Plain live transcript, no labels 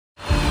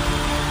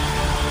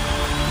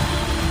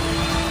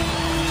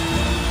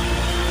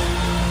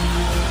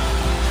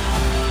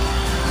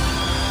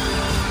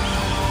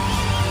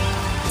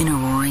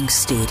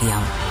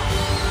stadium.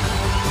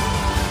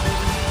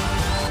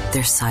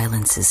 Their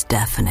silence is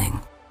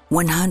deafening.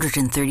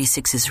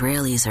 136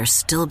 Israelis are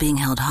still being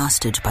held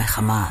hostage by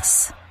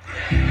Hamas.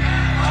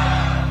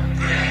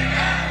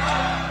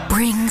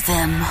 Bring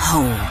them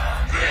home.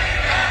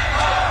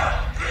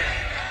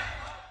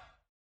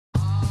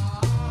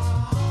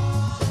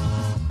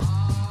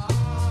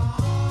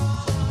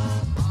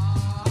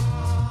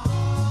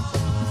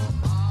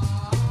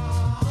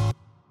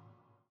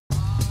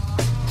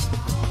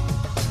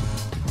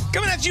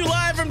 Coming at you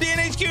live from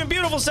DNHQ in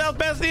beautiful South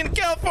Pasadena,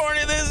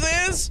 California.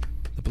 This is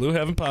the Blue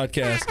Heaven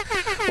Podcast.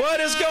 What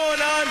is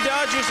going on,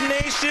 Dodgers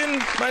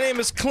Nation? My name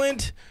is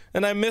Clint,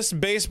 and I miss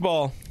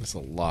baseball. That's a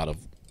lot of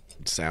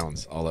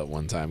sounds all at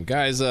one time.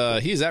 Guys,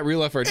 he's at Real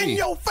FRG. In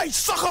your face,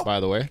 sucker! By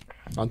the way,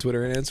 on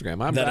Twitter and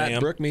Instagram. I'm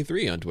at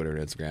BrookMe3 on Twitter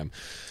and Instagram.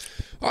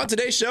 On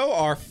today's show,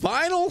 our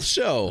final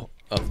show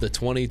of the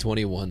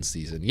 2021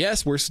 season.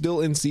 Yes, we're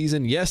still in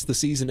season. Yes, the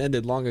season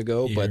ended long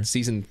ago, but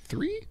season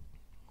 3?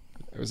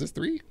 Or was this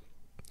 3?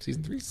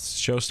 Season 3?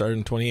 Show started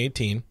in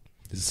 2018.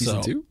 Is it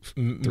season 2?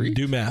 3?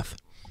 Do math.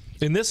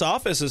 In this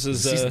office, this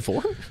is season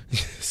 4?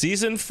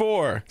 Season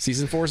 4.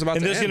 Season 4 is about to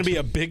end. And there's going to be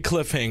a big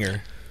cliffhanger.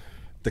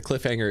 The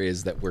cliffhanger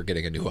is that we're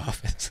getting a new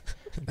office.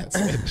 That's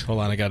it. Hold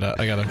on, I gotta.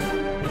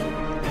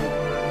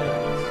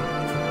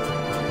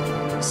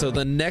 So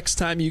the next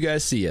time you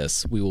guys see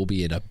us, we will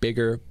be in a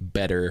bigger,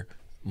 better,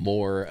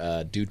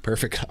 more dude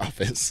perfect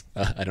office.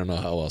 I don't know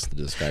how else to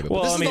describe it.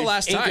 But this is the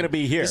last time. Gonna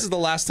be here. This is the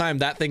last time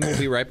that thing will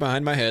be right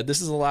behind my head.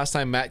 This is the last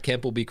time Matt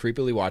Kemp will be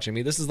creepily watching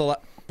me. This is the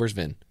where's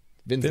Vin?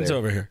 Vin's there.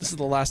 over here. This is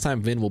the last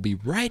time Vin will be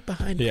right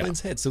behind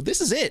Clint's head. So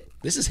this is it.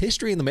 This is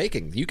history in the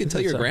making. You can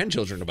tell your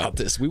grandchildren about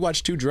this. We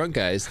watched two drunk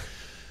guys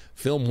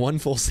film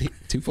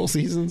two full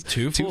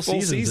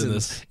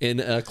seasons in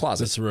a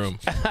closet. This room.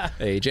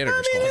 A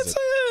janitor's closet.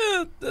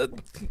 It's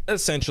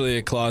essentially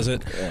a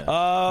closet. Yeah.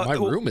 My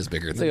room is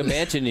bigger than It's like a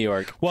mansion in New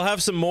York. We'll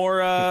have some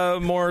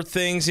more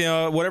things. You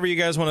know, whatever you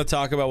guys want to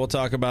talk about, we'll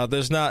talk about.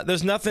 There's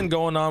nothing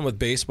going on with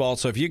baseball.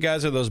 So if you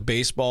guys are those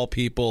baseball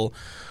people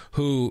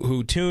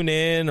who tune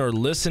in or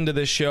listen to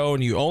this show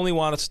and you only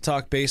want us to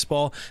talk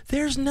baseball,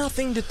 there's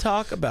nothing to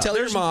talk about. Tell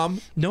your mom.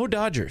 No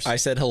Dodgers. I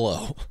said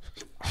hello.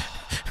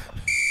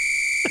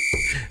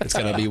 It's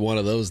going to be one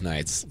of those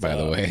nights, by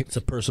the way. It's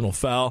a personal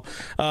foul.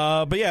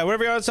 But yeah,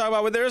 whatever you want to talk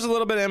about. There's a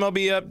little bit of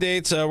MLB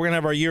updates. We're going to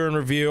have our year in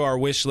review, our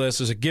wish list.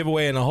 There's a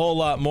giveaway and a whole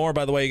lot more.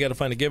 By the way, you got to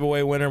find a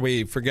giveaway winner.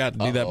 We forgot to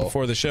do that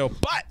before the show.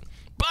 But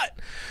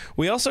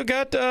we also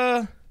got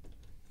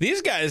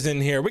these guys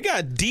in here. We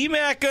got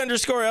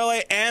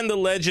DMAC_LA and the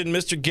legend,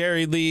 Mr.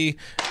 Gary Lee,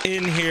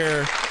 in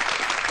here.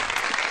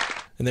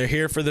 And they're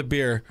here for the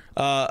beer.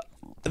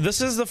 This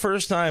is the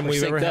first time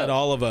we've ever had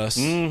all of us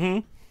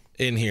in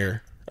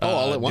here.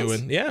 All at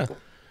once?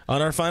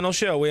 On our final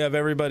show, we have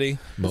everybody.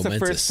 It's the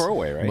first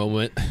four-way,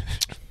 right?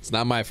 It's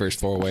not my first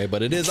four-way,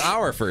 but it is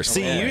our first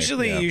four-way. See,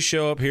 usually you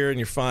show up here and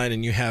you're fine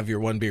and you have your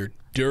one beer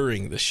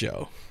during the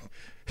show.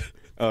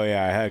 Oh,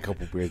 yeah, I had a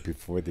couple beers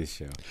before this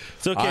show.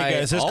 It's okay,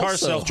 guys. His car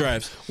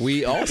self-drives.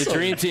 The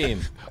dream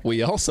team.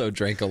 We also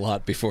drank a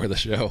lot before the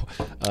show.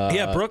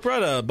 Brooke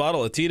brought a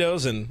bottle of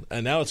Tito's, and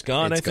now it's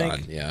gone, I think.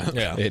 It's gone,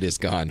 yeah. It is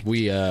gone.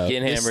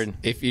 Getting hammered.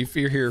 If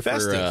you're here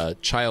for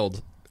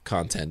child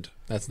content,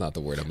 that's not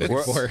the word I'm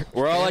looking for.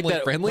 We're all like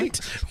that. Friendly?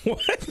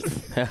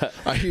 What?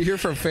 Are you here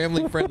for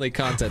family-friendly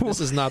content?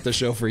 This is not the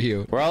show for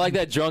you. We're all like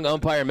that drunk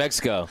umpire in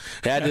Mexico.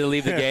 They had to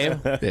leave the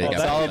game.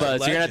 It's all of us.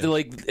 You're going to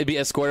have to be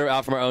escorted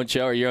out from our own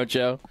show or your own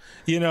show.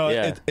 You know,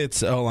 it's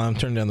hold on, I'm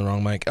turning down the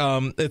wrong mic.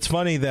 It's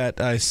funny that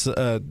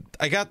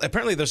I got,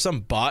 apparently there's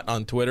some bot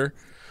on Twitter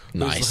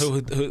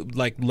who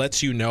like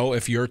lets you know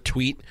if your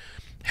tweet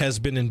has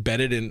been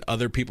embedded in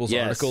other people's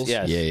articles.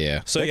 Yes.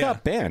 Yeah. So it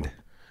got got banned.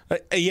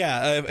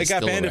 It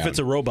got banned if it's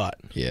a robot.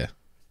 Yeah.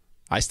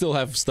 I still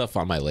have stuff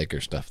on my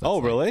Lakers stuff.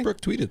 Oh, really?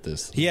 Brooke tweeted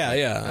this. Yeah.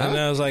 And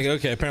I was like,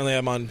 okay, apparently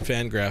I'm on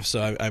Fangraphs,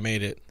 so I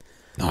made it.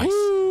 Nice.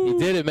 Woo! You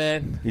did it,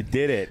 man. You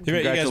did it.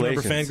 You guys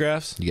remember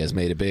Fangraphs? You guys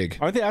made it big.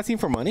 Aren't they asking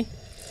for money?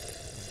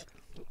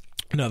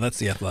 No, that's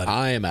the Athletic.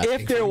 I am asking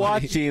If they're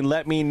watching,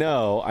 let me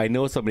know. I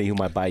know somebody who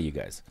might buy you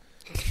guys.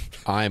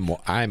 I'm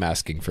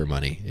asking for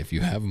money if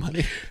you have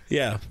money.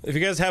 Yeah. If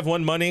you guys have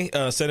one money,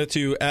 send it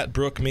to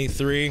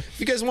 @BrookMe3. If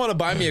you guys want to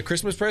buy me a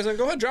Christmas present,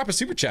 go ahead and drop a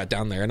super chat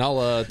down there, and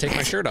I'll take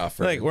my shirt off.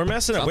 We're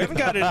messing up. We haven't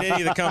got into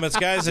any of the comments.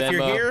 Guys, if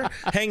you're here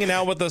hanging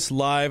out with us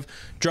live,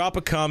 drop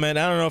a comment.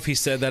 I don't know if he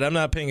said that. I'm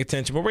not paying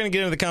attention, but we're going to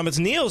get into the comments.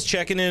 Neil's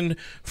checking in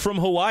from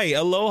Hawaii.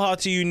 Aloha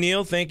to you,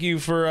 Neil. Thank you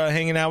for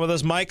hanging out with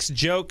us. Mike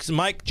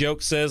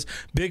Jokes says,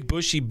 big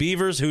bushy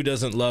beavers. Who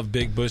doesn't love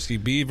big bushy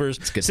beavers?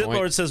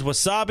 Sitlord says,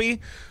 wasabi.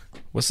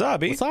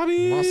 Wasabi.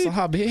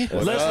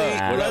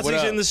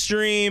 Leslie's in the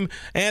stream.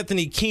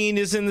 Anthony Keene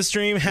is in the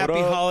stream. Happy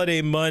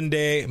Holiday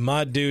Monday,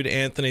 my dude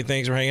Anthony.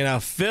 Thanks for hanging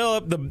out.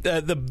 Philip,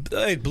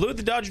 Blue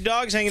the Dodger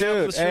Dogs hanging out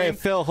with the stream. Hey,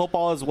 Phil, hope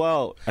all is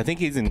well. I think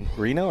he's in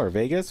Reno or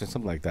Vegas or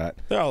something like that.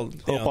 Hope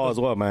all is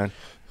well, man.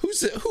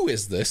 Who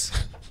is this?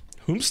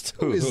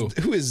 Whomst?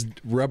 Who is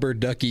Rubber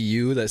Ducky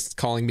you that's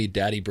calling me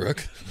Daddy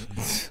Brooke?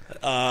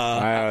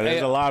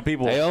 There's a lot of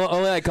people. Hey,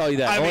 only I call you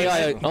that.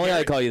 Only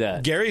I call you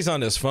that. Gary's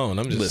on his phone.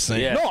 I'm just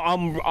saying. Yeah. No,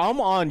 I'm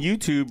on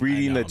YouTube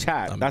reading the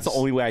chat. That's the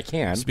only way I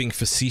can. Just being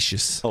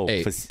facetious. Oh,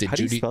 Hey, how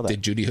do you spell that?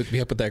 did Judy hook me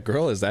up with that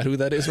girl? Is that who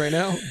that is right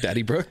now?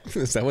 Daddy Brooke?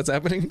 Is that what's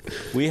happening?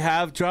 We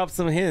have dropped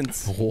some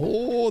hints.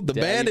 Oh, the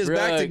band is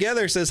back Brooke.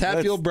 together, says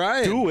Hatfield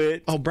Brian. do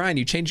it. Oh, Brian,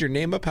 you changed your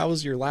name up. How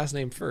was your last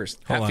name first?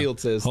 Hold on. Hatfield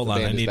says Hold the on,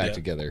 band I is need back to-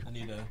 together. I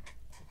need to.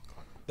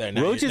 There,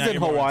 now Roach you're- is now in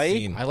you're more on Hawaii.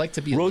 scene. I like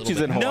to be Roach is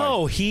in Hawaii.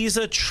 No, he's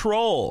a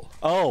troll.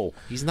 Oh.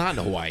 He's not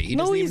in Hawaii. He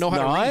No, doesn't he's even know how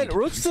not. to read.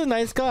 Roach is a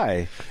nice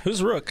guy.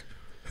 Who's Rook?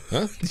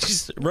 Huh?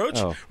 Roach?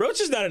 Oh.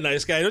 Roach is not a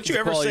nice guy. Don't you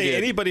ever quality say dude.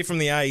 anybody from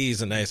the IE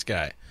is a nice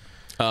guy?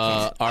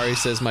 Ari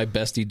says my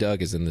bestie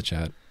Doug is in the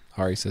chat.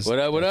 Ari says What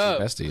up, what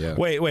that's your up? Bestie,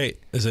 yeah. Wait.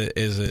 Is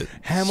it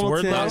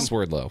Hamilton. Not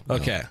Swordlow? Swordlow. No.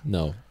 Okay.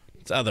 No.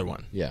 It's the other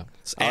one. Yeah.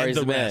 And Ari's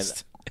the the man.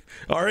 rest.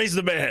 Ari's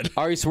the man.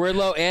 Ari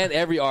Swerdlow and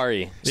every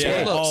Ari.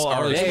 Yeah, all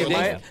Ari. Hey,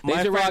 Swordlow.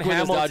 thanks for rocking with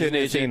us, Dodger Hamilton is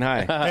Nation. saying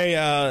hi.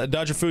 Hey,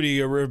 Dodger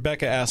Foodie,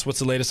 Rebecca asked, "What's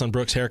the latest on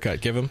Brooks'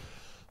 haircut?" Give him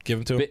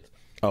to him.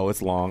 Oh,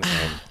 it's long.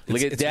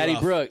 Look at It's Daddy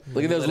rough. Brooke.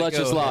 Look at those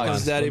luscious go.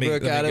 locks. Daddy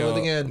Brooke Let got me it go-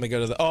 with again. Let me go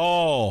to the.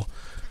 Oh,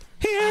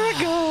 here I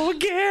go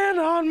again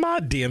on my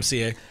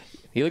DMCA.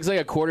 He looks like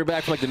a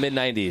quarterback from like the mid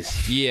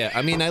 '90s. Yeah,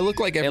 I mean, I look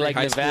like every like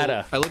high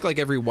Nevada. school. I look like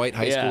every white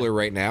high Yeah. schooler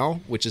right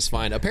now, which is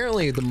fine.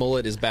 Apparently, the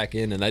mullet is back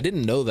in, and I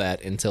didn't know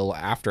that until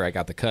after I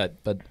got the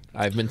cut. But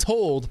I've been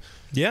told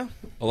Yeah,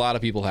 a lot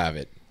of people have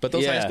it. But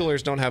those Yeah. high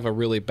schoolers don't have a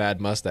really bad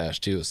mustache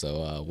too.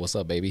 So, what's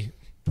up, baby?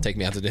 Take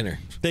me out to dinner.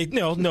 they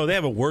no, they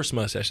have a worse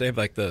mustache. They have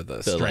like the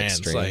strands,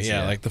 strands,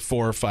 yeah, yeah. like the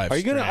 4 or 5. Are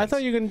you gonna? I strands.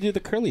 thought you were gonna do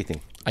the curly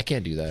thing. I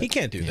can't do that. He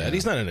can't do that.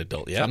 He's not an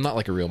adult yet. I'm not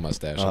like a real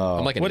mustache.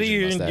 I'm like an What are Asian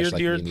you? mustache,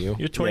 like me and you. You're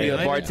You're 29.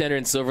 a bartender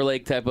in Silver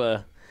Lake type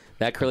of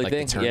that curly Like the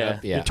thing. turn Yeah.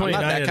 up. Yeah, You're I'm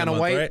 29 not that in a kind of month,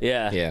 white. right?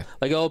 Yeah. Yeah.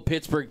 Like an old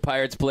Pittsburgh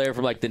Pirates player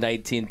from like the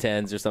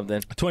 1910s or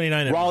something.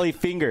 29. in a month. Raleigh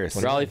fingers.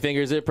 Raleigh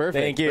fingers it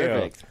perfect. Thank you.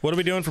 Perfect. What are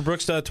we doing for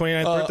Brooks'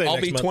 29th birthday? I'll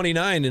next be month?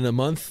 29 in a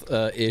month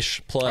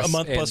ish plus. A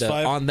month and, plus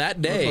 5? on that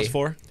Or day. plus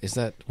 4? Is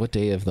that what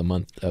day of the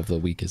month of the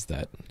week is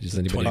that? Does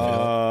anybody 25th.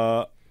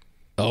 know?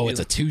 Oh, it's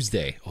a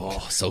Tuesday.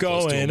 Oh, so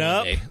close to a Going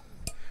up Monday.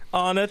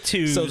 on a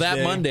Tuesday. So that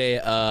Monday,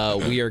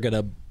 we are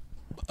gonna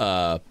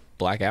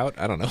black out.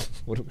 I don't know.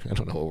 I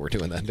don't know what we're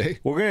doing that day.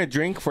 We're gonna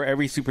drink for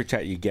every super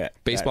chat you get.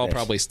 Baseball that day.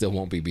 probably still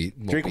won't be.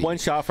 Drink one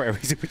shot for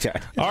every super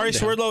chat. Ari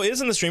Swerdlow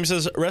is in the stream.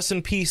 Says, "Rest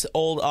in peace,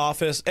 old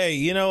office." Hey,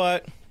 you know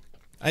what?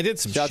 I did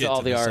some Shout out shit to all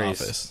to the this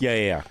Aries. office.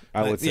 Yeah.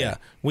 I would say.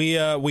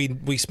 Yeah,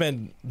 we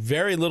spend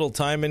very little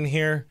time in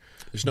here.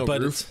 There's no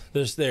but roof.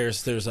 There's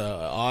a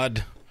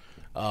odd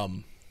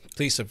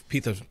piece of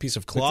It's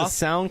a cloth.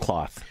 sound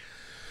cloth.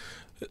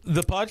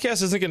 The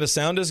podcast isn't going to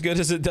sound as good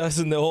as it does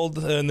in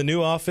the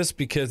new office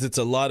because it's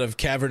a lot of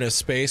cavernous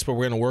space. But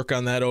we're going to work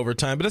on that over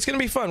time. But it's going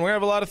to be fun. We're going to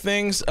have a lot of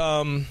things.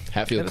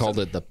 Hatfield called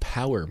it the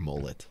power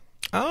mullet.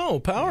 Oh,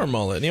 power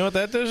mullet. You know what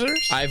that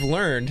deserves? I've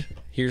learned.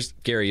 Here's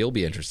Gary. You'll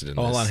be interested in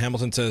this. Hold on.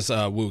 Hamilton says,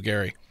 "Woo,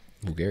 Gary."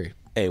 Ooh, Gary.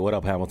 Hey, what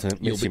up, Hamilton?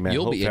 You'll Miss be, you, man.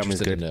 you'll Hope be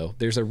family's interested to good. know.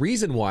 There's a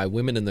reason why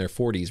women in their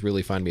 40s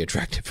really find me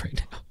attractive right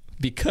now.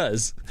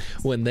 Because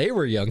when they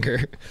were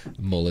younger,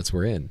 mullets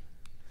were in.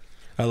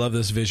 I love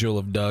this visual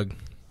of Doug.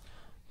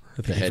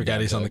 I think he head forgot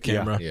down he's on the Doug.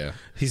 camera. Yeah.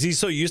 He's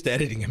so used to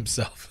editing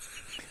himself.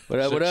 What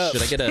up? What up?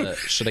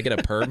 Should I get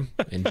a perm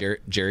and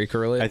Jerry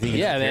curl it? I think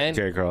Yeah, man.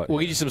 Jerry Curl. We'll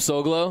get you some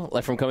Soul Glow,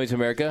 like from Coming to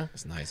America.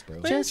 That's nice,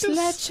 bro. Just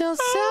let your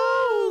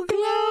soul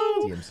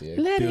glow. DMCA.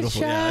 Let Beautiful.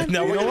 it shine. Yeah.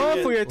 No, You we're know gonna what?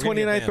 get- For your we're gonna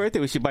get 29th that. birthday,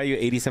 we should buy you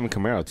 87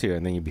 Camaro too,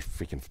 and then you'd be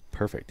freaking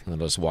perfect. And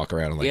I'll just walk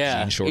around in like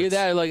Yeah, jean shorts. either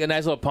that or like a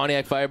nice little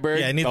Pontiac Firebird.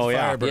 Yeah, I need Oh, the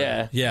yeah. Firebird.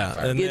 Yeah.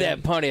 Yeah. And Get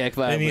then- that Pontiac It needs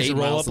Firebird. to 8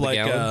 roll miles up to the like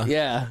gallon.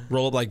 Yeah.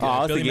 roll up like Oh, I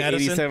was Billy thinking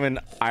Madison. 87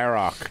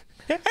 IROC.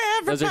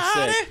 Those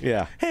are sick.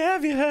 Yeah.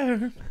 Have you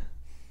heard?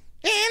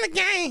 In the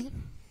game.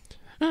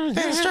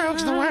 That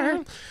strokes the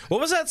word.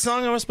 What was that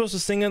song I was supposed to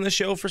sing on the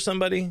show for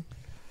somebody?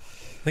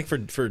 I think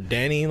for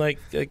Danny, like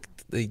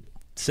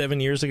 7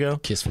 years ago.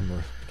 Kiss from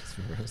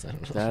Rose. I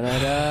don't know. Da, da,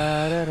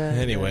 da, da, da.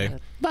 Anyway,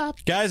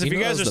 guys, if You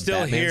you know guys that are was the still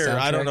Batman here,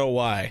 I don't soundtrack? know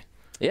why.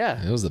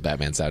 Yeah. It was the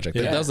Batman soundtrack.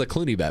 Yeah. That was the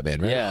Clooney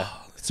Batman, right? Yeah.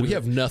 So we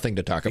have nothing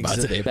to talk about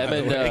today. by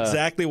the Batman, way.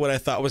 Exactly what I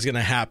thought was going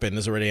to happen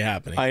is already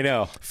happening. I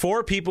know.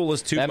 4 people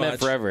was too Batman much.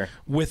 Forever.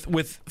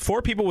 With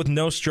 4 people with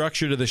no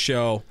structure to the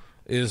show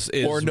is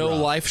or no rough.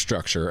 life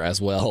structure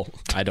as well.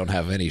 I don't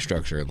have any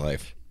structure in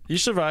life. You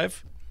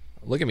survive.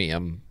 Look at me.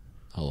 I'm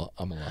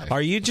alive.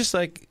 Are you just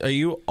like? Are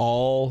you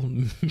all?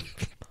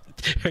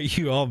 Are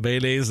you all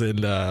mayonnaise and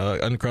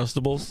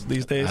Uncrustables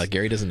these days?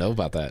 Gary doesn't know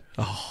about that.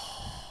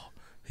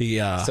 He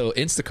So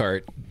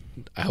Instacart,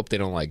 I hope they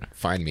don't like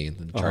find me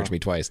and charge me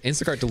twice.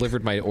 Instacart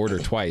delivered my order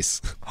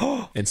twice,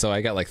 and so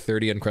I got like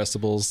 30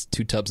 Uncrustables,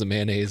 2 tubs of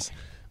mayonnaise,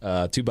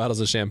 2 bottles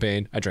of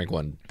champagne. I drank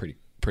one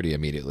pretty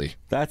immediately.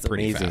 That's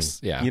pretty amazing.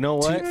 fast. Yeah. You know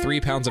what? 3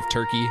 pounds of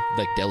turkey,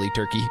 like deli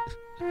turkey.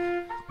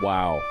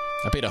 Wow.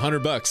 I paid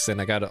 $100 and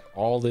I got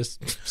all this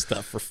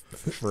stuff for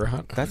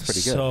 $100. That's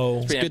pretty good. So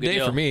It's a good day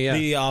for me. Yeah.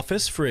 the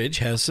office fridge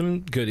has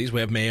some goodies.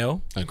 We have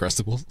mayo.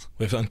 Uncrustables.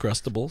 We have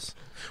Uncrustables.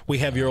 We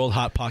have your old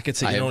Hot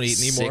Pockets that you don't eat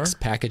anymore. 6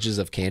 packages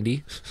of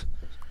candy.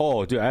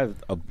 Oh, dude, I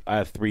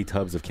have 3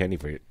 tubs of candy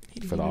for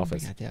the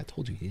office. Yeah, I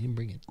told you. He didn't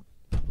bring it.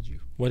 I told you.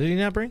 What did he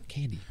not bring?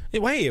 Candy. Hey,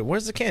 wait,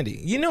 where's the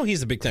candy? You know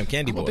he's a big time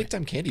candy I'm boy. a big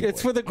time candy boy.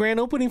 It's for the grand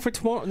opening for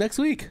next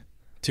week.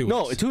 2 weeks.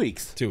 No, 2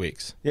 weeks. 2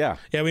 weeks. Yeah.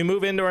 Yeah, we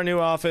move into our new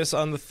office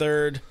on the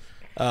 3rd.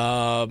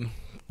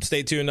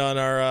 Stay tuned on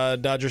our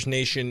Dodgers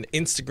Nation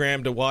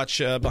Instagram to watch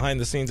behind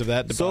the scenes of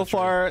that debauchery. So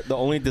far, the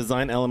only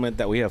design element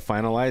that we have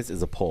finalized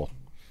is a pole.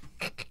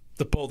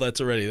 The pole that's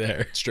already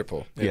there. Strip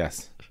pole. Yeah.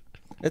 Yes.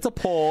 It's a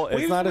pole.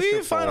 It's not a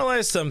We've strip pole.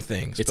 finalized some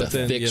things. It's but a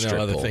then, thick strip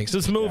other pole. things.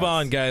 Let's move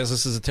on, guys.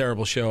 This is a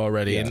terrible show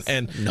already. Yes.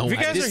 And No, if you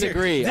I guys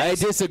Disagree. Are here, I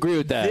disagree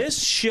with that.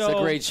 This show, It's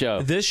a great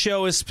show. This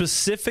show is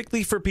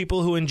specifically for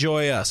people who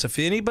enjoy us. If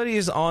anybody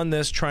is on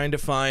this trying to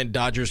find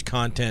Dodgers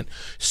content,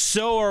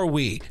 so are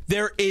we.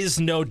 There is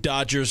no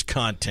Dodgers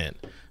content.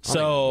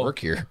 So work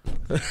here.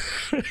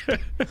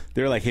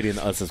 They're like hitting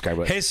the unsubscribe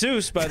button.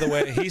 Jesus, by the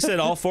way, he said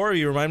all 4 of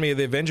you remind me of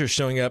the Avengers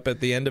showing up at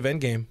the end of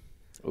Endgame.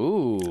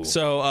 Ooh.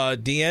 So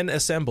DN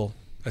assemble.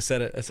 I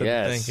said it. I said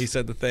the thing. He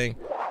said the thing.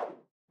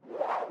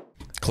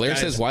 Claire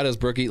Guys. says, why does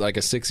Brooke eat like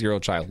a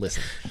 6-year-old child?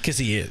 Listen, Because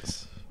he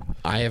is.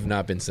 I have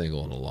not been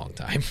single in a long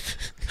time.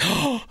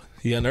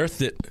 He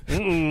unearthed it.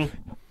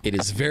 It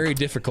is very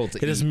difficult to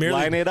It is eat.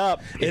 merely. Line it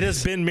up. It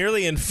has been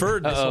merely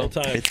inferred this whole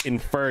time. It's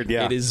inferred,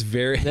 yeah. It is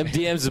very... Them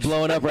DMs is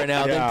blowing up right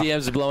now. Yeah. Them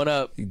DMs are blowing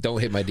up.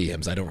 Don't hit my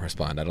DMs. I don't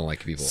respond. I don't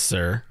like people.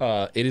 Sir.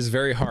 It is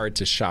very hard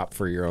to shop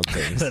for your own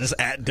things. That is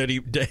at Daddy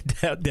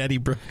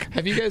Brooke.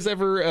 Have you guys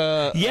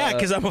ever... Yeah,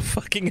 because I'm a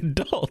fucking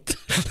adult.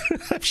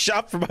 I've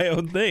shopped for my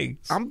own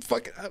things. I'm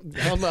freaking...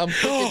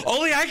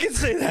 Only I can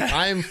say that.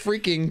 I'm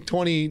freaking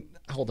 20...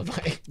 Hold on.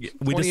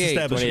 We just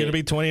established you're going to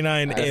be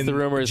 29 in the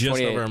rumor is just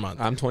 28. over a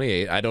month. I'm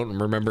 28. I don't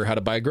remember how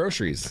to buy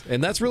groceries.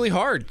 And that's really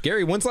hard.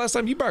 Gary, when's the last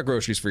time you bought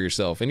groceries for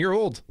yourself? And you're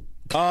old.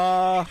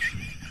 I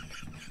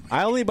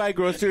only buy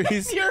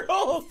groceries You're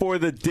old. for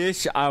the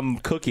dish I'm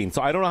cooking.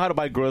 So I don't know how to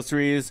buy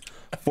groceries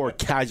for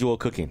casual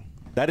cooking.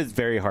 That is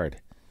very hard.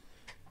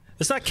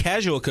 It's not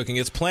casual cooking.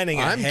 It's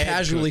planning I'm ahead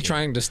casually cooking.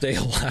 trying to stay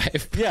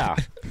alive. Yeah.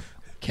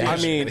 I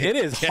mean, it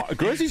is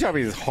grocery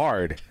shopping is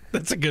hard.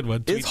 That's a good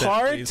one. Tweet It's that,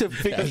 hard please. to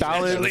Casually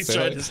balance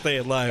trying to stay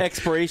alive.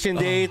 expiration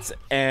dates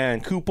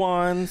and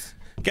coupons.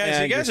 Guys,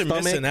 and you guys your are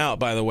stomach. missing out,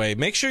 by the way.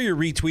 Make sure you're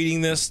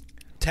retweeting this.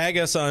 Tag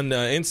us on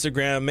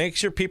Instagram. Make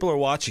sure people are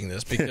watching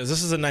this because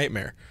this is a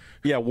nightmare.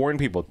 Yeah, warn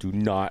people, do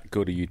not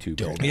go to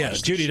YouTube. Right now.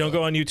 Yes, Judy, don't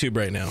go on YouTube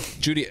right now.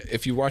 Judy,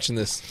 if you're watching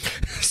this,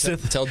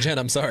 tell Jen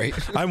I'm sorry.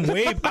 I'm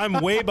way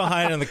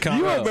behind on the You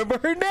comments. remember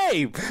her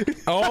name.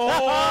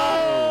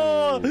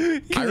 Oh,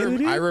 I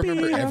remember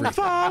everything.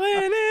 falling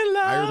in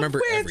love I remember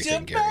with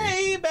everything, your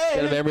Gary. Got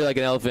a baby. memory like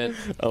an elephant.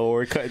 Oh,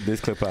 we're cutting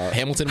this clip out.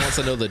 Hamilton wants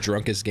to know the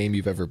drunkest game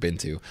you've ever been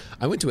to.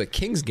 I went to a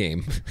Kings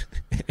game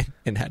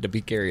and had to be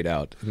carried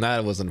out. And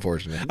that was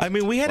unfortunate. I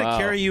mean, we had Wow.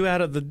 to carry you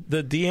out of the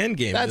DN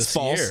game. That's this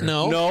false. year.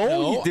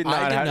 No, he did not.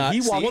 I did not.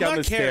 He walked See, down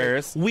the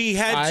carry. stairs. We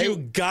had to I-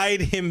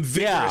 guide him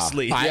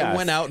vigorously. I Yes.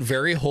 went out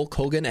very Hulk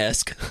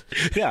Hogan-esque.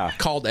 Yeah.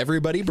 Called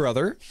everybody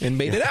brother and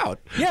made it out.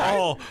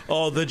 Yeah.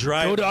 Oh, the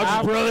drive.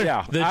 brother.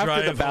 Yeah. The After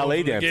drive the ballet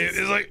home game dances.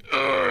 is like,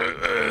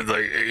 it's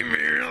like 8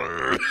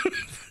 beers.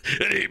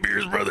 And 8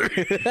 beers, brother.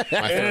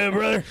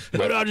 Brother.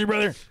 Go Dodgers,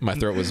 brother. My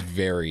throat was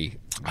very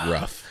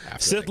rough.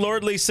 After Sith that game.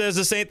 Lordly says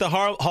this ain't the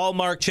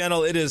Hallmark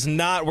channel. It is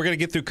not. We're going to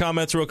get through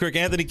comments real quick.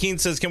 Anthony Keene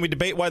says, can we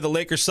debate why the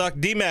Lakers suck?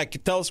 D-Mac,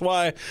 tell us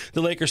why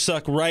the Lakers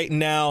suck right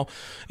now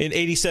in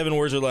 87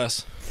 words or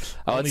less.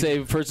 I would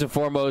say first and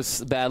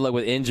foremost, bad luck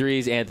with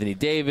injuries. Anthony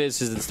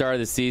Davis is the start of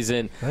the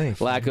season.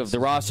 Lack of the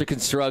roster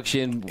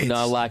construction,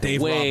 lack Dave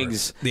of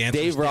wings. Roberts. The answer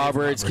is Dave Dave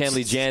Roberts, Roberts.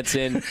 Kenley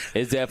Jansen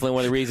is definitely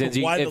one of the reasons.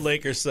 Why the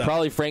Lakers suck.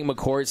 Probably Frank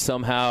McCourt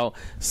somehow,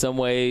 some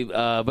way.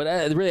 But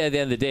really, at the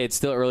end of the day, it's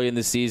still early in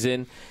the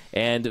season.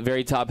 And a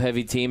very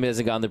top-heavy team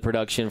hasn't gotten the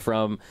production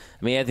from.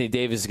 I mean, Anthony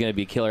Davis is going to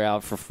be a killer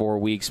out for 4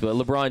 weeks, but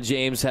LeBron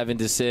James having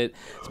to sit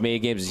as many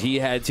games as he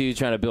had to,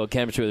 trying to build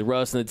chemistry with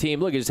Russ and the team.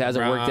 Look, it just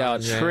hasn't worked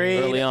out Trade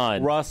early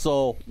on.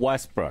 Russell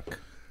Westbrook.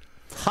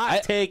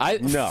 Hot take,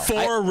 no.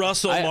 For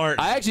Russell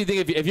Martin. I actually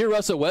think if you're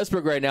Russell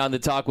Westbrook right now, and the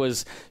talk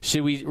was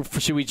should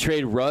we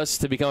trade Russ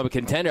to become a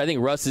contender? I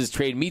think Russ is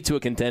trade me to a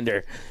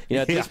contender. You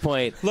know, at this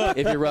point, if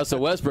you're Russell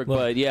Westbrook.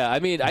 But yeah, I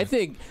mean, I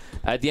think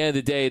at the end of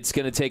the day, it's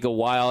going to take a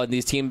while, and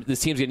this team's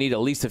going to need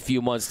at least a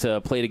few months to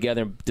play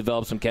together and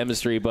develop some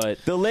chemistry. But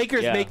The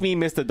Lakers yeah. make me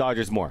miss the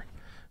Dodgers more.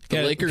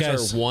 The Lakers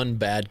guys, are one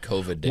bad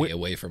COVID day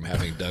away from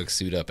having Doug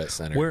suit up at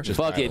center. Just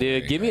fuck it,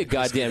 dude. rivalry. Give me a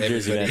goddamn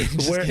jersey,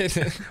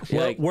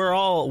 man. We're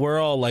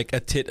all like a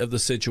tit of the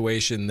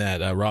situation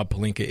that Rob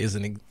Pelinka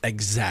isn't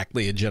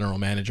exactly a general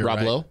manager. Rob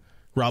right? Lowe?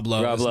 Rob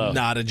Lowe is Lowe.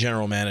 not a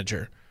general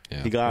manager.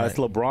 He got us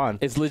LeBron.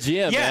 It's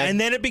legit, Yeah, man. and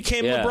then it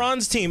became Yeah.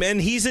 LeBron's team,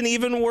 and he's an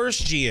even worse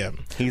GM.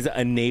 He's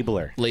an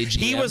enabler. Late GM.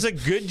 He was a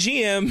good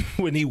GM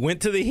when he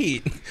went to the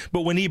Heat,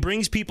 but when he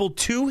brings people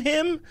to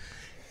him,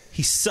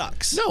 He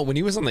sucks. No, when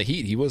he was on the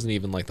Heat, he wasn't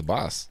even like the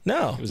boss.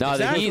 No.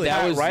 The Heat,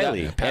 that was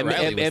Riley. Pat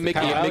Riley was and the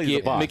coach.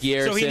 Mickey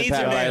Harrison, So he needs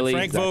Pat a man. Riley.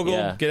 Frank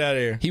Vogel, get out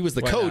of here. He was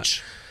the Why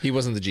coach. He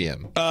wasn't the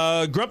GM.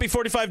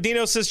 Grumpy45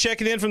 Dino says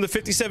checking in from the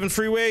 57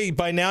 freeway.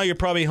 By now you're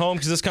probably home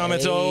because this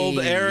comment's old.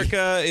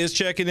 Erica is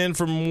checking in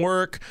from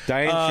work.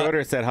 Diane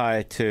Schroeder said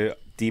hi to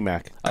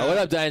D-Mac. What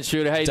up, Diane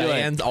Schroeder? How you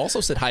Diane doing?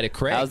 also said hi to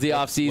Craig. How's the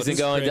off season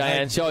going, Craig?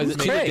 Diane? She always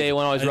Who's she's Craig? the day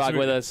one, always rock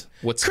with us.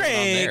 What's Craig.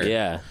 going on there?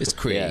 Yeah, It's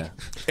Craig. Yeah.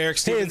 Eric Hey,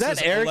 Stevens is that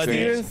says Eric alleged.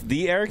 Stevens?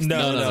 The Eric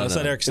Stevens? No, it's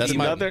not Eric That's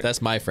Stevens.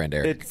 that's my friend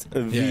Eric. It's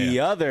the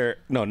other.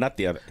 No, not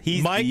the other.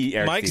 He's Mike the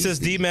Eric Mike Stevens. says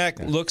D-Mac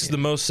looks the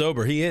most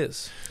sober. He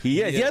is. He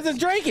hasn't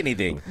drank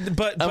anything.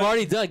 But I'm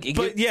already done.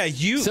 But yeah,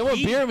 Someone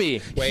beer me.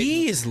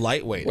 He is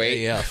lightweight.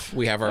 Wait, AF.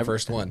 we have our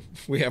first one.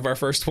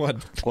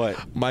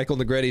 What? Michael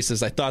Negretti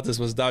says, I thought this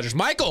was Dodgers.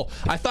 Michael,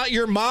 I thought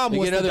your mom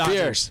was get the another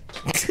beer. Dodgers.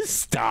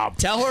 Stop.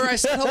 Tell her I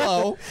said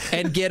hello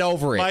and get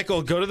over it.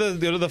 Michael, go to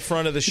the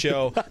front of the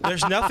show.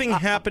 There's nothing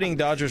happening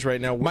Dodgers right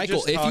now. We're Michael,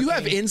 just if you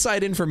have talking.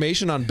 inside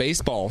information on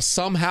baseball,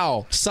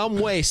 somehow, some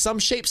way, some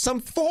shape, some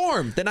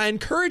form, then I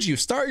encourage you,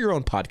 start your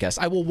own podcast.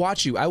 I will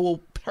watch you. I will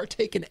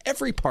partake in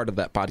every part of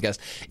that podcast.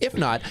 If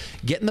not,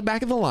 get in the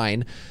back of the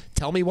line,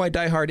 tell me why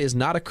Die Hard is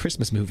not a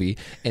Christmas movie,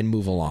 and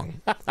move along.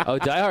 Oh,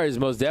 Die Hard is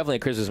most definitely a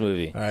Christmas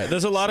movie. All right,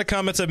 there's a lot of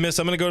comments I've missed.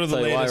 I'm going to go to the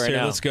Tell you why latest right here.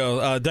 now. Let's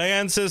go.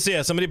 Diane says,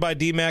 yeah, somebody buy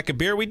D-Mac a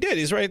beer. We did.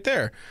 He's right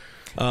there.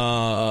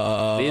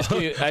 I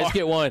just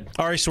get one.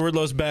 Ari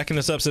Swordlow's backing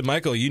us up. Said,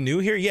 Michael, you new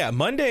here? Yeah,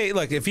 Monday.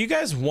 Like, if you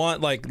guys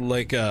want,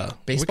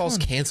 Baseball's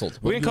canceled.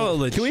 we can call it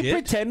legit. Can we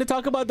pretend to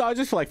talk about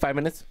Dodgers for like 5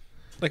 minutes?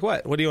 Like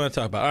what? What do you want to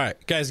talk about? All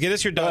right, guys, get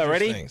us your Dodgers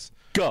ready? things.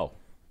 Go.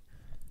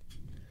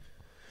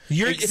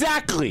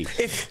 Exactly.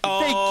 Thank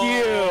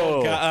you.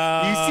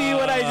 You see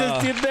what I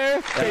just did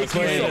there? Thank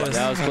you so much.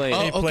 That was clean.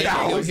 Oh,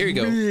 okay, here you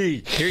go.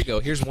 Here you go.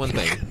 Here's one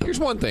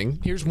thing.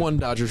 Here's one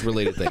Dodgers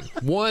related thing.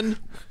 One,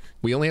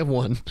 we only have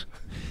one.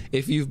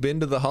 If you've been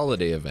to the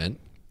holiday event,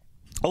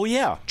 Oh,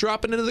 yeah.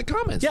 drop it into the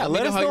comments. Yeah,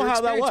 let us know your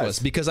how that experience was.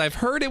 Because I've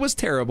heard it was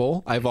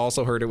terrible. I've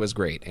also heard it was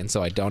great. And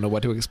so I don't know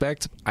what to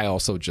expect. I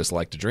also just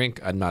like to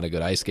drink. I'm not a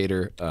good ice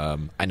skater.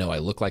 I know I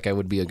look like I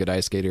would be a good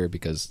ice skater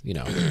because, you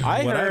know.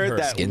 I What I've heard heard.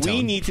 that Skin we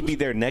tone. need to be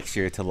there next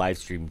year to live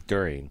stream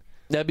during.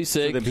 That'd be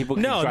sick. So then people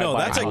can No, drive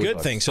by that's a and good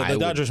look. thing. So I the would-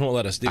 Dodgers won't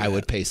let us do that. I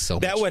would pay so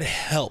much. That would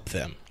help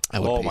them. I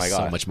would Oh pay my so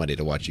God. much money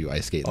to watch you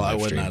ice skate. Oh, I live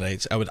would stream. not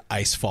ice. I would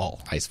ice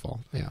fall. Ice fall.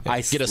 Yeah.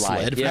 Ice Get a slide.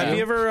 sled. Yeah. For Have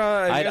you ever?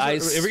 Have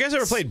ice- you guys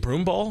ever played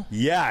broom ball?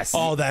 Yes.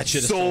 Oh, that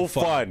shit is so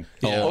fun.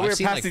 Oh, Over I've at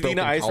seen, like, Pasadena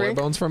broken Ice Rink.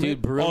 collarbones from Dude,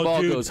 it. broom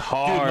ball goes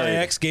hard. Dude, my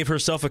ex gave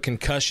herself a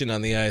concussion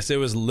on the ice. It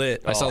was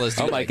lit. I saw this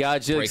dude. Oh my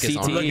God, she had break his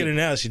CTE. arm. Look at her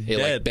now. She's It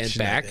dead. like bent She's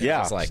back. dead.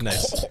 Yeah. It's like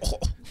Nice.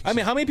 I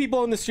mean, how many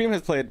people in the stream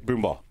has played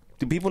broom ball?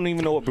 Do people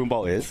even know what broom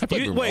ball is? played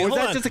broom Wait, ball. Or is hold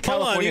that on. just a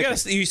Hold on. California You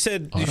thing? you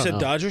said don't know.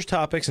 Dodgers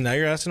topics, and now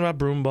you're asking about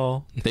broom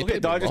ball. They Okay, play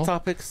Dodgers broom ball.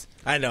 topics.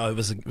 I know it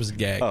was a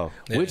gag. Oh.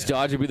 Yeah. Which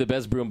Dodger would be the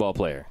best broom ball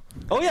player?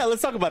 Oh, yeah,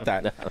 let's talk about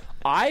that.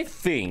 I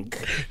think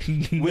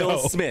Will No.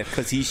 Smith,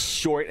 because he's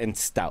short and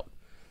stout.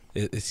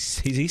 Is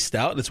he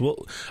stout? It's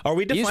Will. Are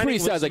we defining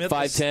He's pretty Will stout, like Smith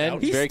as 5'10",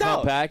 stout? He's very stout.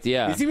 compact.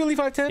 Yeah, Is he really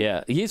 5'10"?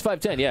 yeah, he's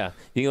 5'10". Yeah, you think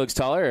he looks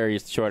taller or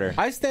he's shorter?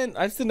 I stand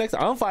next to him.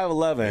 I'm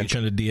 5'11". You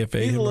trying to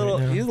DFA He's him a little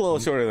right now? he's a little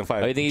shorter than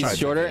 5. Oh, you think he's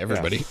shorter?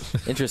 Everybody.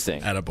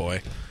 Interesting.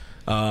 Attaboy.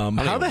 How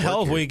the even hell work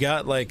have here. we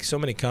got like so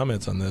many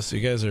comments on this? You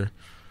guys are.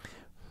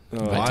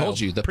 I told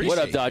you. The What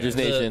up, Dodgers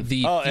Nation?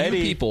 The Oh, few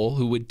Eddie. people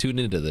who would tune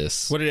into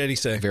this What did Eddie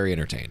say? very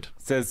entertained.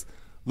 Says,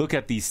 look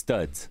at these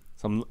studs.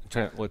 So I'm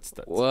trying. What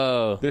studs?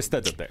 Whoa, There's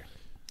studs up there.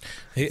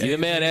 you the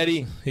man,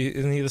 Eddie.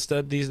 Isn't he the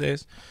stud these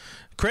days?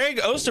 Craig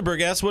Osterberg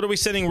asks, "What are we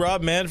sending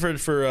Rob Manfred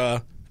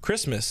for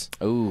Christmas?"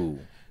 Ooh,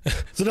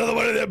 It's another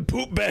one of them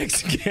poop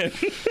bags again.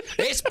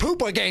 It's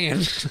poop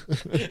again.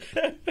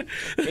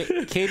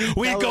 Katie,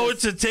 we tell go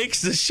us- to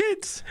takes the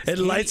shit and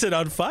lights it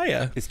on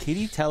fire. Is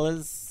Katie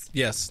Tellez?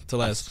 Yes,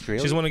 Telez.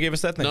 Australia? She's the one who gave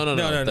us that thing.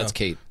 No. That's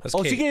Kate. That's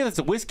Oh, Kate. she gave us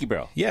a whiskey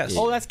barrel. Yes.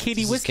 Oh, that's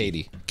Katie This is whiskey.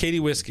 Katie. Katie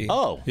Whiskey.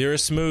 Oh. You're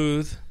as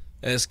smooth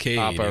as Katie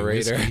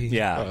Operator. Whiskey.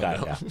 Yeah, got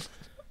it.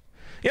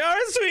 Yeah.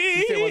 You're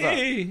sweet. Say what's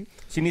up.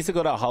 She needs to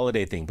go to a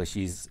holiday thing, but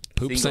she's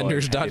single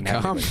and didn't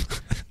have Poopsenders.com. anybody.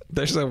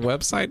 There's a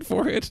website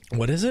for it.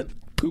 What is it?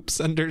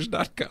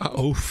 Poopsenders.com.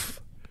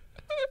 Oof.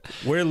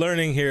 We're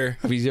learning here.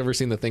 Have you ever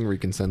seen the thing where you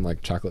can send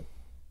like chocolate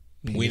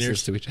Wieners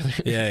penises to each other?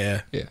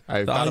 Yeah. Yeah.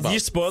 I thought about You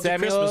spoiled the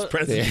Samuel- Christmas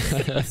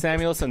present.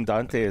 Samuel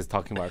Sandante is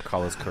talking about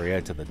Carlos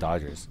Correa to the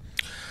Dodgers.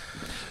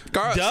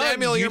 Doug,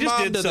 Samuel, you your just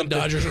mom did to the something.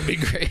 Dodgers would be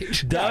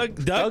great. Doug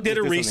did a just did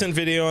recent something.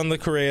 video on the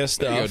Correa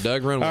stuff. There you go,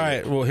 Doug, run with All it.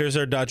 right, well, here's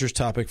our Dodgers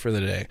topic for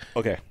the day.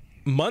 Okay.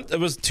 It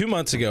was 2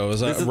 months ago. It was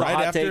This is right the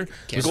hot after.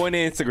 take. Going to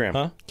Instagram.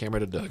 Huh?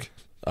 Camera to Doug.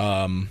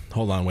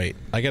 Hold on, wait.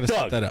 I got to set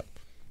Doug. that up.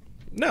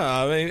 No,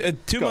 I mean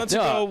 2 months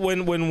ago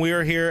when we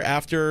were here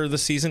after the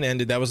season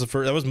ended, that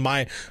was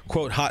my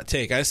quote hot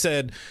take. I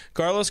said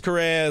Carlos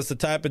Correa is the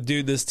type of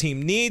dude this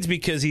team needs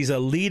because he's a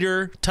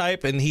leader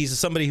type and he's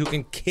somebody who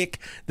can kick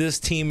this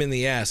team in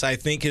the ass. I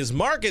think his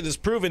market is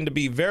proven to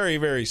be very,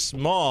 very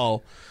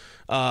small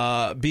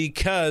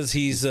because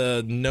he's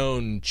a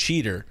known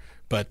cheater.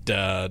 But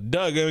Doug,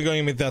 go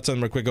give me thoughts on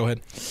them real quick. Go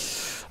ahead.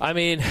 I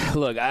mean,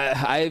 look,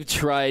 I've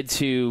tried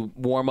to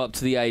warm up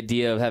to the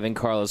idea of having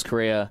Carlos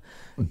Correa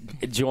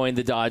join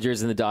the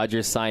Dodgers and the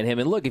Dodgers sign him.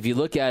 And look, if you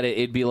look at it,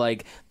 it'd be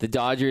like the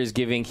Dodgers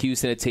giving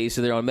Houston a taste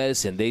of their own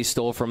medicine. They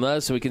stole from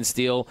us, so we can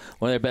steal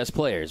one of their best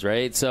players,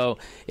 right? So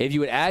if you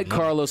would add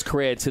Carlos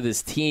Correa to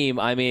this team,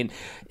 I mean,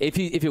 if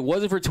it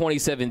wasn't for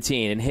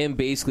 2017 and him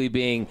basically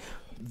being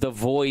the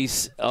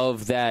voice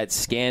of that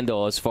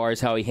scandal as far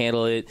as how he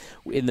handled it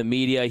in the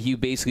media, he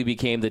basically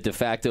became the de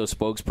facto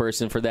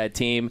spokesperson for that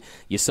team.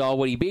 You saw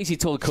what he basically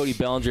told Cody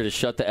Bellinger to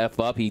shut the F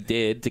up. He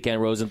did to Ken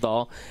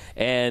Rosenthal.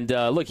 And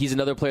look, he's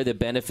another player that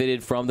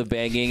benefited from the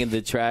banging and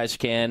the trash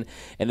can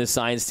and the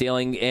sign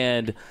stealing.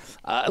 And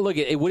look,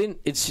 it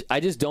wouldn't.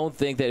 I just don't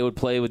think that it would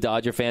play with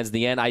Dodger fans in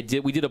the end.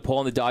 We did a poll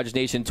on the Dodgers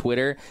Nation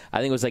Twitter. I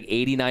think it was like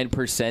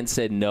 89%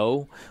 said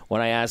no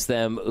when I asked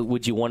them,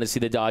 would you want to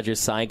see the Dodgers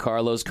sign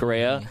Carlos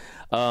Correa?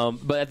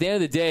 But at the end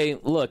of the day,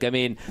 look, I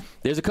mean,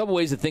 there's a couple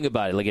ways to think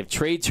about it. Like if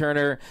Trey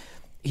Turner,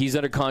 he's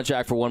under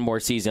contract for one more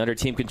season, under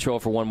team control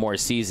for one more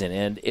season.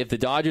 And if the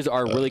Dodgers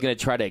are really going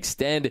to try to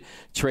extend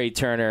Trey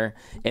Turner,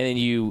 and then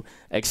you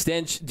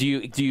extend,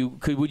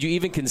 would you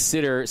even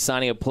consider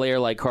signing a player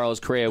like Carlos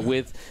Correa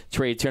with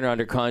Trey Turner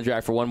under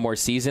contract for one more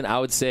season? I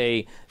would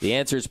say the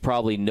answer is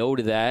probably no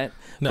to that.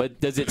 No. But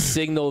does it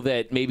signal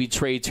that maybe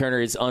Trey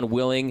Turner is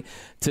unwilling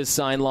to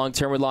sign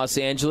long-term with Los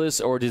Angeles,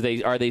 or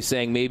are they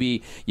saying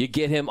maybe you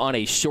get him on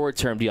a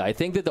short-term deal? I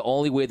think that the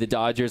only way the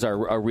Dodgers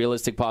are a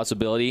realistic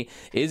possibility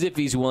is if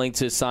he's willing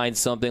to sign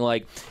something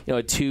like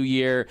a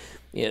 2-year,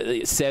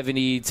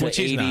 $70 to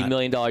 $80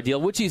 million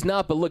deal, which he's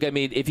not. But look, I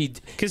mean,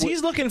 because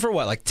he's looking for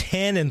what, like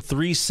 10 and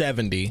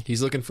 $370.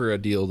 He's looking for a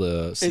deal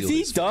to seal. Is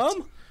he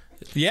dumb?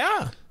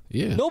 Yeah.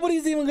 Yeah.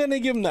 Nobody's even going to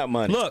give him that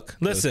money. Look,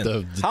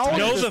 listen. How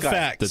old is this guy?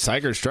 Facts. The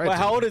Tigers tried. But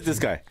how old is this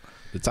guy?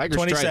 The Tigers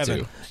 27.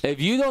 tried to. If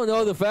you don't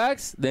know the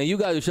facts, then you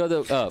got to shut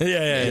up.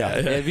 Yeah.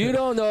 If you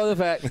don't know the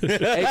facts,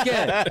 hey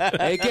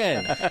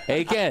Ken.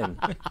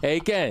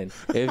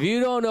 If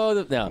you don't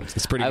know no,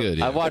 it's pretty good.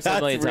 I've watched that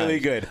a million times. That's really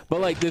good. But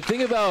like the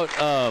thing about,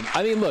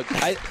 I mean, look,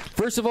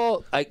 first of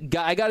all, I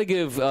got to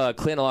give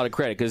Clint a lot of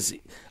credit because.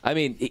 I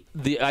mean,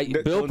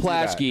 Bill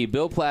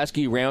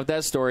Plaschke ran with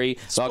that story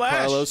about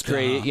Carlos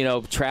Correa,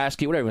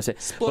 Trashke, whatever you want to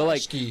say.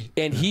 But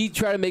and he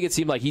tried to make it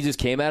seem like he just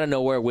came out of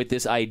nowhere with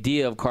this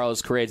idea of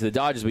Carlos Correa to the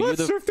Dodgers. But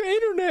Let's surf the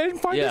internet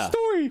and find the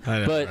story. I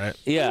know, but right?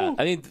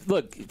 I mean,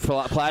 look,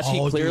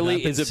 Plaschke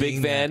clearly is a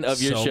big fan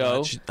of your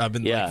show. Much. I've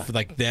been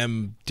like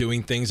them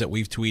doing things that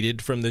we've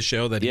tweeted from the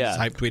show that he's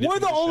hype tweeted. We're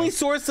the only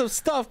source of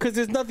stuff because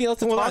there's nothing else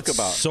to talk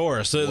about.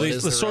 Source,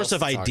 the source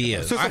of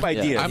ideas. Source of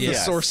ideas. I'm the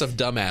source of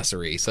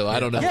dumbassery, so I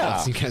don't know what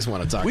else you guys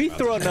want to talk about. We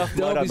throw enough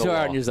mud on the wall.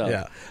 On yourself.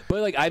 Yeah.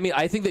 But I mean,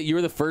 I think that you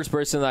were the first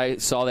person that I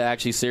saw that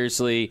actually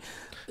seriously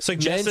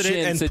suggested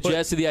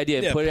the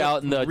idea and put it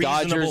out in the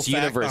Dodgers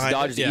universe,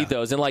 Dodgers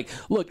ethos. And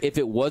look, if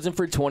it wasn't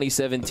for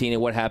 2017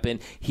 and what happened,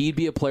 he'd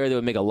be a player that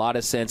would make a lot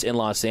of sense in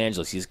Los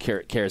Angeles. He's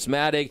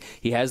charismatic.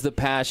 He has the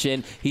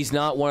passion. He's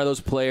not one of those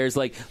players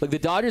like the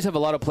Dodgers have a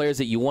lot of players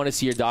that you want to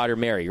see your daughter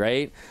marry,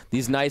 right?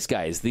 These nice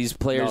guys, these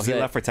players. No, he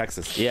left for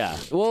Texas. Yeah.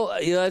 Well,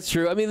 that's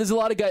true. I mean, there's a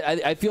lot of guys.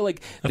 I feel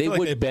like they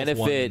would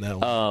benefit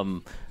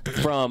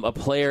from a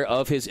player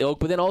of his ilk.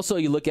 But then also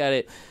you look at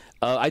it.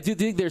 I do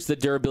think there's the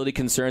durability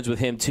concerns with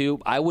him, too.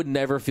 I would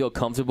never feel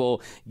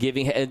comfortable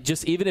giving –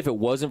 just even if it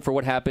wasn't for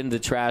what happened, the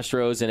trash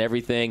throws and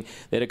everything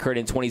that occurred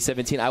in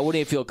 2017, I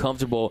wouldn't feel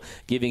comfortable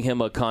giving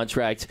him a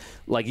contract,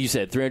 like you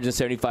said,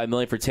 $375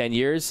 million for 10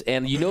 years.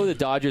 And the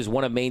Dodgers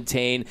want to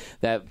maintain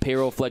that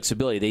payroll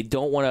flexibility. They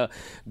don't want to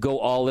go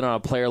all in on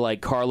a player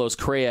like Carlos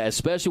Correa,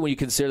 especially when you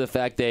consider the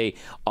fact they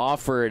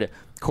offered –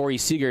 Corey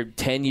Seager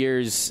 10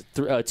 years,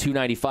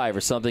 $295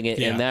 or something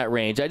in that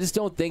range. I just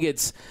don't think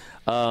it's.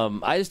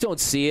 I just don't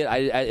see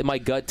it. My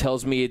gut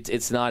tells me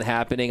it's not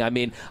happening. I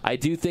mean, I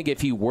do think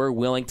if he were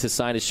willing to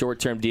sign a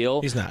short-term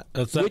deal, he's not.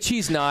 Which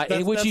he's not,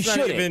 and which he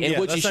shouldn't.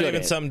 That's not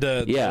even something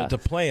to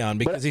play on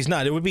because he's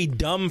not. It would be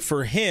dumb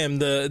for him.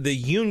 The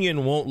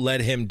union won't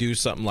let him do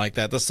something like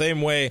that. The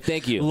same way.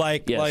 Thank you.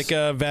 Like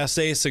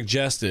Vassay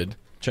suggested.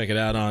 Check it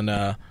out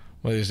on.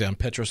 Whether he's on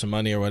Petros and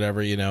Money or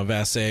whatever,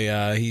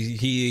 Vassay,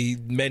 he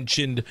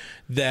mentioned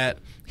that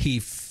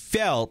he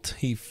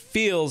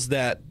feels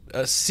that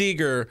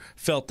Seager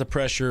felt the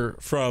pressure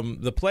from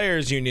the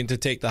players' union to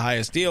take the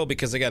highest deal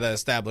because they got to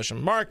establish a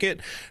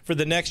market for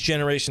the next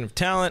generation of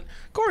talent.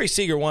 Corey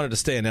Seager wanted to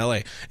stay in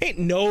L.A. Ain't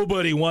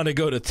nobody want to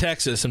go to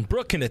Texas, and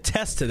Brooke can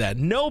attest to that.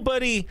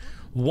 Nobody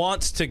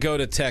wants to go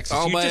to Texas.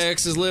 All my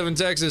exes live in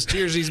Texas.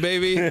 Cheersies,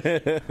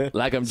 baby.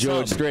 Like I'm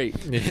George Strait.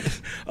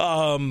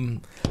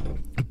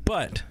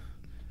 But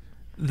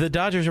the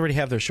Dodgers already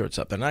have their shorts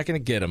up. They're not going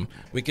to get them.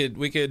 We could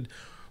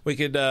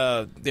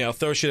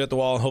throw shit at the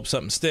wall and hope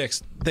something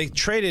sticks. They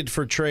traded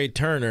for Trey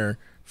Turner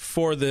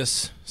for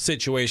this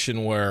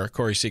situation where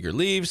Corey Seager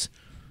leaves.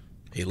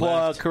 He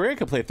left. Correa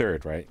could play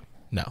third, right?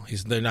 No,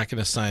 they're not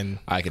going to sign.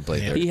 I can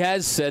play third. He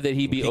has said that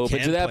he'd be open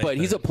to that, but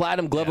he's a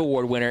Platinum Glove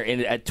Award winner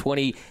at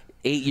 20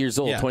 8 years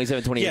old,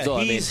 27, 28 years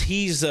old.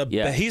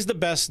 He's the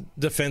best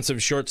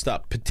defensive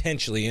shortstop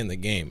potentially in the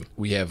game.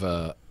 We have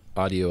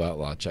Audio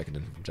Outlaw checking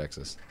in from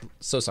Texas.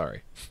 So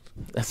sorry.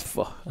 That's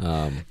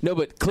fun. No,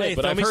 but Clint,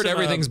 but I've heard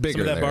everything's bigger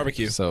some of that there,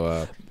 barbecue.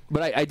 So,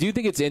 but I do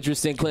think it's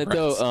interesting, Clint.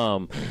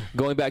 Though,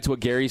 going back to what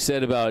Gary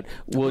said about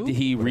would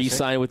he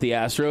re-sign with the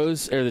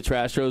Astros or the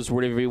Trastros,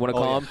 whatever you want to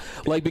call them,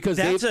 like because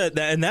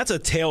that's a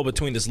tail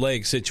between his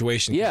legs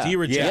situation. Yeah, he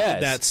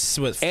rejected that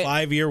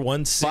 5-year,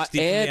 $160,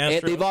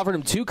 and they've offered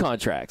him 2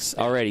 contracts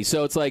already.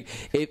 So it's like,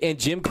 and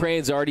Jim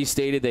Crane's already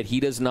stated that he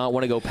does not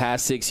want to go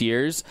past 6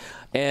 years.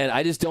 And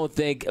I just don't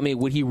think,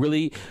 would he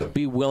really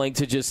be willing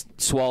to just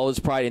swallow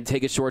his pride and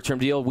take a short-term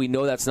deal? We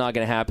know that's not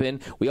going to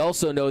happen. We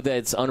also know that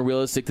it's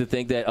unrealistic to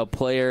think that a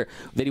player,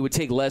 that he would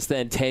take less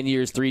than 10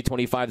 years,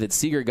 $325 that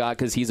Seager got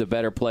because he's a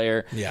better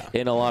player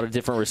in a lot of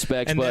different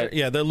respects. And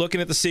they're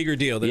looking at the Seager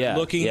deal. They're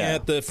looking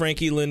at the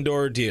Frankie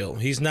Lindor deal.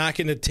 He's not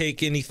going to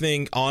take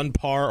anything on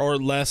par or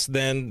less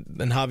than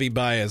Javi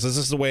Baez. This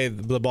is the way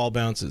the ball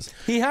bounces.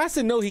 He has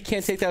to know he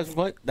can't take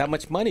that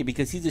much money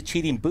because he's a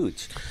cheating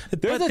booch.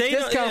 There's a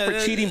discount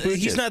for cheating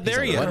booches. He's not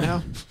there yet. What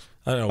now?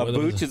 I don't know. A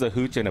booch is a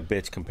hooch and a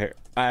bitch compare.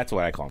 That's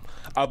what I call him.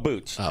 A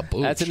booch.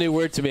 That's a new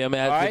word to me. I'm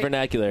at the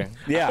vernacular.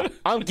 Yeah,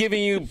 I'm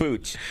giving you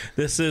booch.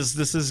 This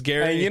is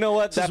Gary. And you know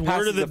what? This is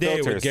word of the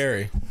day with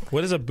Gary.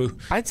 What is a booch?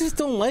 I just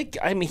don't like.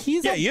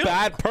 He's a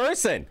bad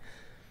person.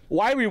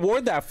 Why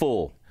reward that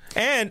fool?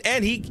 And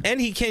he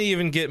can't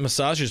even get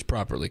massages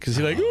properly because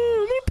he's like, I'm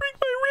gonna break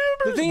my rib.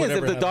 The thing is,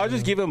 if the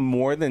Dodgers give him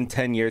more than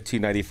 10-year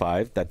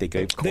 $295 that they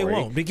gave Corey, they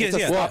won't because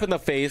it's a slap in the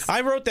face.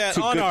 I wrote that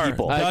on our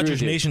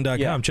DodgersNation.com.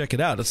 Yeah. Check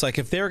it out. It's like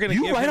if they were going to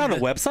you write on a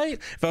website.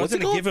 If I was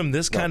going to give him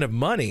this kind of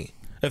money,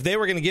 if they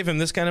were going to give him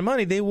this kind of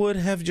money, they would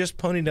have just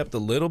ponied up the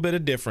little bit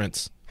of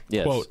difference.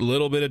 Yes. Quote,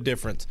 little bit of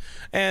difference,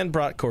 and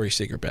brought Corey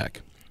Seager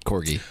back.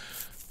 Corgi.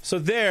 So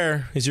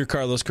there is your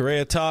Carlos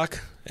Correa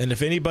talk. And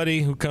if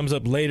anybody who comes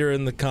up later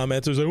in the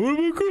comments is like, what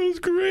about Carlos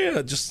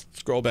Correa? Just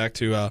scroll back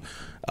to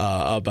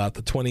about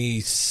the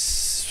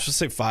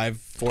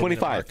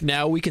 25.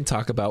 Now we can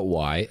talk about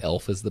why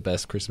Elf is the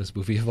best Christmas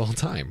movie of all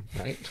time,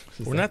 right?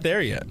 We're not there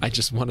yet. I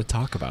just want to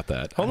talk about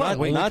that. Hold on,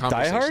 wait, not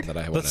Die Hard? That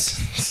I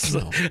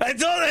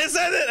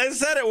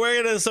said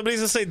it. Somebody's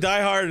gonna say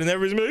Die Hard, and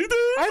everybody's gonna be like,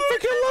 I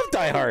freaking love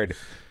Die Hard.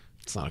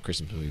 It's not a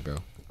Christmas movie, bro.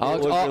 I'll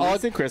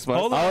Christmas.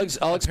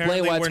 I'll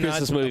explain why it's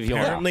Christmas movie if you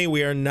want. Apparently,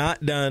 we are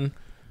not done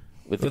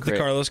with the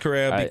Carlos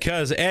Correa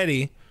because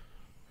Eddie,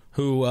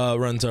 who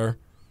runs our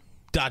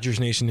Dodgers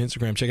Nation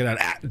Instagram, check it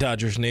out at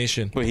Dodgers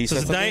Nation. Wait, so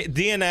the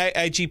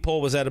DNIG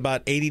poll was at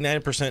about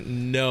 89%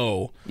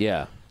 no.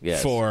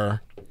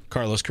 For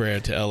Carlos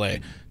Correa to LA.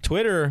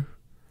 Twitter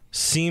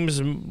seems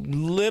a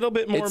little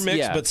bit more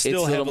mixed, but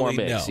still heavily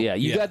no. Yeah,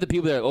 you got the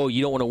people that are,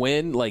 you don't want to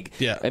win. Like,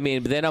 but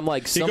then I'm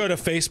like, you go to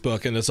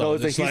Facebook and it's all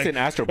the Houston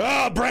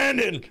Astros.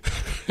 Brandon.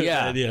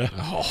 Yeah.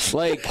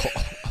 Like,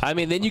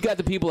 then you got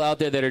the people out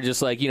there that are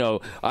just like,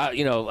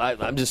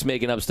 I'm just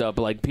making up stuff,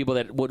 but like people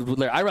that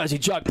would I'd rather see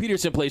Jock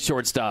Peterson play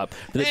shortstop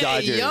for the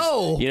Dodgers.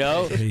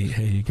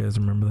 Hey, you guys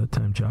remember that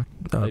time Jock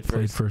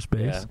played first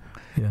base?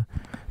 Yeah.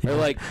 Or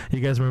like,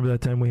 you guys remember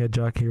that time we had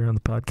Jock here on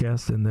the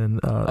podcast, and then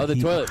the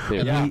toilet.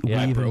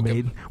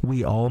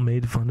 We all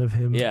made fun of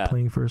him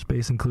playing first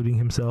base, including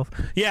himself.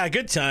 Yeah,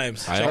 good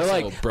times.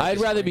 I'd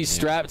rather be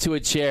strapped to a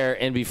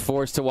chair and be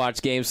forced to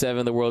watch Game 7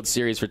 of the World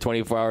Series for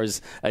 24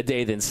 hours a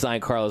day than sign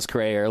Carlos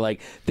Correa, or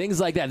like things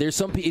like that. There's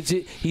some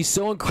he's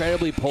so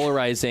incredibly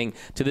polarizing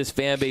to this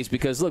fan base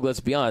because look, let's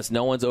be honest,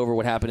 no one's over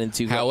what happened in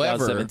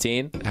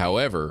 2017.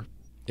 However,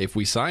 if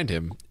we signed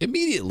him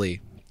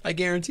immediately, I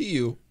guarantee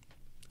you,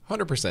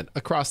 100%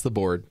 across the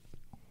board,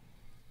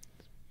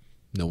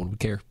 no one would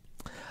care.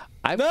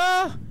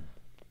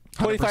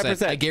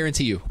 25%. I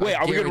guarantee you. Wait,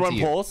 are we going to run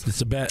polls?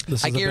 It's a bet.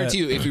 I guarantee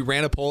you, if we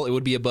ran a poll, it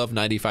would be above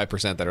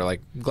 95% that are like,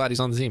 I'm glad he's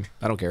on the team.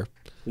 I don't care.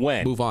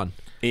 When? Move on.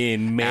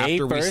 In May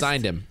after 1st? we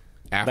signed him.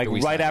 After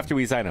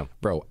we signed him.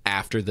 Bro,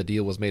 after the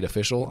deal was made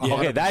official. Yeah.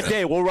 Okay, that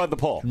day we'll run the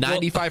poll.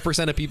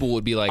 95% of people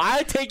would be like,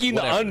 I'm taking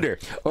the under.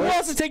 Who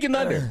else is taking the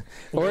under?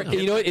 Or,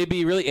 it'd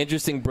be really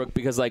interesting, Brooke,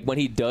 because like when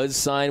he does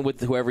sign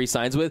with whoever he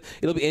signs with,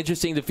 it'll be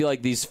interesting to feel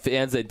like these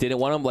fans that didn't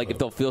want him, like if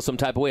they'll feel some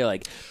type of way,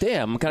 like,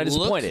 damn, I'm kind of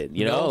disappointed.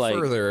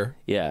 Further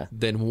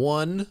than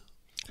Juan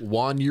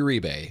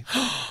Uribe.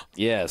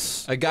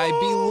 Yes. A guy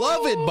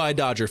beloved by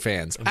Dodger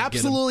fans.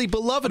 Absolutely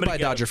beloved by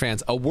Dodger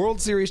fans. A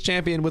World Series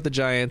champion with the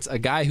Giants. A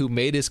guy who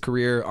made his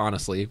career,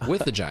 honestly,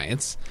 with the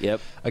Giants.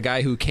 Yep. A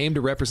guy who came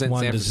to represent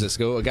San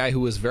Francisco. A guy who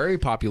was very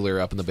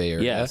popular up in the Bay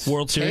Area. Yes.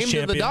 World Series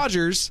champion. Came to the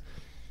Dodgers.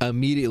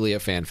 Immediately a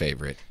fan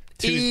favorite.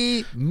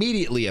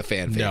 Immediately a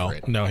fan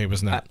favorite. No, he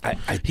was not.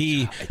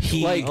 He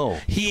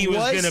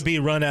was going to be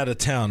run out of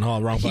town. Oh,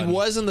 wrong button. He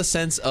was in the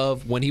sense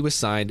of when he was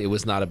signed, it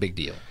was not a big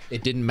deal.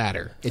 It didn't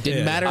matter. It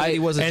didn't matter that he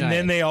was a Giant. And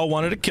then they all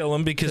wanted to kill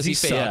him because he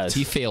failed. sucked.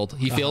 He failed.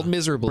 He failed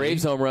miserably.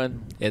 Braves home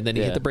run. And then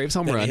he hit the Braves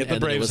home run. And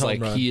then it was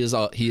like, he is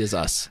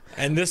us.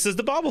 And this is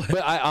the bobblehead.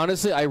 But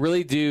I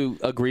really do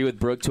agree with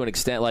Brooke to an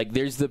extent. Like,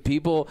 there's the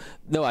people.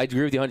 No, I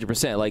agree with you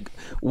 100%. Like,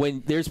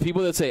 when there's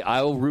people that say,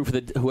 I will root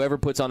for whoever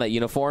puts on that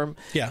uniform.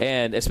 Yeah.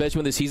 And especially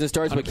when the season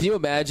starts. 100%. But can you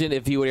imagine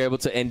if he were able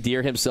to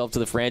endear himself to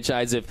the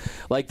franchise?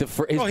 If, like, his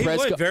he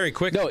would very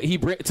quickly. No,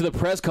 to the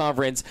press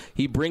conference,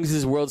 he brings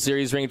his World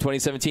Series ring in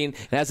 2017 and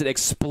has it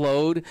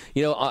explode,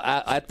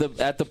 at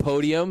the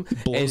podium.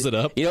 Blows it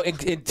up.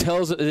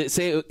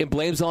 It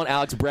blames on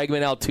Alex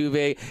Bregman,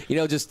 Altuve.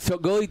 Just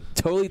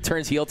totally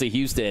turns heel to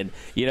Houston.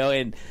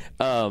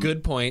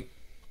 Good point.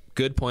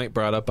 Good point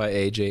brought up by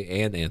AJ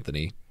and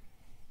Anthony.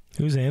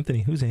 Who's Anthony?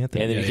 Anthony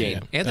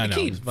McKain. Anthony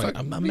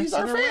Keane. He's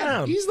our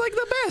fan. He's like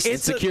the best.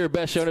 It's secure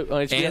best show on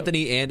HBO.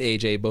 Anthony and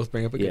AJ both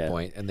bring up a good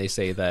point, and they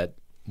say that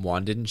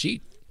Juan didn't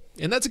cheat.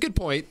 And that's a good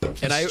point.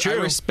 And I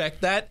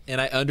respect that, and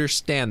I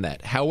understand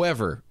that.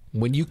 However,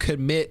 when you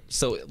commit,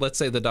 so let's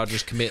say the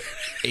Dodgers commit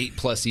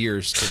 8+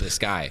 years to this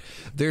guy.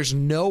 There's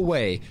no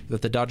way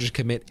that the Dodgers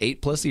commit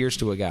 8+ years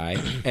to a guy,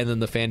 and then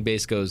the fan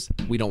base goes,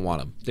 we don't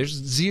want him.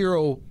 There's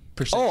 0%.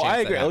 Oh, I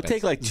agree. It'll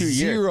take like 2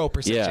 years.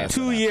 0% chance.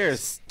 2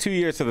 years. 2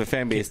 years for the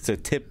fan base to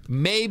tip.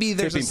 Maybe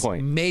there's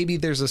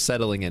a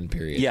settling in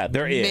period. Yeah,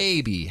 there is.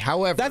 Maybe.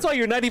 However, that's why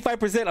your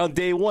 95% on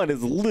day one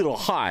is a little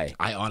high.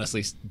 I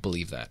honestly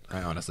believe that.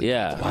 Believe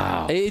that.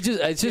 Wow.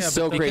 It's just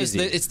so crazy.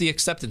 It's the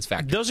acceptance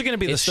factor. Those are going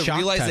to be the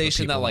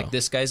realization that like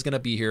this guy's going to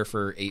be here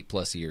for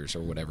 8+ years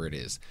or whatever it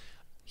is.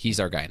 He's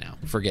our guy now.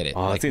 Forget it.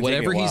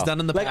 Whatever he's done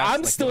in the past.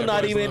 I'm still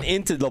not even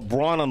into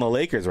LeBron on the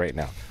Lakers right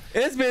now.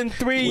 It's been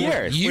 3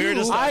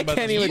 years. I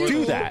can't even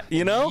do that,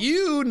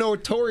 You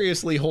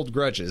notoriously hold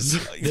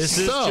grudges. This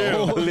is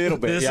true. A little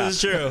bit. This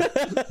is true.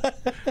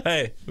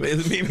 Hey,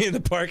 meet me in the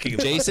parking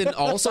lot. Jason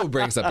also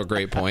brings up a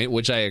great point,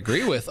 which I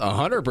agree with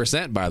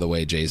 100%, by the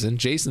way, Jason.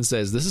 Jason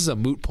says this is a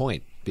moot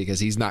point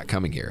because he's not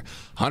coming here.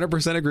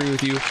 100% agree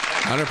with you.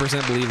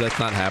 100% believe that's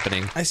not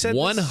happening. I said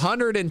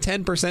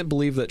 110%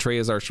 believe that Trey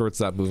is our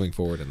shortstop moving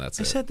forward, and that's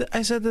it.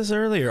 I said this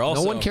earlier.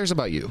 Also, no one cares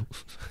about you.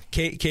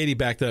 Katie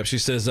backed up. She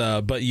says,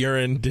 "But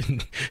urine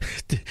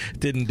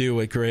didn't do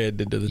what Correa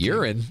did to the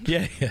urine."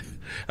 Team. Yeah.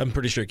 I'm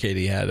pretty sure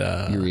Katie had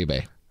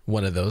Uribe.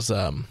 One of those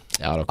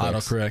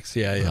autocorrects.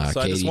 Yeah.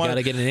 So Katie, you got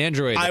to get an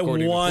Android. I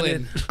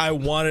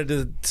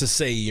wanted to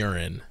say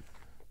urine.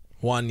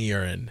 One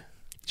urine.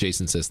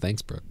 Jason says,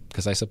 "Thanks, Brooke,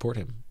 because I support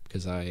him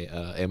because I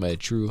am a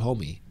true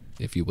homie,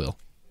 if you will."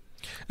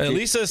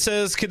 Lisa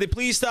says, "Could they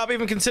please stop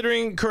even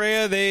considering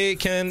Correa? They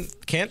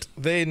can't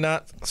they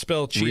not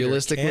spell cheater?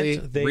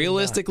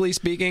 Realistically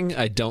speaking,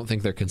 I don't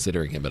think they're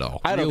considering him at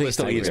all. I don't think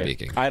so either.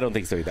 Speaking. I don't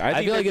think so either. I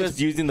think they're just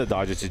using the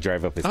Dodgers to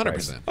drive up his 100%.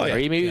 price. Oh, yeah. Or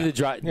maybe the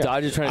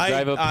Dodgers trying to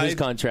drive up his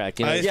contract.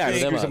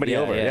 Screw somebody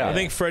over. I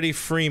think Freddie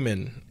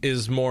Freeman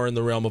is more in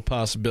the realm of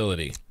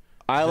possibility.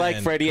 I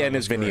like Freddie and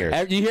his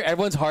veneers. You hear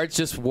everyone's hearts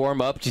just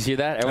warm up. Did you hear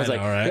that? Everyone's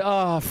like,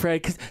 "Oh,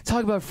 Fred,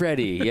 talk about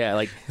Freddie." Yeah,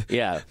 Let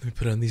me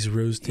put on these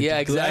rose tinted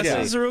exactly.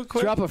 glasses real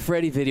quick. Drop a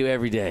Freddie video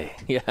every day.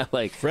 Yeah,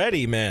 like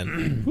Freddie,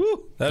 man.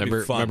 Woo, that'd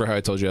be fun. Remember how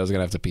I told you I was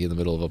gonna have to pee in the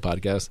middle of a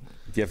podcast?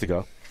 You have to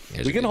go.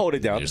 We can hold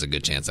it down. There's a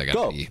good chance I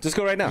got to pee. Just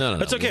go right now. No.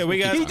 That's okay.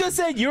 He just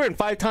said urine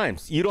 5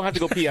 times. You don't have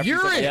to go pee after.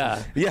 Urine.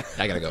 Yeah.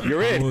 I gotta go.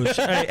 You're in.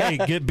 Hey,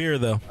 good beer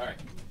though. All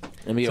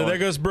right. So there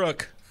goes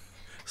Brooke.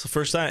 It's the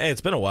first time. Hey,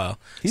 it's been a while.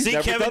 See,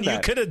 Kevin, you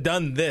could have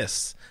done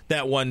this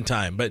that one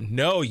time, but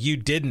no, you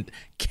didn't,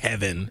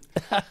 Kevin.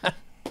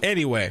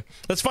 Anyway,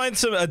 let's find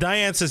some.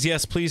 Diane says,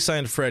 yes, please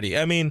sign Freddie.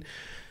 I mean,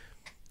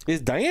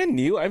 is Diane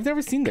new? I've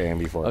never seen Diane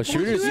before. Oh, she's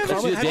a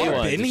day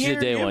one. She's a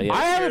day one.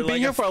 I haven't been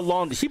here for a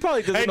long. She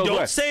probably doesn't know.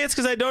 Don't say it's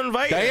because I don't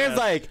invite you. Diane's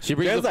like, she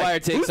brings the fire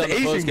takes on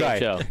the post-game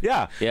show.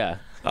 Yeah.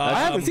 I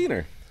haven't seen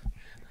her.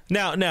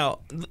 Now,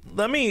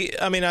 let me.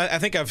 I mean, I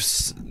think I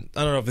don't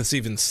know if it's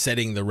even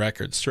setting the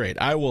record straight.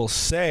 I will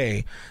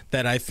say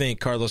that I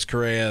think Carlos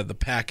Correa, the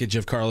package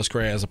of Carlos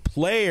Correa as a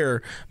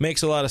player,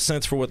 makes a lot of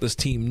sense for what this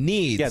team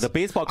needs. Yeah, the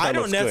baseball card I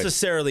don't looks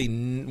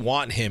necessarily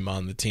want him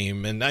on the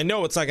team, and I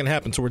know it's not going to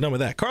happen, so we're done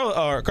with that.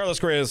 Carlos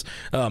Correa's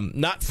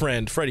not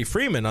friend, Freddie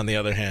Freeman, on the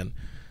other hand.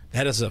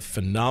 That is a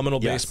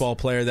phenomenal baseball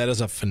player. That is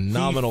a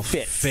phenomenal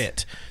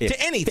fit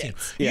to any team.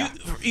 Yeah.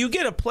 You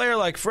get a player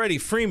like Freddie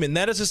Freeman,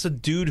 that is just a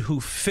dude who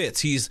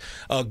fits. He's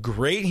a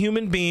great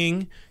human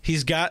being.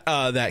 He's got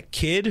that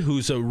kid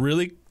who's a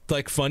really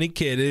funny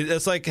kid.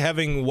 It's like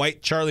having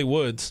white Charlie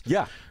Woods.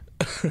 Yeah.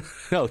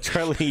 No,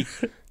 Charlie.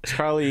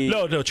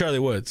 No, Charlie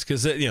Woods.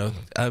 Because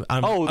I'm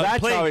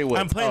Charlie Woods.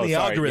 I'm playing the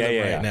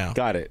algorithm right now.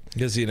 Got it.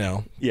 Because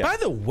Yeah. By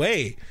the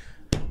way.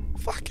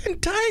 Fucking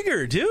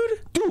Tiger,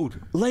 dude.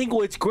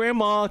 Language,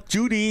 Grandma,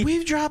 Judy.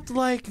 We've dropped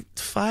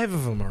 5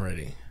 of them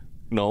already.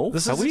 No.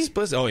 This is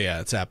explicit. Oh, yeah,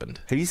 it's happened.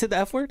 Have you said the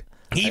F word?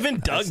 Even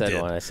Doug did.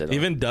 I said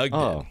Even Doug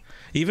did.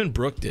 Even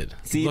Brooke did.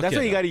 See, that's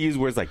why you got to use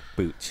words like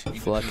booch.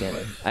 Flucking.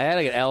 I had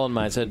an L in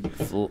mine. I said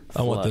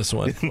I want this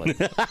one.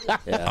 Yeah.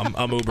 I'm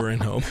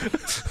Ubering home.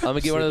 I'm going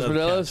to get one of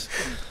those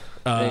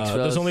Modelo's.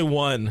 There's only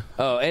one.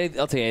 Oh,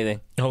 I'll take anything.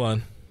 Hold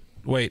on.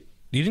 Wait,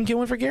 you didn't get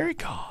one for Gary?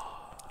 God.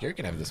 Gary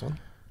can have this one.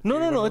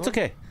 No. It's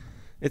okay.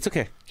 It's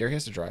okay. Gary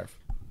has to drive.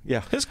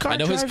 Yeah. His car I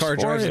know his car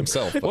drives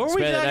himself. What were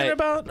we talking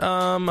about?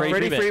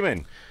 Freddie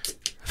Freeman.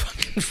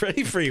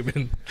 Freddie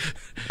Freeman.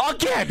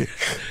 Again!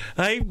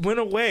 I went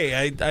away.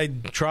 I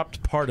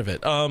dropped part of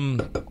it.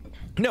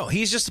 No,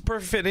 he's just a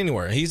perfect fit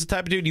anywhere. He's the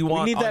type of dude you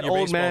want. We need on that your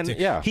old man. team.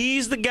 Yeah.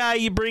 He's the guy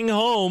you bring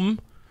home,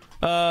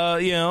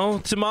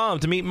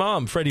 to meet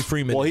mom. Freddie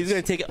Freeman. Well, he's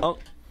going to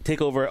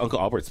take over Uncle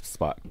Albert's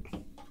spot.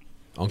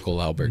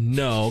 Uncle Albert.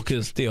 No,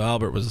 because Theo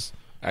Albert was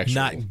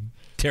not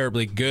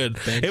terribly good.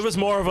 It was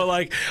more of a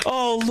like,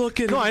 oh, look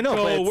at him I know,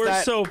 go. but it's We're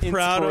that so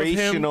proud of him.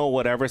 Inspirational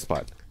whatever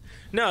spot.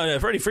 No,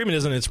 Freddie Freeman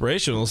isn't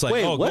inspirational. It's like,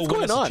 Wait, oh, what's go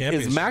win going us a on? Is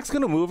championship. Max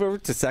going to move over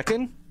to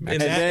second? In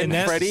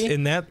Freddie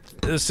that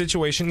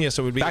situation, yes,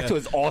 it would be back to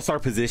his all-star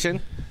position?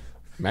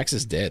 Max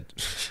is dead.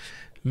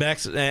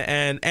 Max,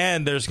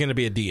 and there's going to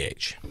be a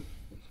DH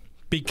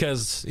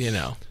because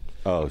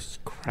Oh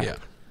crap! Yeah.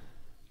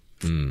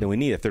 Then we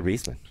need a third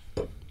baseman.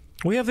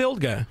 we have the old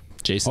guy.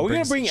 Jason. Are we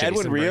going to bring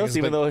Edwin Rios,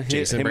 even though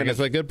Jason brings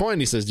up a good point?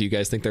 He says, "Do you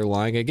guys think they're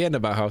lying again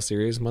about how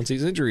serious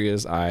Muncy's injury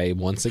is?" I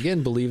once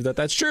again believe that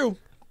that's true.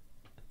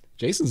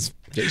 Jason's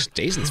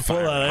Hold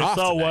on, I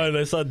saw one.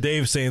 I saw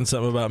Dave saying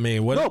something about me.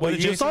 What did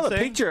you Jason saw the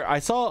say? picture. I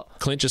saw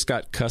Clint just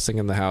got cussing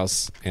in the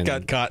house and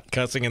Got caught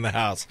cussing in the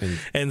house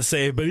and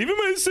say, but even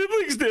my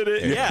siblings did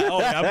it. Yeah,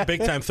 I'm a big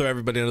time throw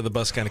everybody under the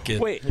bus kind of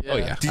kid. Wait. Oh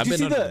yeah, Did I've you been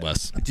see under the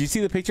bus. Did you see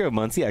the picture of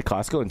Muncy at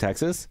Costco in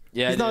Texas?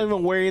 Yeah, he's not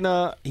even wearing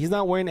He's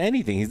not wearing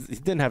anything. He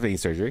didn't have any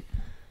surgery.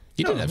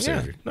 He didn't have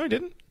surgery. No, he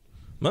didn't.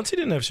 Muncy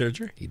didn't have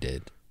surgery. He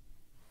did.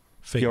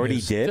 Fake He already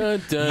news. did.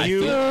 Dun, dun.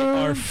 You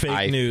are fake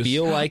I news.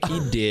 feel like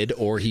he did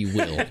or he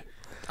will.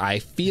 I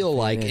feel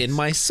like in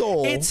my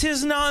soul It's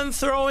his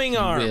non-throwing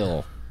arm.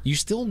 will. You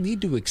still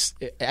need to, as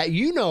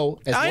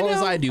well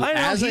as I do, I know.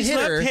 as a He's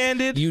hitter,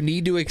 left-handed. you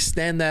need to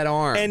extend that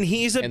arm. And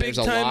he's a there's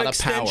big-time lot of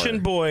extension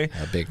power. boy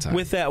Big time.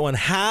 with that one.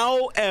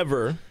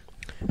 However,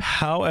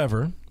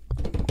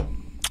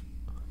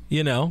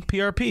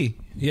 PRP.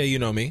 Yeah, you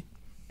know me.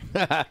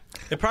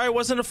 It probably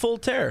wasn't a full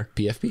tear.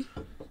 PFP?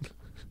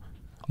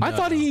 I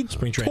thought he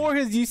Spring training. tore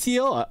his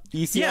UCL.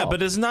 Yeah,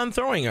 but his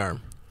non-throwing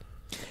arm.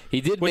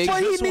 He did make Why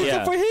he this needs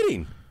one. it for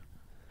hitting?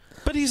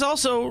 But he's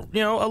also,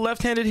 a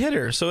left-handed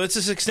hitter, so it's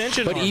his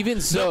extension But arm.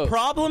 even so- the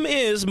problem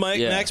is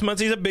Yeah. Max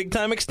Muncy's a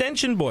big-time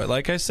extension boy,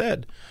 like I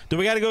said. Do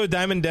we got to go to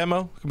Diamond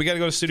Demo? We got to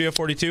go to Studio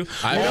 42?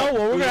 We're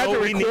going to have to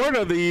record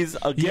of these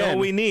again. You know what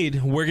we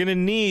need? We're going to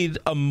need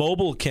a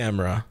mobile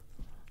camera.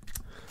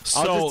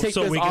 I'll just take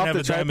so this we off can have the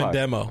a Diamond tripod.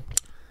 Demo.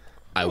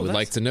 I would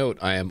like to note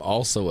I am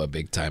also a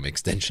big-time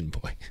extension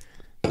boy.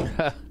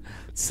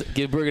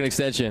 Give Brooke an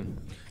extension.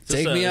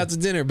 Take me out to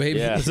dinner, baby.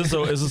 Yeah. Is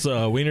this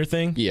a wiener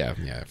thing? Yeah,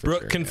 for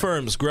Brooke sure.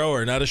 confirms,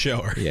 grower, not a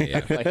shower.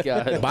 Yeah. My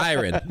God.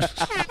 Byron.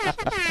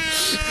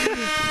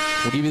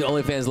 We'll give you the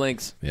OnlyFans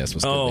links. Yes,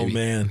 what's good, Oh, baby?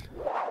 man.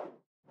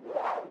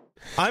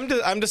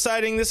 I'm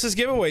deciding this is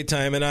giveaway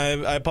time, and I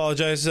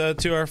apologize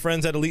to our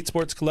friends at Elite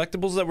Sports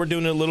Collectibles that we're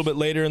doing it a little bit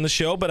later in the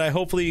show, but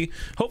hopefully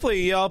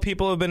y'all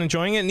people have been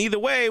enjoying it. And either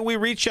way, we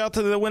reach out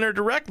to the winner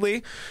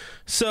directly,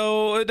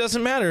 so it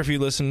doesn't matter if you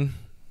listen.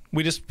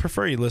 We just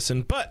prefer you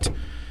listen. But,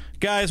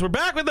 guys, we're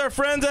back with our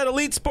friends at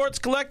Elite Sports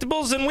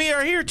Collectibles, and we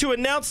are here to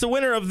announce the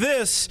winner of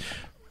this.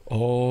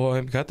 Oh,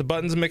 I've got the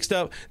buttons mixed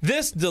up.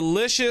 This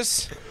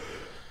delicious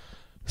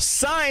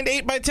signed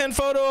 8x10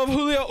 photo of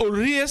Julio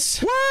Urias.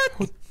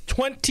 What?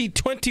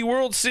 2020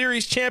 World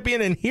Series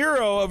champion and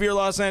hero of your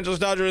Los Angeles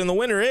Dodgers, and the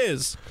winner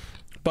is,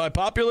 by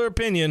popular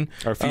opinion,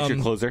 Our future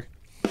closer.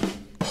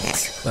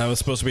 that was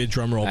supposed to be a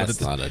drum roll, That's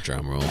but not a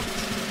drum roll.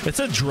 it's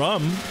a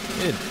drum.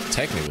 It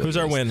technically Who's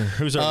our is. winner?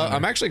 Who's our winner?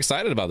 I'm actually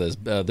excited about this.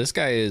 This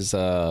guy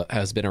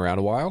has been around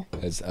a while,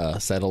 has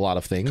said a lot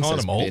of things, Calling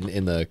has him old. been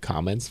in the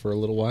comments for a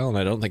little while, and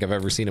I don't think I've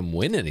ever seen him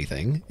win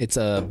anything. It's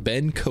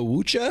Ben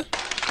Kawucha.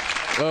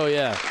 Oh,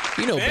 yeah.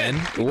 You know Ben.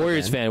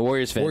 Warriors fan.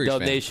 Warriors Dub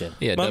fan. Nation.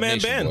 Yeah, My Dub man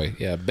Nation Ben. boy.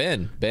 Yeah,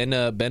 Ben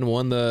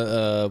won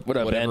the What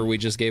up, whatever Ben? we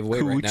just gave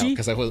away right now Kawuchi?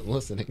 because I wasn't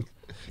listening.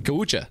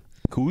 Kawucha.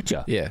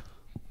 Kucha. Yeah.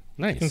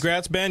 Nice.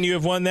 Congrats, Ben. You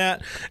have won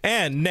that.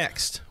 And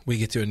next, we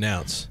get to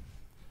announce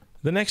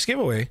the next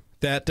giveaway.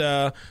 That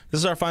this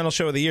is our final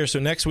show of the year. So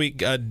next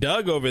week,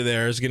 Doug over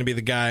there is going to be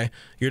the guy.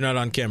 You're not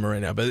on camera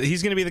right now, but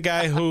he's going to be the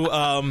guy who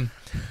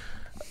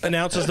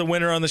announces the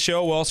winner on the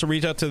show. We'll also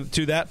reach out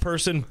to that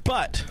person.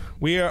 But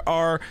we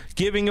are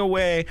giving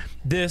away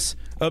this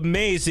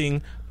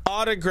amazing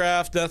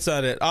autographed. That's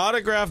not it.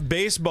 Autographed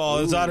baseball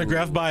is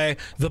autographed by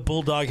the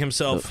Bulldog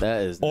himself,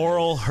 That is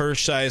Oral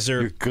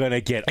Hershiser. You're going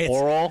to get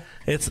oral.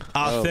 It's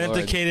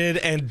authenticated,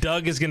 and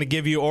Doug is going to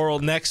give you oral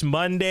next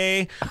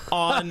Monday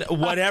on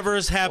whatever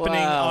is happening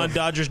Wow. on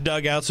Dodgers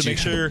Dugout. So make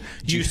sure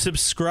you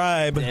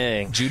subscribe.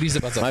 Dang. Judy's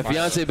about to My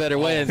fiance better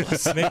win.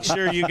 Make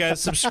sure you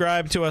guys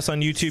subscribe to us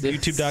on YouTube,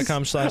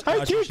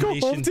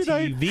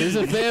 youtube.com/DodgersNationTV. This is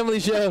a family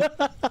show.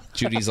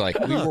 Judy's like,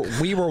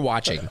 we were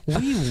watching.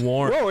 We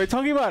warned. Bro, we're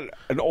talking about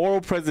an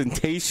oral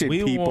presentation,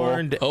 We people.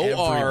 warned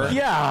OR. everybody.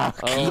 Yeah.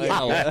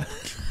 PL.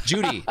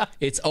 Judy,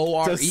 it's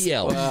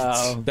OREL.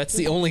 Wow. That's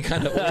the only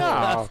kind of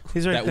oral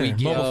He's right that there. we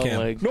get. Mobile Oh cam.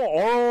 my-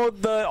 No,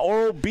 the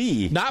oral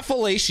B. Not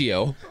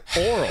fellatio,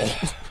 oral.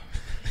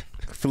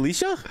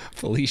 Felicia?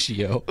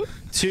 Fellatio.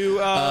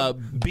 To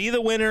be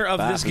the winner of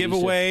this Felicia.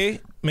 giveaway,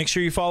 make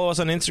sure you follow us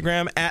on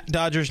Instagram at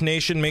Dodgers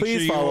Nation. Make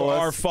Please sure you follow us.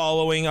 are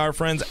following our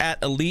friends at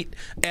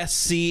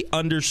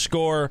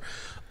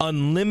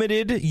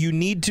EliteSC_Unlimited. You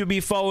need to be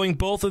following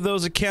both of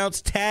those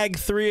accounts. Tag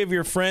 3 of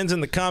your friends in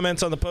the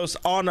comments on the post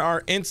on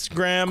our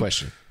Instagram.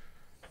 Question.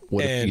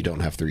 What if And- you don't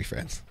have 3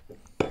 friends?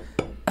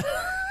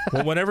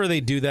 Well, whenever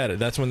they do that,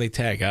 that's when they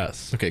tag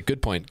us. Okay,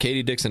 good point.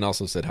 Katie Dixon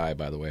also said hi,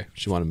 by the way.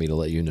 She wanted me to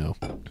let you know.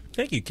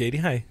 Thank you, Katie.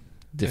 Hi.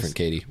 Different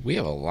Katie. We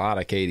have a lot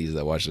of Katies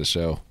that watch the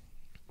show.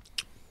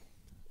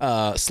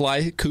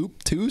 Sly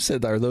Coop, too,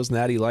 said, are those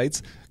natty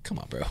lights? Come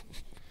on, bro.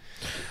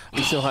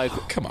 He's so high.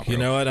 Come on, bro. You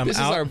know what? I'm this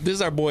out. This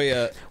is our boy.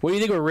 What do you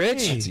think? We're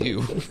rich? It's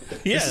you.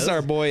 Yeah, This is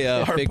our boy,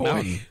 Fig boy.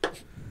 Mountain.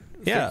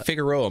 Yeah.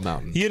 Figueroa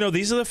Mountain. You know,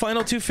 these are the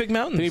final 2 Fig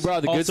Mountains. Can you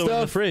borrow the good also in the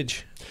stuff?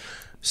 fridge.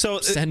 So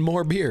Send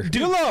more beer.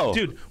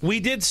 Dude,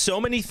 we did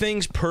so many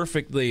things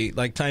perfectly,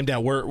 like timed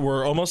out.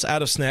 We're almost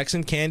out of snacks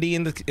and candy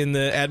in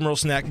the Admiral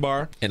Snack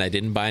Bar. And I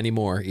didn't buy any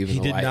more, even He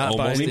though did I not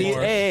buy almost any did.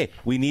 more. Hey,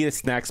 we need a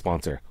snack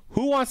sponsor.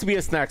 Who wants to be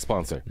a snack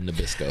sponsor?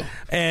 Nabisco.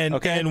 And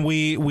Okay. and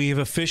we've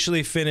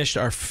officially finished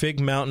our Fig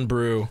Mountain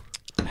Brew.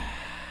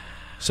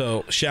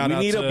 So shout We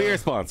out need to a beer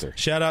sponsor.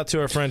 Shout out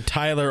to our friend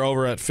Tyler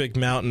over at Fig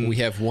Mountain. We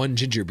have 1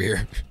 ginger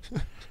beer.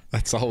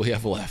 That's all we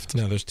have left.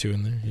 No, there's 2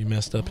 in there. You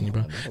messed up and you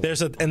brought.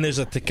 There's a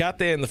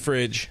Tecate in the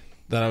fridge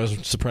that I was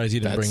surprised you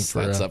didn't bring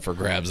for. That's up for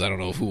grabs. I don't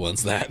know who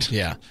wants that.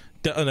 Yeah.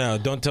 No,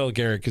 don't tell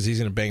Garrett because he's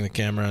going to bang the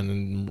camera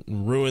and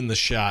ruin the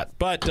shot.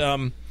 But,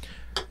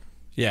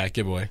 yeah,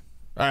 giveaway.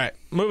 All right,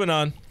 moving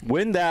on.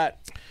 Win that.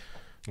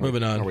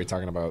 Moving on. Are we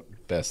talking about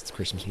best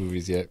Christmas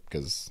movies yet?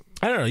 Because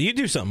I don't know. You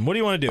do something. What do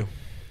you want to do?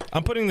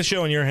 I'm putting the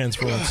show in your hands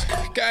for once.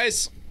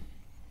 guys,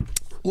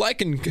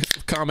 like and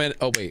comment.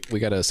 Oh wait, we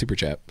got a super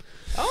chat.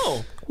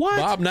 Oh, what?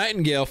 Bob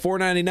Nightingale,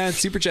 $4.99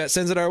 super chat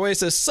sends it our way.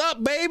 Says,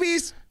 "Sup,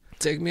 babies?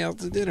 Take me out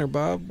to dinner,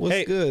 Bob. What's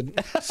Hey.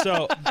 good?"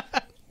 So,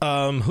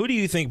 who do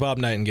you think Bob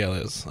Nightingale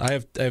is? I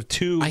have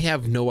 2. I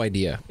have no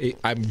idea.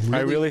 I'm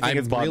really think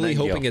it's Bob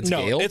Nightingale. hoping it's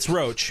no, Gale. it's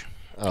Roach.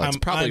 Oh, it's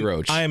probably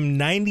Roach. I'm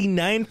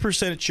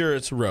 99% sure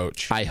it's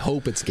Roach. I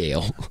hope it's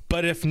Gale.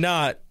 But if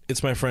not,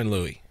 it's my friend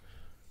Louie.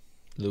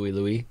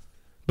 Louis.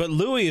 But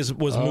Louie was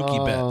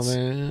Mookie Betts.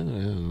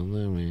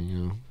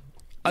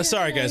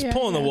 Sorry, guys,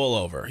 pulling the wool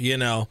over. You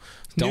know,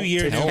 Don't New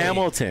Year, tell New me.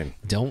 Hamilton.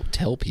 Don't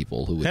tell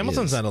people who it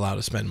Hamilton's is. not allowed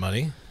to spend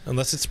money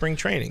unless it's spring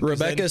training. 'Cause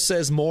Rebecca then-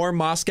 says more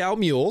Moscow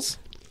Mules.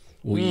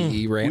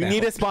 We ran We out.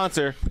 need a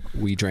sponsor.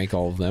 We drank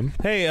all of them.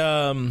 Hey,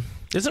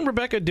 isn't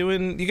Rebecca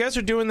doing? You guys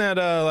are doing that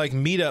like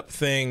meetup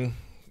thing.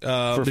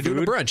 They're doing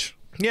a brunch.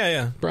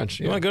 Yeah. Brunch.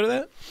 You Yeah. want to go to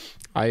that?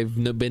 I've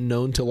been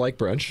known to like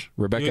brunch.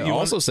 Rebecca You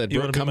also want- said, you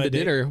 "Brooke, wanna be come my to date?"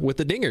 dinner with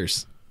the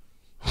Dingers."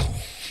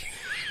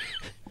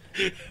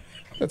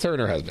 That's her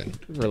and her husband.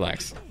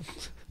 Relax.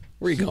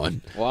 Where are you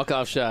going?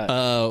 Walk-off shot.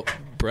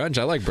 Brunch.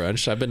 I like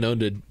brunch. I've been known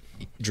to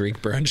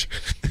drink brunch.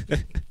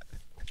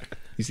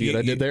 You see what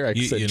I did there? I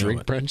said know drink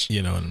what- brunch.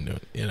 You know what I'm doing.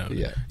 You know.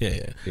 Yeah.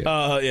 Yeah.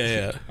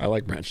 Yeah. I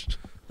like brunch.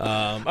 All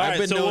I've right,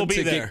 been so known we'll be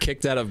to there. get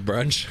kicked out of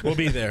brunch. We'll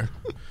be there.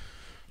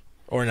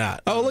 Or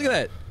not. Oh, look at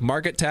that.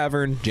 Market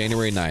Tavern,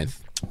 January 9th.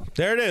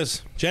 There it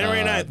is.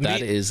 January 9th.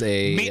 That is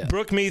a... Meet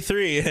Brooke Me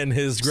 3 and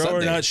his grower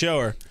Sunday. not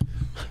shower.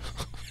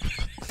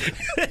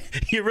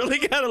 You really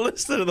got to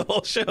listen to the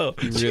whole show.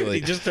 really-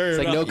 You just heard it's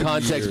like about no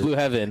context, Blue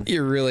Heaven.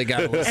 You really got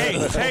to listen to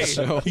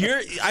the whole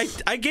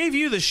show. I gave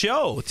you the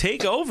show.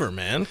 Take over,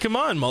 man. Come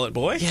on, mullet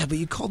boy. Yeah, but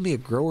you called me a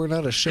grower,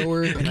 not a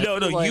shower. and I No,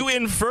 feel like- you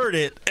inferred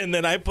it, and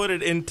then I put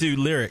it into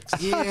lyrics.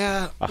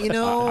 Yeah, you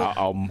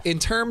know, in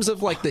terms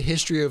of like the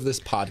history of this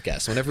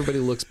podcast, when everybody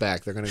looks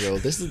back, they're going to go,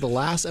 "This is the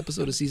last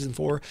episode of season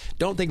 4."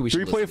 Don't think we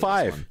should.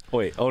 3.5.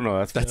 Wait, oh no,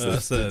 that's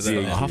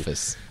The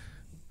Office.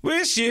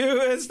 Wish you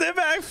would step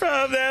back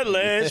from that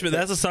ledge. But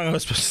that's the song I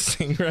was supposed to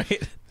sing,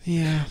 right?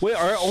 Yeah. Wait,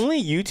 are only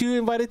you two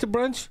invited to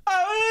brunch?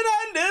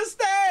 I would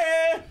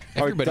understand.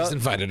 Everybody's Doug-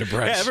 invited to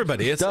brunch. Yeah,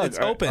 everybody. It's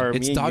open. are It's me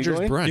and you Dodgers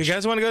going? brunch. You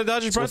guys want to go to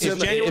Dodgers Brunch? It's If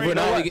January we're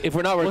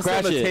 9th. not, we'll What's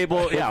crash on the it. table?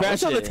 We'll Yeah, crash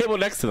what's on the it. table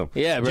next to them?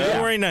 Yeah, bro.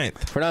 January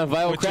 9th. If we're not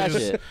invited, we'll Which crash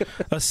is it.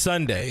 a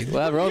Sunday.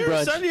 We'll have our own You're a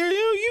brunch. Sunday,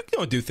 you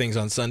don't do things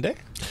on Sunday.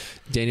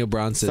 Daniel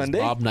Brown says Sunday?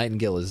 Bob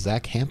Nightingale is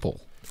Zach Hampel.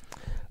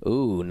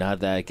 Ooh, not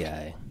that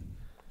guy.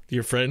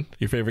 Your friend,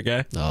 your favorite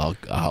guy. Oh.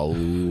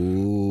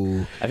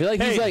 I feel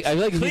like he's like. I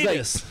feel like he's like.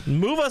 Cletus,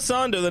 move us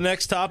on to the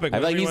next topic. I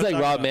feel like he's like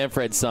Rob Manfred.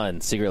 Manfred's son,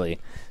 secretly.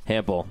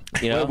 Hampel.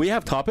 You know. Wait, we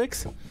have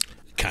topics?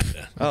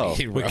 Kinda. Oh,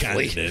 we kind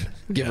roughly. of did.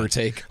 Give or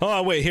take.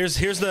 Oh wait, here's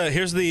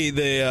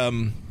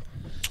the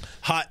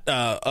hot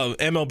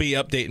MLB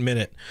update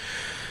minute.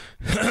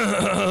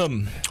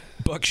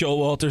 Buck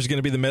Showalter's going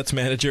to be the Mets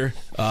manager.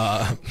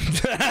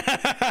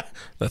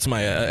 That's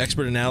my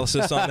expert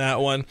analysis on that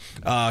one.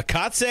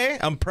 Kotze,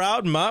 I'm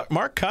proud.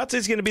 Mark Kotze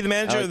is going to be the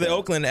manager of the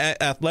Oakland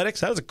Athletics.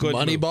 That was a good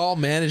Moneyball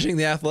managing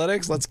the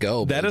Athletics. Let's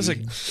go. That is a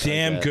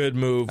damn good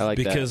move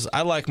because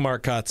I like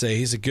Mark Kotze.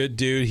 He's a good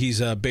dude. He's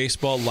a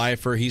baseball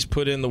lifer. He's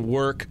put in the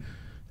work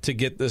to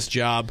get this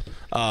job.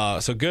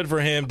 So good for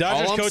him.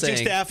 Dodgers coaching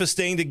staff is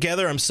staying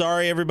together. I'm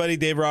sorry, everybody.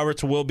 Dave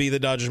Roberts will be the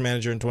Dodgers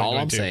manager in 2022. All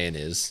I'm saying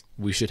is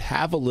we should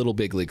have a little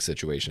big league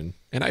situation,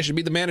 and I should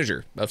be the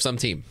manager of some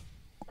team.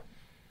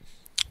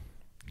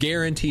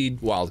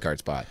 Guaranteed wild card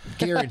spot.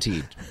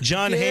 Guaranteed.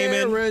 John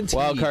Heyman.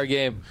 Wild card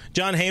game.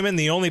 John Heyman,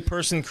 the only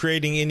person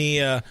creating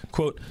any,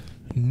 quote,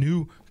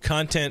 new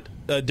content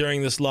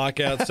during this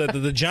lockout, said that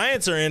the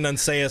Giants are in on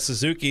Seiya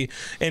Suzuki,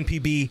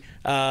 NPB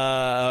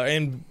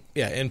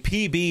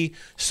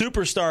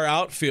superstar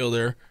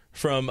outfielder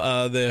from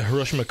the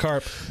Hiroshima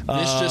Carp.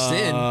 This just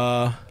in.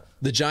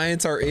 The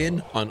Giants are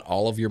in on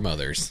all of your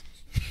mothers.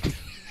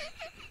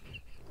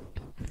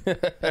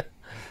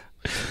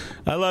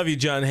 I love you,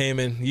 John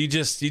Heyman. You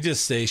just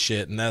say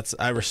shit, and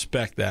I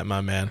respect that, my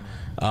man.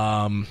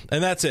 And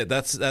that's it.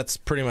 That's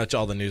pretty much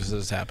all the news that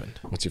has happened.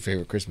 What's your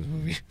favorite Christmas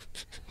movie?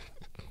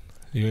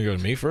 You want to go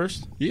to me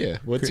first? Yeah.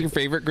 What's your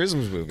favorite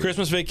Christmas movie?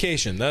 Christmas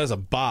Vacation. That is a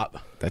bop.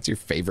 That's your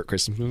favorite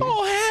Christmas movie?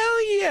 Oh,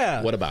 hell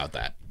yeah. What about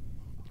that?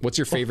 What's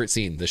your favorite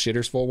scene? The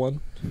Shitters Full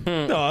one?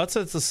 No, that's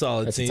a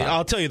solid scene.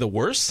 I'll tell you the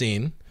worst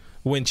scene.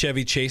 When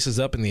Chevy Chase is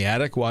up in the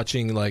attic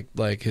watching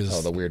like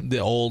his the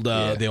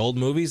old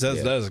movies,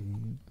 that's a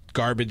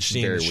garbage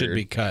scene that should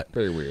be cut.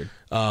 Very weird.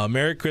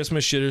 Merry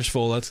Christmas, Shitters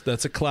Full.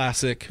 That's a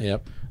classic.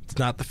 Yep. It's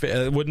not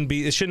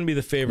it shouldn't be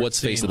the favorite.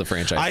 What's face of the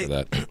franchise for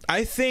that?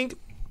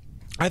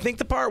 I think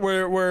the part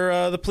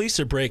where the police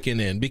are breaking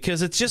in,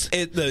 because it's just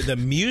the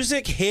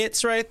music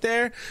hits right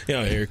there. You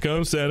know, here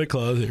comes Santa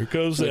Claus. Here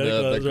comes Santa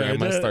Claus. The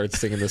grandma starts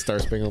singing the Star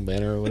Spangled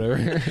Banner or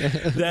whatever.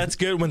 That's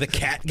good. When the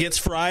cat gets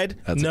fried,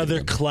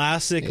 another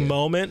classic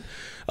moment.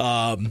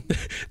 That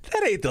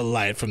ain't the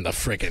light from the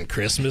frickin'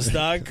 Christmas,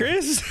 dog,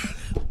 Chris.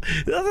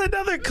 That's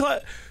another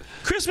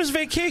Christmas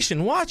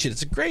Vacation. Watch it.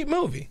 It's a great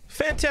movie.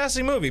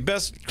 Fantastic movie.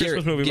 Best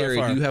Christmas movie Gary,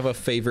 by far. do you have a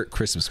favorite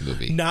Christmas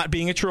movie? Not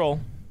Being a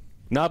Troll.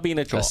 Not being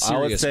a troll. I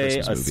would say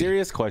a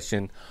serious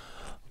question.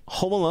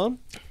 Home Alone?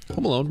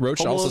 Home Alone.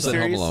 Roach also said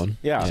Home Alone.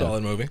 Yeah.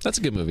 Solid movie. That's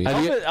a good movie.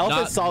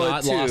 Not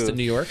solid too. Lost in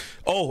New York.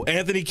 Oh,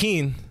 Anthony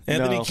Keene.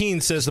 Anthony Keene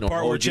says the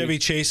part where Chevy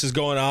Chase is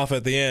going off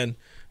at the end.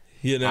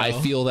 You know, I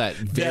feel that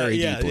very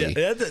deeply.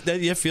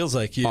 That feels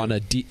like you. On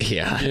a deep,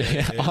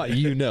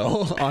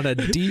 on a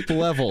deep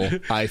level,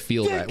 I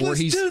feel that. Where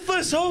he's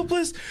toothless,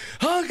 hopeless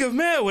hunk of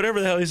man, whatever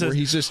the hell he says. Where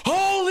he's just,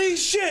 holy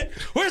shit,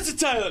 where's the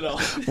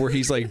Tylenol? Where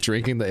he's like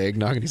drinking the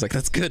eggnog and he's like,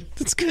 that's good,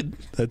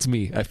 that's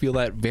me. I feel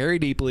that very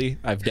deeply.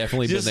 I've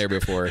definitely been there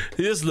before.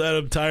 You just let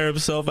him tire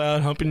himself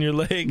out, humping your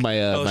leg.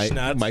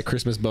 My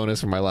Christmas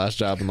bonus from my last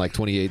job in like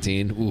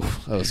 2018. Ooh,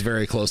 I was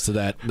very close to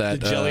that. The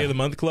Jelly of the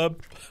Month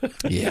Club.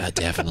 Yeah,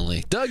 definitely.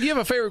 Doug, you have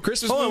a favorite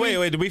Christmas movie?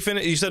 Wait. Did we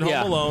finish? You said Home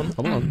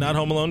Alone. Not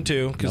Home Alone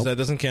 2, because that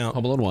doesn't count.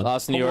 Home Alone 1.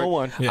 Lost in New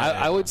York.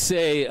 I would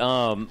say,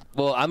 I'm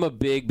a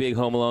big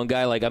Home Alone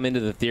guy. Like, I'm into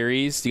the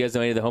theories. Do you guys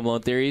know any of the Home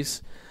Alone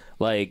theories?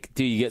 Like,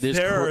 dude, you get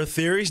there are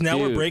theories. Now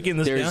we're breaking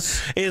this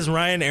down. Is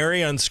Ryan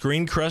Airy on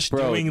Screen Crush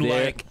doing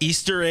like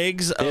Easter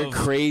eggs? They're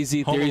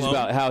crazy theories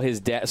about how his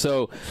dad.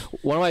 So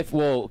one of my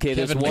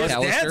there's one. His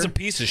dad's a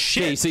piece of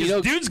shit. Okay,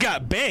 so dude's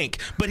got bank,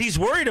 but he's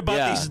worried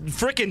about these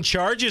freaking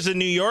charges in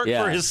New York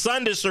for his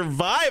son to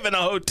survive in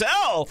a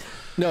hotel.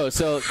 No,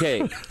 so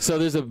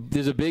there's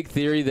a big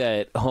theory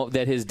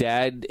that his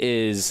dad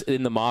is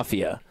in the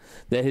mafia.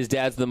 That his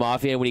dad's in the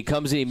mafia, and when he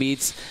comes and he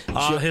meets...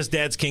 his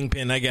dad's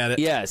kingpin, I got it.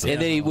 Yes,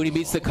 and then when he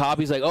meets the cop,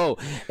 he's like, oh,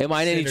 am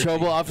I in any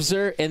trouble,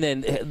 officer? And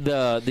then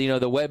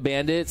the wet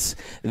bandits,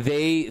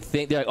 they're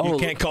like, oh... You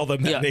can't call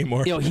them that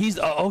anymore. You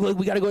know,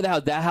 we got to go to the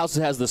house. That house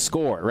has the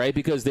score, right?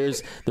 Because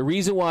there's the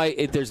reason why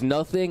there's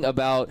nothing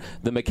about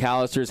the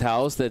McAllister's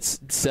house that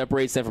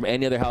separates them from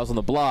any other house on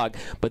the block,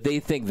 but they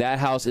think that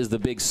house is the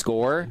big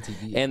score,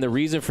 and the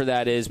reason for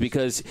that is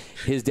because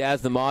his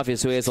dad's the mafia,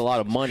 so he has a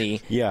lot of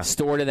money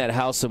stored in that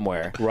house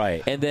somewhere.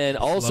 Right. And then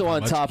also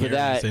on top of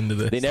that,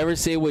 they never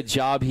say what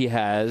job he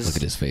has. Look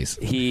at his face.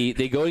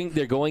 They're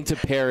going to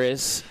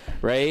Paris,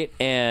 right?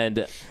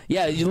 And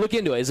you look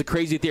into it. It's a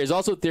crazy theory. There's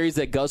also theories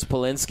that Gus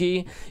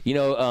Polinski,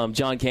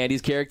 John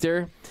Candy's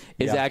character,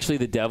 is actually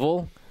the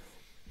devil.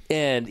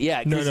 And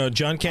no,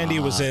 John Candy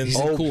was in.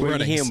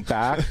 Bring him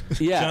back.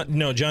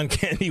 John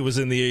Candy was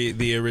in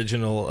the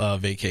original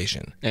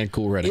Vacation and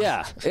Cool Runnings.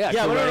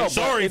 No.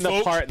 Sorry, in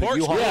the part that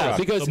you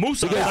because the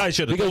moose I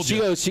should have told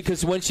you.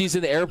 Because when she's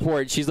in the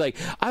airport, she's like,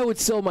 I would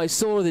sell my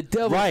soul to the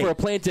devil for a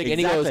plane ticket, and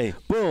he goes,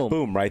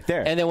 boom, right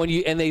there. And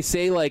then they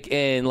say like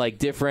in like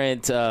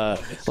different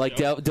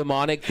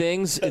demonic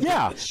things.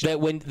 Yeah, this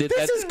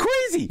is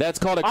crazy. That's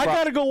called a. I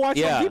gotta go watch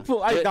Home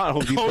Depot. Not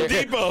Home Depot. Home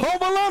Depot.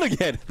 Home Alone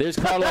again. There's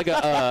called like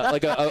a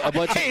a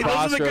bunch of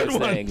crossroads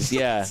things.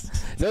 Yeah,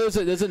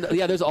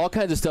 there's all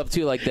kinds of stuff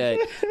too, like that.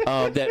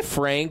 That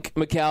Frank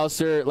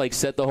McAllister like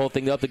set the whole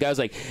thing up. The guy's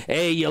like,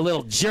 "Hey, you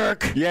little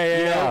jerk!"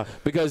 Yeah.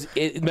 Because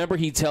remember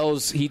he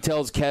tells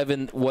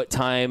Kevin what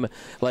time,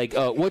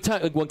 when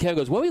Kevin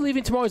goes, "When are we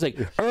leaving tomorrow?" He's like,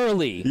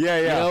 "Early." Yeah.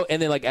 You know,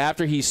 and then like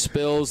after he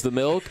spills the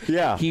milk,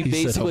 he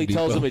basically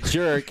tells him a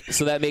jerk,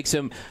 so that makes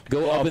him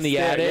go up in the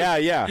attic.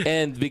 Yeah.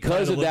 And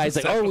because of that, he's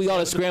like, "Oh, we ought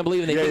to scramble."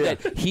 And they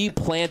think that he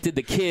planted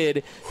the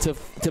kid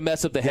to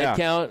mess up the head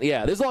count.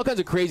 Yeah, there's all kinds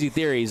of crazy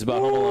theories about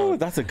Home Alone.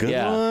 That's a good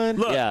one.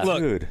 Look,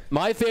 dude.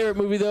 My favorite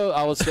movie, though,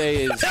 I will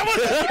say is that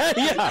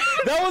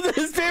was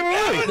his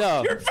favorite movie.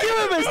 No, give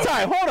him his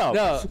time. Hold on.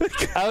 No,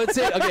 I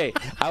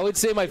would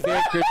say my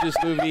favorite Christmas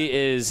movie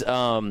is.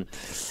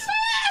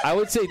 I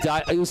would say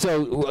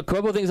so a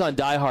couple of things on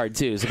Die Hard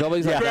too. So a couple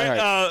of things on Die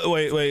Hard.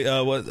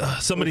 Wait.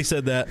 What? Somebody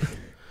said that.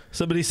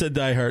 Somebody said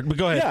Die Hard, but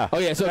go ahead. Yeah. Oh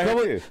yeah. So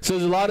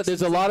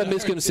there's a lot of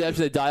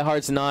misconception that Die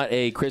Hard's not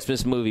a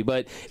Christmas movie,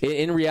 but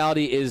in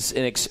reality is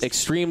an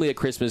extremely a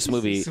Christmas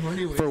movie.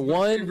 For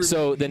one,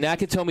 so the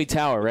Nakatomi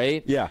Tower,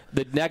 right? Yeah.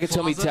 The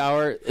Nakatomi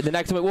Tower. The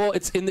Nakatomi. Well,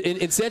 it's in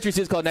Century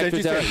City, it's called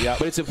Nakatomi Tower,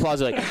 but it's in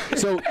Plaza.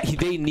 So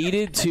they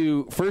needed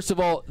to. First of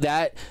all,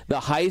 that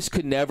the heist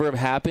could never have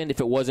happened if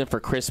it wasn't for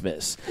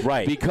Christmas.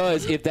 Right.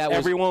 Because if that was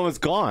everyone was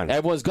gone.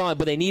 Everyone's gone,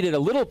 but they needed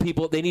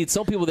they needed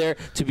some people there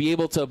to be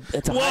able to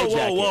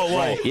hijack it.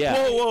 Right. Yeah.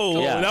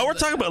 Whoa. Yeah. Now we're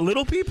talking about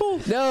little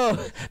people?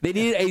 No. They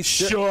needed a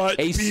small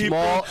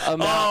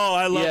amount. Oh,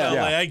 I love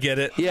LA. I get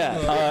it.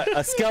 Yeah.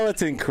 A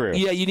skeleton crew.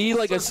 Yeah, you need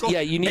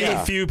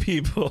a few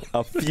people.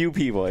 A few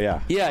people,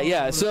 yeah.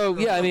 Yeah. So,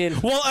 yeah, I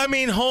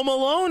mean. Home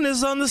Alone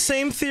is on the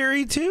same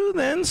theory, too,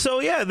 then. So,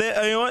 yeah,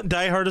 you know what?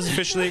 Die Hard is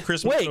officially a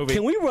Christmas movie. Wait,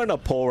 can we run a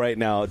poll right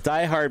now?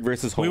 Die Hard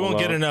versus Home Alone. We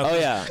won't get enough. Oh,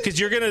 yeah. Because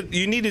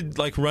you need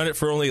to, run it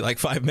for only,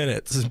 5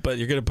 minutes, but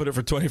you're going to put it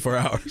for 24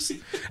 hours.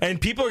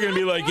 And people are going to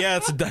be like, yeah,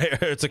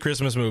 it's a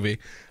Christmas movie.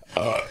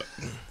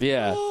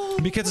 Yeah.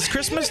 Because it's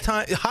Christmas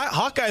time.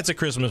 Hawkeye's a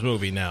Christmas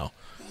movie now.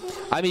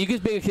 I mean, you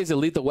could make a case of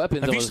Lethal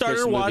Weapons. Have you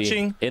started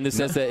watching? In the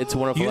sense that it's a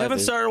Wonderful Life. You haven't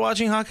started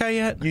watching Hawkeye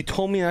yet? You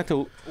told me not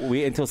to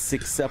wait until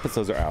 6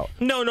 episodes are out.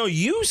 No,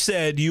 you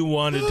said you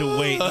wanted to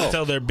wait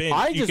until they're binge.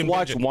 I just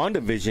watched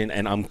WandaVision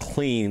and I'm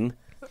clean.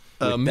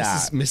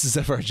 Mrs.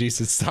 FRG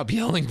said, "Stop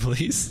yelling,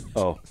 please."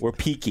 Oh, we're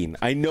peaking.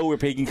 I know we're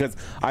peaking because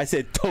I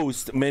said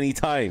toast many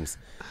times.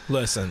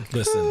 Listen.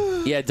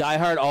 Yeah, Die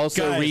Hard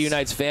also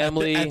reunites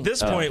family. At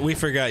this point, we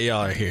forgot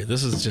y'all are here.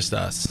 This is just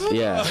us.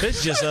 Yeah.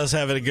 It's just us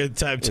having a good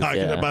time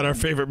talking about our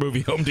favorite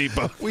movie, Home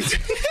Depot.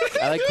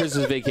 I like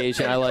Christmas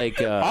Vacation. I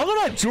like... I'm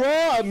going to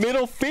draw a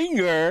middle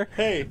finger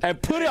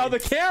and put it on the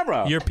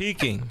camera. You're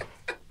peeking.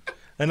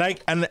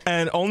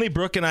 And only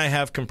Brooke and I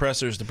have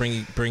compressors to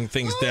bring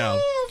things down.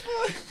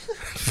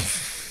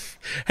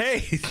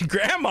 Hey,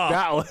 Grandma.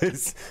 That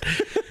was...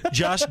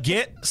 Josh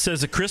Gitt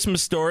says A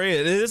Christmas Story.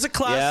 It is a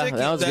classic. Yeah,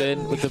 that was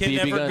good. With the BB gun. You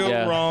can never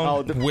go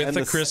wrong with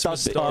A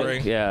Christmas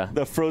Story. Yeah.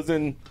 The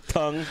frozen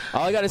tongue.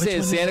 All I got to say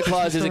is Santa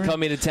Claus isn't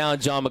coming to town.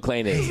 John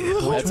McClane is.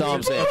 That's all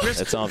I'm saying.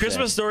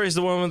 Christmas Story is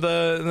the one with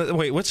the...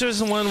 Wait, what's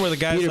the one where the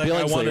guy's like,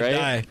 I want to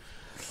die?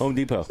 Home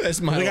Depot.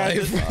 That's my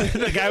life.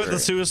 The guy with the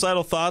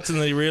suicidal thoughts, and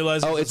then he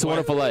realizes. Oh, It's a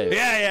Wonderful Life.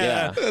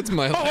 Yeah. That's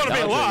my life. I want to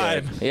be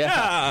alive.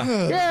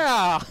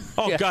 Yeah.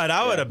 Oh God,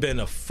 I would have been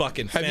a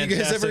fucking fantastic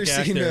actor. Have you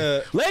guys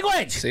ever seen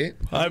language? See,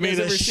 I mean,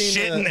 a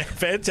shitting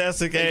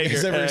fantastic actor. Have you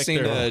guys ever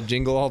seen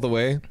Jingle All the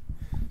Way?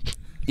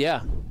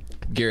 Yeah.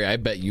 Gary, I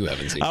bet you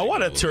haven't seen. I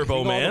want a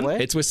Turbo Man.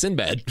 It's with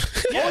Sinbad.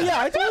 Oh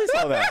yeah, I totally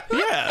saw that.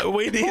 Yeah,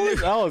 we need.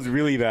 That was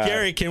really bad.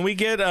 Gary, can we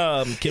get?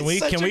 Can we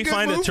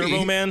find a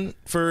Turbo Man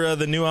for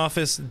the new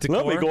office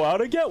decor? Let me go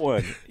out and get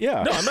one.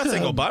 Yeah. No, I'm not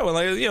saying go buy one.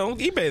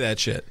 eBay that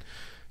shit.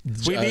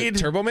 We need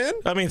Turbo Man.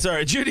 I mean,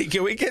 sorry, Judy.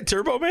 Can we get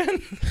Turbo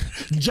Man?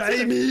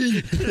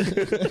 Jamie,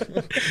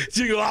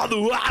 jingle all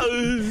the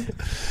way.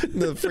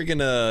 The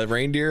freaking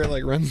reindeer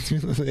runs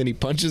through and he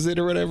punches it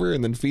or whatever,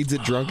 and then feeds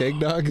it drunk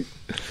eggnog.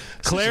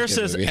 Claire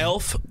says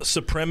Elf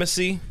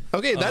Supremacy.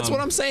 Okay, that's what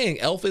I'm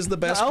saying. Elf is the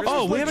best. We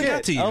haven't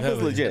got to you. Elf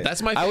is legit.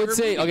 That's my favorite. I would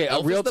say, movie.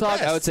 okay, real talk,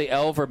 best. I would say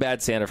Elf or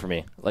Bad Santa for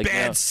me.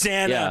 Bad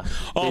Santa. Yeah,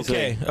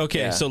 okay.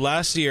 Yeah. So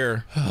last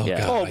year.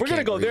 God, we're going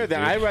to go there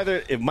then. I'd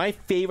rather, if my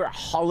favorite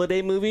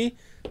holiday movie,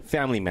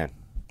 Family Man.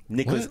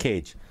 Nicolas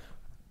Cage.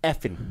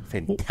 Effing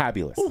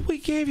fantabulous. Well, we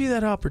gave you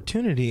that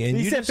opportunity. And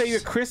you said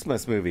favorite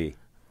Christmas movie.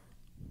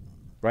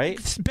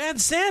 Right?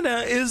 Bad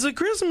Santa is a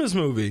Christmas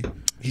movie.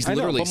 He's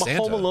literally Santa.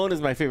 Home Alone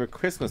is my favorite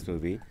Christmas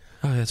movie.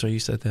 Oh, that's right. You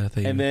said that.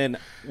 And then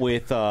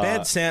with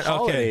Bad Santa,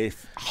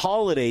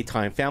 holiday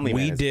time, Family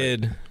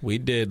Man. We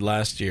did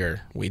last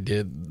year. We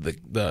did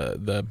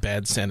the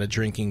Bad Santa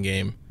drinking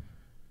game.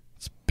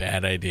 It's a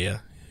bad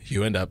idea.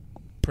 You end up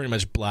pretty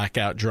much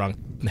blackout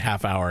drunk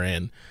half hour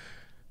in.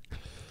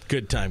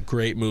 Good time.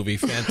 Great movie.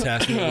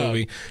 Fantastic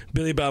movie.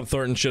 Billy Bob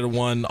Thornton should have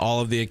won all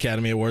of the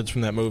Academy Awards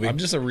from that movie. I'm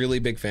just a really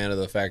big fan of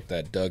the fact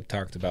that Doug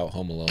talked about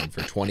Home Alone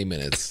for 20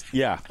 minutes.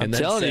 Yeah. I'm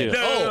telling you.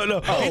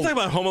 No. He's talking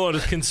about Home Alone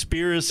as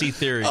conspiracy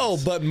theories. Oh,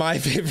 but my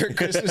favorite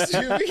Christmas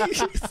movie is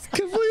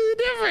completely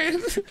different.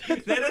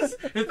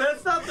 If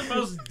that's not the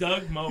most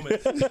Doug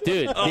moment.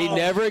 Dude, they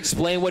never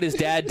explain what his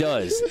dad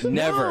does.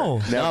 Never.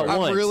 Not I'm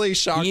once. really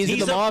shocked. He's in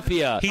the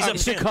mafia. He's a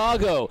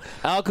Chicago.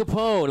 Al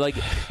Capone.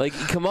 Like,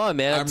 come on,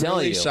 man. I'm telling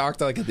really you.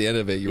 shocked. Like at the end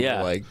of it, you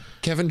were like,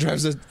 Kevin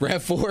drives a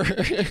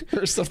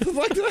RAV4 or something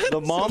like that.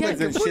 The mom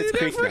is in Schitt's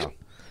Creek now.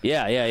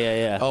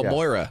 Yeah. Oh,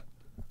 Moira.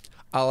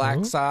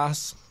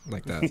 Alexas.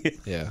 Like that.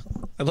 Yeah.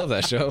 I love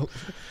that show.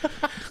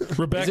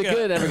 Rebecca. Is it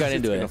good? I never got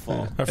into it. Our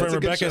friend It's a good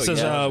Rebecca show, says,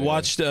 yeah.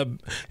 watched.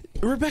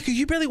 Rebecca,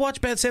 you barely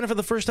watched Bad Santa for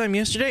the first time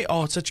yesterday?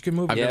 Oh, it's such a good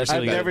movie. I've never seen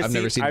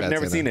I've Bad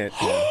never Santa. seen it.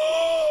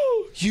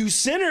 You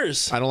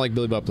sinners. I don't like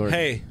Billy Bob Thornton.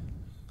 Hey,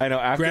 I know.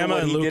 After Grandma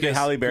what and he did Lucas- at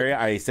Halle Berry,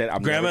 I said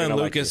I'm Grandma never and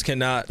gonna Lucas like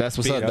cannot. That's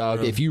what's be up, in dog.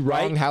 the room. If you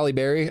wrong Right? Halle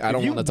Berry, I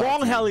don't You want to talk wrong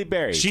to you. Halle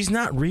Berry. She's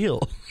not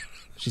real.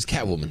 She's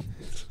Catwoman.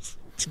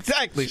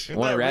 Exactly. I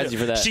want to razz you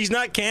for that. She's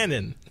not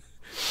canon.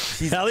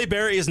 Halle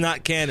Berry is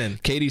not canon.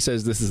 Katie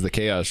says this is the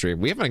chaos stream.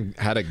 We haven't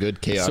had a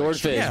good chaos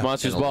Swordfish, Yeah.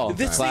 Monsters Ball.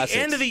 This is Classics.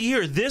 the end of the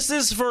year. This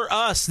is for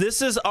us.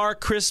 This is our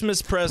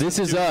Christmas present. This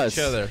is to us.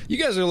 Each other. You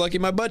guys are lucky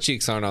my butt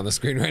cheeks aren't on the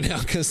screen right now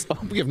because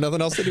we have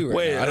nothing else to do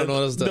right now. I don't know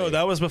what else to do. No,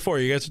 that was before.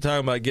 You guys were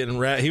talking about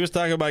getting He was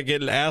talking about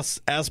getting ass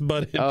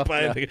butted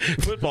by the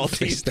football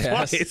team Faced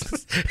ass.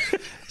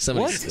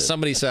 twice.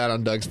 Somebody sat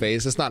on Doug's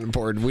face. It's not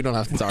important. We don't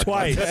have to talk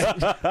Twice.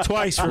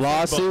 Twice for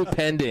Lawsuit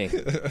pending.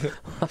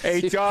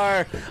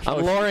 HR.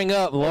 I'm luring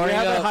up. We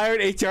haven't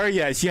hired HR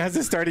yet. She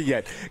hasn't started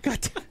yet. God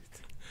damn it.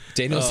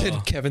 Daniel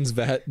said Kevin's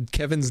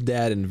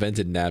dad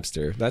invented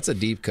Napster. That's a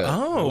deep cut.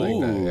 Oh. I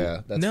like that.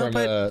 Yeah, that's No, from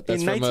but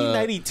that's in from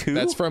 1992?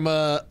 That's from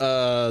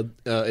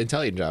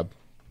Italian Job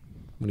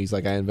when he's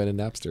like, I invented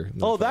Napster. And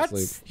then Oh, fell that's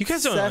asleep. You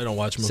guys don't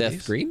watch movies.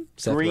 Seth Green.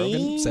 Seth Green?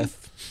 Rogen?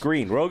 Seth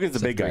Green. Rogan's the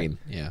big Green. guy.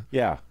 Yeah,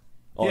 Yeah.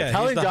 Oh, Yeah, he's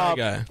Italian the high Job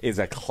guy. is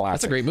a classic.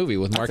 that's a great movie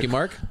with Marky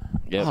Mark.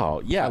 Yep.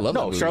 Oh yeah, I love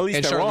that movie. Charlize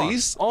And Theron.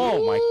 Charlize?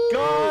 Oh my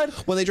god.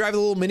 When they drive the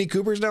little Mini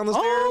Coopers down the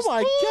stairs. Oh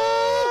my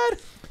god.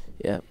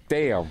 Yeah.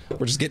 Damn.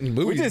 We're just getting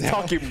We're movies just now.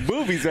 talking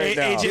movies right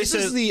now. AJ This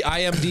is the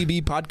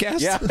IMDb podcast.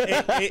 Yeah.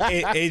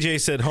 AJ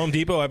said Home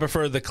Depot. I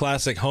prefer the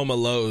classic Home of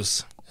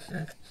Lowe's.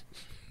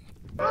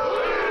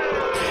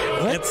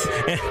 What?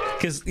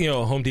 Because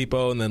Home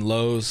Depot and then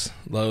Lowe's,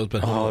 but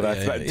Oh,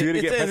 that's right. Do it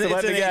again. Press the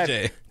button again.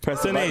 AJ.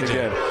 Press the It's an button AJ.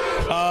 again.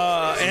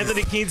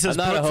 Anthony Keene says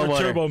I'm not put a for homeowner.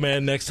 Turbo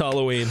Man next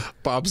Halloween.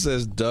 Bob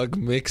says Doug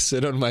makes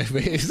sit on my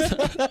face.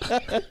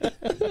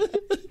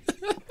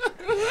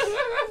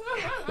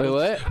 Wait,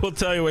 what? We'll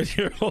tell you when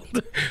you're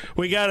older.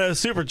 We got a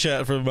super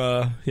chat from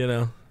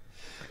You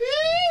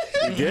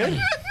did?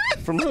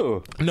 From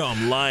who? No,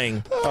 I'm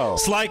lying. Oh.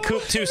 Sly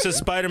Coop 2 says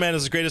Spider-Man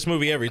is the greatest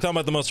movie ever. You talking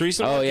about the most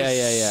recent Oh, one?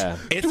 yeah.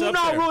 It's Do up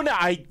not there. ruin it.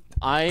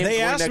 I am They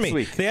going asked next me.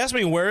 week. They asked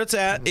me where it's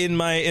at in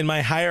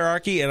my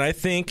hierarchy, and I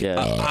think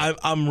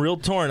I'm real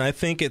torn. I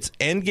think it's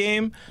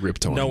Endgame, Rip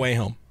torn. No Way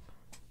Home.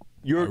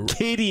 You're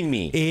kidding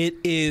me. It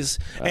is,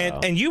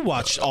 and you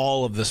watched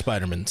all of the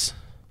Spider-Mans.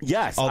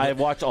 Yes, the- I've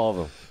watched all of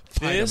them.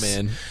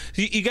 Spider-Man.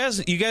 You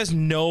guys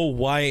know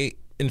why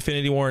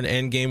Infinity War and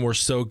Endgame were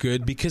so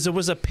good because it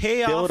was a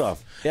payoff.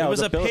 Build-off. Yeah, it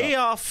was a build-up.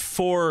 payoff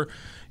for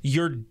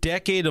your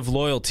decade of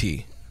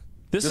loyalty.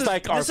 This Just is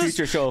like our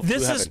future show,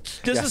 This Blue is Heaven.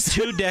 this Yes. is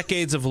 2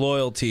 decades of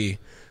loyalty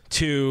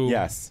to.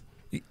 Yes.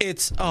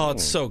 It's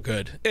so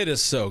good. It is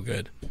so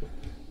good.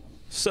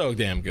 So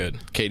damn good.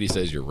 Katie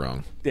says you're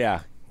wrong.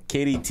 Yeah.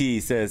 Katie T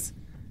says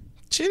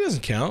She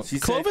doesn't count. She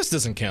Clovis said-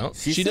 doesn't count.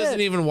 She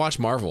doesn't even watch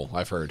Marvel,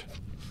 I've heard.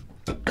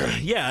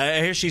 Yeah,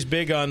 I hear she's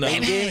big on.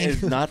 Endgame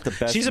is not the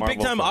best. She's a big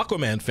time Marvel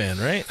film. Aquaman fan,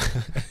 right?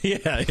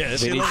 yeah.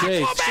 She Vinny loves,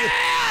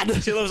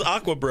 Chase. she loves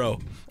Aqua Bro.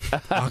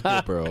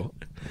 Aqua Bro.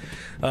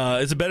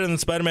 Is it better than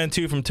Spider-Man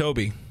 2 from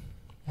Toby?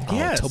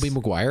 Yes. Tobey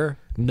Maguire?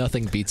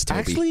 Nothing beats Toby.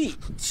 Actually,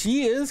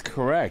 she is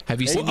correct.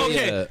 Have you seen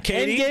Endgame- the,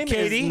 Okay, Endgame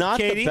Katie, is not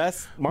the Katie,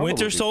 best Marvel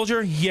Winter movie.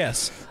 Soldier,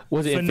 yes.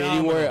 Was it Infinity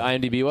Phenomenal. War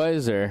IMDb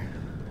wise, or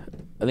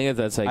I think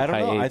that's like I don't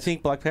high know. I eights.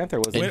 think Black Panther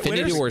was.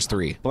 Infinity Wars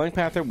 3? Black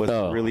Panther was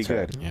really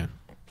good. Yeah.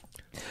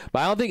 But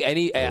I don't think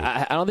any.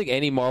 I don't think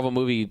any Marvel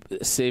movie,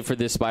 save for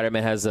this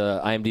Spider-Man, has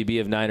a IMDb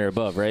of 9 or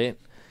above, right?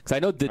 Because I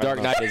know The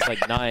Dark Knight is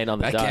like 9 on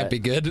the That dot. can't be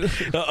good.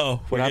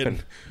 What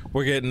happened?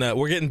 We're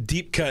getting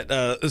deep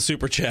cut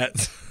super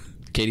chats.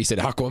 Katie said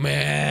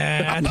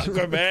Aquaman.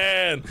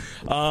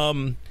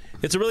 Aquaman.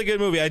 It's a really good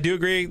movie. I do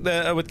agree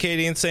with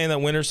Katie in saying that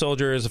Winter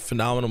Soldier is a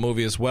phenomenal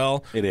movie as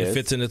well. It is. It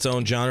fits in its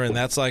own genre, and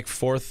that's like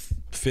 4th,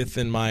 5th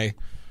in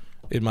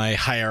my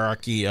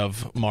hierarchy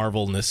of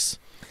Marvelness.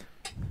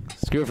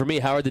 Screw it for me,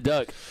 Howard the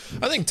Duck.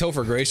 I think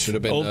Topher Grace should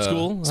have been Old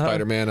school, huh?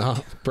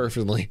 Spider-Man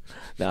perfectly.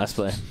 Nah, I was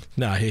playing.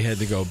 Nah, he had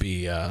to go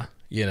be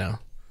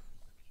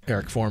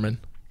Eric Foreman.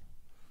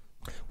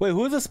 Wait, who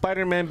was the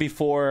Spider-Man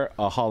before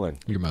Holland?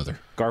 Your mother.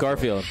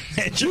 Garfield.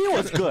 He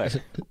was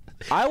good.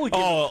 I would.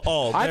 Give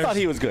I thought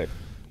he was good,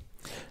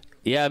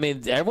 Yeah, I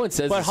mean, everyone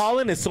says but this-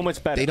 Holland is so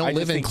much better. They I don't just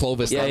live in think-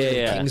 Clovis. Yeah, They live in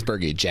yeah.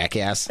 Kingsburg, you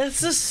jackass. It's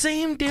the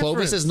same difference.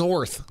 Clovis is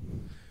north.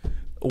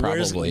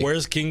 Probably.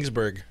 Where's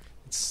Kingsburg?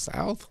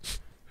 South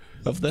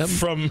of them.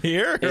 From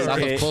here?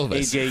 South of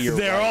Clovis. AJ, you're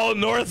They're right. all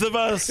north of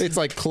us. It's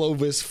like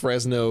Clovis,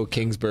 Fresno,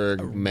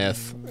 Kingsburg,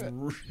 meth,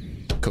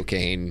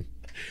 cocaine.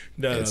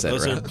 No,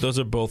 those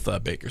are both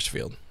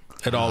Bakersfield.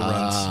 It all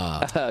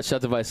runs.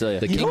 Shut the Visalia.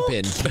 The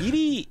Kingpin.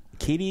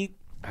 Katie,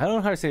 I don't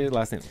know how to say her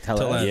last name.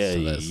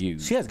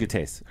 Telez. She has good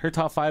taste. Her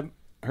top five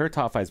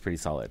is pretty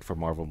solid for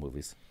Marvel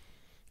movies.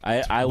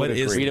 I would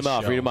agree. Read them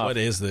off. What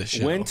is this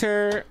show?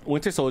 Winter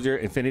Soldier,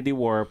 Infinity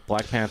War,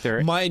 Black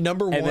Panther. My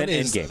number one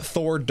is Endgame.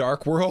 Thor: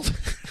 Dark World.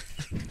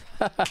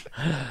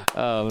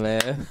 Oh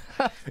man,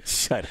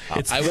 Shut up.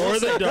 It's Thor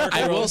the Dark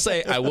I World. will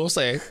say,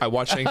 I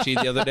watched Shang-Chi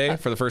the other day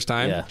for the first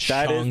time. Yeah.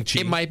 Shang-Chi.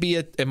 It might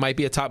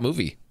be a top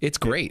movie. It's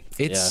great.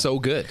 It's so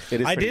good.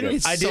 It is I pretty didn't.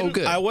 good. I so didn't.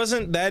 good. I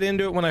wasn't that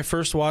into it when I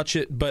first watched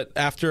it, but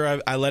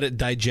after I let it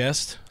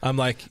digest, I'm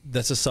like,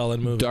 that's a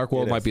solid movie. Dark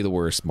World might be the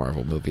worst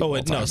Marvel movie. Oh, of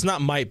all time. it's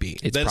not. Might be.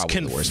 It's That's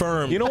probably the worst.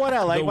 confirmed. You know what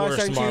I like the about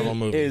worst Marvel Shang-Chi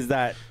movie is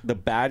that the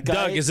bad guy.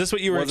 Doug, is this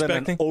what you were wasn't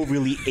expecting? An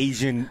overly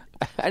Asian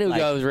I knew Like-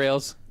 those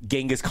rails.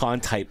 Genghis Khan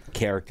type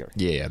character.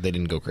 Yeah, they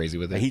didn't go crazy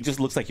with it. He just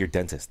looks like your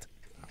dentist.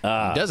 He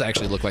does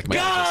actually look like my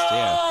dentist.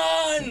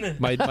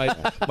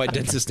 Yeah. My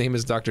dentist's name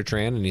is Dr.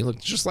 Tran, and he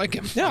looked just like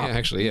him. Yeah,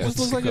 actually, yeah. Just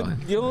looks like your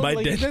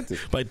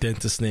dentist. My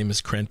dentist's name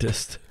is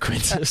Crentist.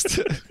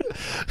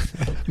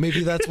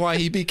 Maybe that's why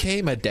he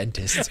became a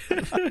dentist.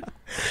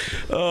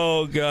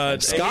 Oh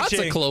God, Scott's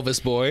AJ. a Clovis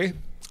boy.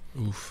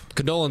 Oof.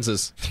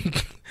 Condolences.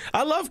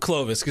 I love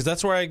Clovis because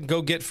that's where I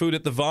go get food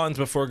at the Vons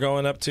before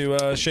going up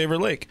to Shaver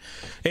Lake.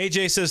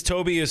 AJ says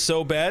Toby is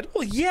so bad.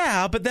 Well,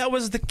 yeah, but that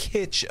was the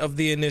kitsch of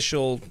the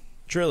initial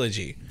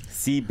trilogy.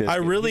 I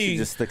really,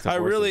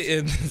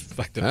 in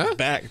fact,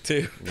 back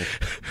too.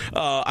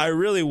 I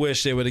really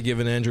wish they would have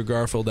given Andrew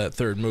Garfield that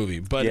third movie.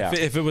 But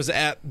if it was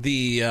at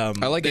the, I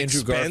like the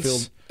Andrew expense,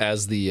 Garfield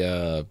as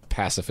the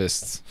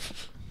pacifist,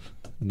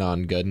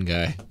 non-gun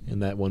guy in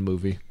that one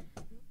movie.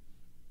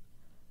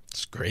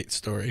 It's a great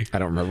story. I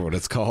don't remember what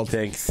it's called.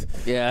 Thanks.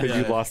 Yeah.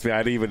 You lost me. I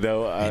didn't even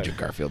know. Andrew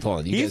Garfield. Hold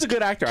on. You He's guys a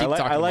good actor. keep I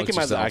talking like him amongst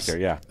as an yourselves. actor.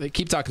 Yeah. They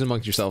keep talking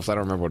amongst yourselves. I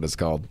don't remember what it's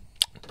called.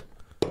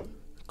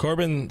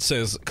 Corbin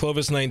says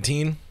Clovis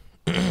 19.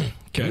 Okay.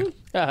 I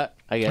get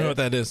I don't know what it.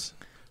 that is.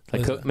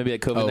 Like maybe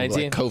like COVID-19.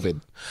 Like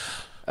COVID.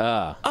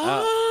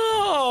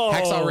 Oh!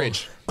 Hacksaw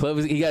Ridge.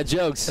 Clovis, he got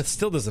jokes. That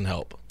still doesn't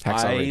help.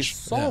 Hacksaw I Ridge.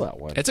 saw that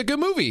one. It's a good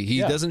movie. He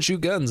doesn't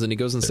shoot guns and he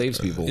goes and saves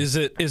people. Is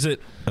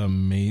it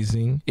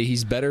amazing?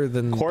 He's better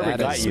than Corbin that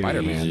got as you.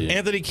 Spider-Man.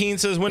 Anthony Keene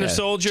says Winter Yeah.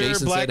 Soldier,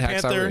 Jason Black said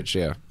Hacksaw Panther, Ridge,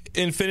 yeah.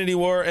 Infinity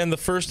War, and the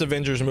first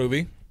Avengers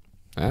movie.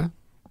 Huh?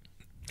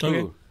 Okay.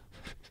 Ooh.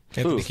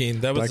 Anthony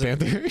Keene. That was Black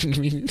Panther?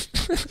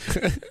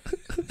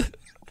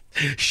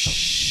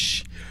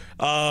 Shh.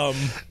 All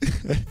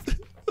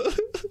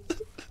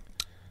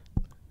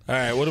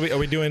right, what are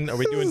we doing? Are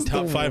we doing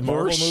top 5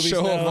 Marvel worst movies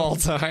show now? of all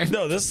time.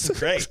 No, this is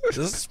great. This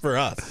is for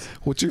us.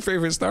 What's your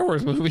favorite Star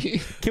Wars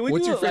movie? Can we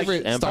what's do your it, like,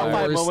 favorite Star top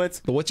 5 Wars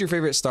moments? But what's your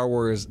favorite Star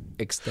Wars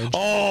extension?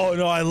 Oh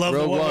no, I love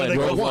Rogue the one where they One,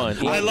 go. Rogue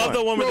One. I love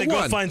the one where they Rogue go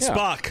One. find Yeah.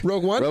 Spock.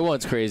 Rogue One? Rogue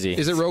One's crazy.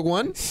 Is it Rogue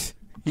One?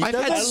 I've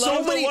had I so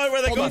love the many. one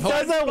where they Hold go on, hold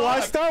find on. doesn't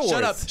watch Star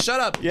Wars. Shut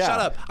up! Yeah. Shut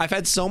up! I've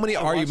had so many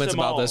arguments them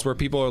about all. this where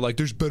people are like,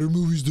 "There's better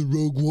movies than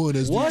Rogue One."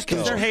 As What? these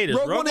Because they're haters.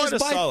 Rogue One is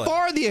by solid.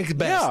 far the best.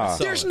 Yeah.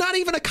 There's not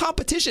even a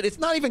competition. It's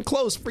not even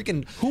close.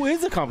 Freaking Who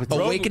is the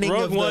competition? Awakening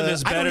Rogue of One the.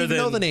 is I better don't even than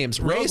know the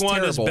names. Rogue Rey's One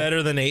terrible. is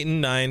better than 8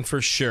 and 9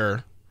 for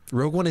sure.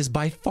 Rogue One is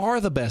by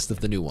far the best of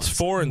the new ones.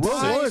 4 and Rogue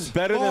 6. One is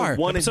better Far. than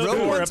 1 and Episode 2.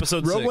 four, One's-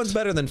 episode Rogue 6. One's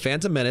better than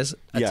Phantom Menace,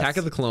 Yes. Attack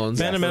of the Clones,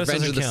 Phantom Menace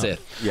Revenge of the doesn't count.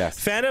 Sith. Yes.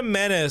 Phantom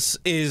Menace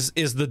is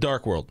the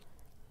Dark World.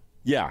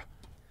 Yeah.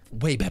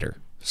 Way better.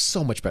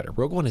 So much better.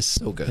 Rogue One is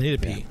so good. I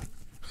need to pee.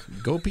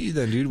 Go pee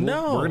then, dude.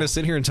 No. We're going to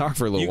sit here and talk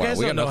for a little You while. guys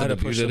We don't got know how nothing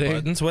to to push do the today.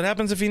 buttons. What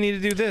happens if you need to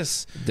do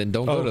this? Then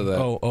don't go to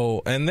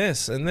that. And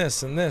this, and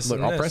this, and this. Look,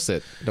 and I'll this. press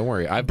it. Don't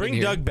worry. I've Bring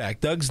been here. Doug back.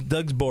 Doug's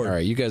bored. All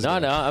right, you guys. No,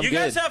 go. I'm You good.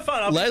 guys have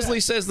fun. I'll be Leslie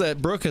back. says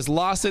that Brooke has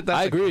lost it. That's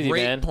I agree a with you,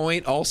 great man.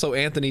 point. Also,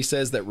 Anthony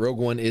says that Rogue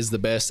One is the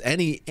best.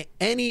 Any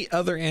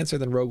other answer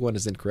than Rogue One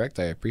is incorrect.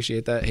 I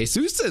appreciate that.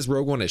 Jesus says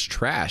Rogue One is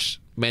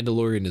trash.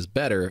 Mandalorian is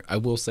better. I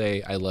will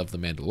say I love The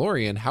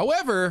Mandalorian.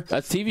 However,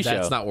 That's a TV show.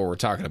 That's not what we're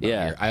talking about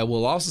Yeah. here. I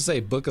will also say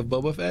Book of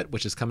Boba Fett,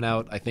 which is coming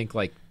out, I think,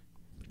 like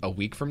a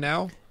week from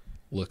now,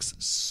 looks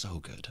so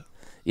good.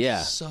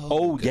 Yeah. So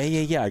Oh, good.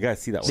 yeah. I got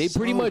to see that one. They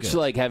pretty much good.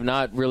 like have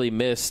not really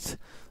missed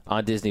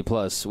on Disney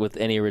Plus with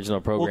any original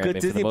Well, programming good.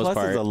 for Disney the most Plus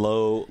part. is a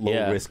low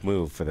Yeah. risk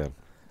move for them.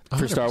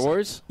 For Star 100%.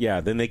 Wars?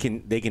 Yeah, then they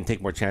can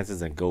take more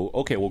chances and go,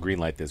 okay, we'll green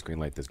light this.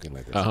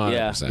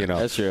 100%. You know.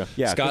 That's true.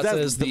 Yeah, 'cause Scott that's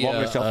says the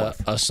longer shelf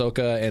life.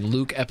 Ahsoka and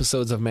Luke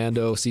episodes of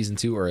Mando season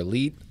 2 are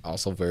elite.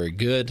 Also very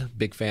good.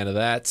 Big fan of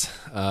that.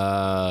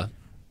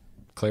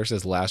 Claire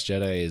says Last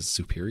Jedi is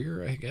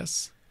superior, I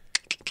guess.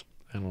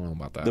 I don't know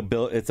about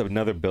that. It's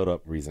another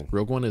build-up reason.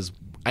 Rogue One is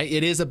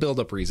it is a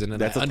build-up reason,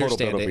 and That's I a total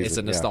understand build-up it. It's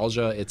a reason, yeah.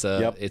 nostalgia. It's a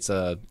Yep. it's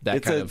a that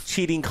It's kind a of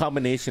cheating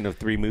combination of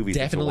 3 movies.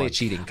 into definitely a one.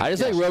 cheating. I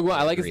just like Rogue One.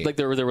 I like agree. it's like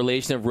the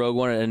relation of Rogue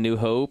One and A New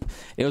Hope.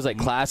 It was like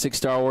classic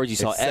Star Wars. You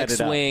saw set it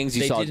up. X-wings.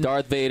 You They saw didn't-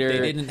 Darth Vader.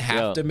 They didn't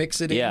have to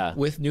mix it in Yeah.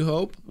 with New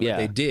Hope. But Yeah,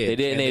 they did. They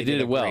did, and they did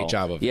a it well. Great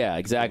job of it. Yeah,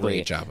 exactly.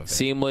 Great job of it.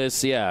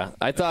 Seamless. Yeah,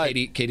 I thought.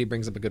 Katie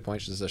brings up a good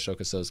point. She says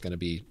Ahsoka is going to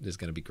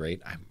be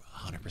great. I'm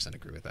 100%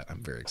 agree with that.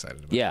 I'm very excited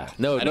about Yeah, that.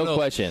 no I don't know if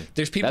question.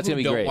 There's people That's gonna who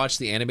be don't great. watch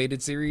the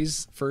animated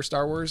series for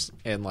Star Wars,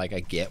 and like I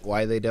get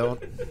why they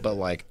don't, but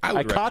like I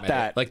would caught recommend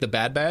that. it. Like the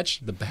Bad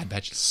Batch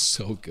is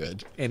so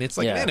good, and it's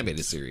like an Yeah.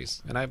 animated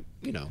series, and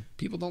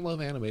people don't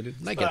love animated,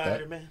 and I get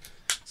that.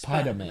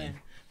 Spider-Man.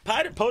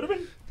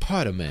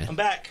 Spider-Man. I'm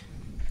back.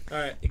 All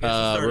right. You guys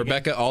can start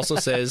Rebecca also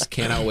says,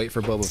 cannot wait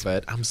for Boba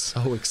Fett. I'm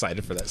so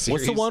excited for that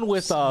series. What's the one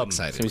with so It's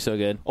gonna be excited. so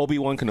good.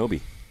 Obi-Wan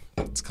Kenobi?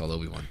 It's called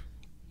Obi-Wan.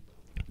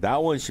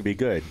 That one should be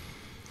good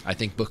I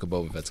think Book of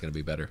Boba Fett's going to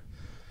be better.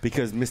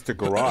 because Mr.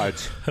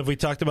 Garage Have we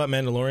talked about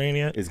Mandalorian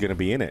yet? is going to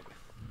be in it.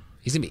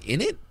 He's going to be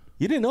in it?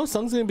 You didn't know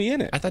Sung's going to be in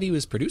it? I thought he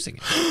was producing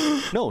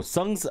it. No,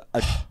 Sung's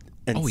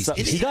he's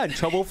in he it. got in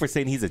trouble for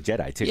saying he's a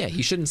Jedi too. Yeah,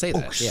 he shouldn't say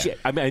that. Oh Yeah. shit!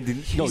 I mean, I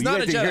didn't. No, He's you not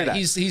guys a didn't hear Jedi. that.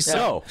 He's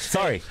no.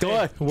 Sorry. Go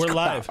on. We're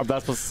live. I'm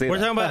not supposed to say We're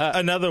that. talking about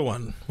another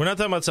one. We're not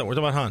talking about something. We're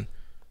talking about Han.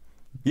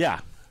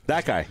 Yeah,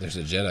 that guy. There's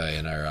a Jedi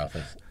in our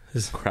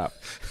office. Crap.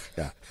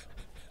 Yeah.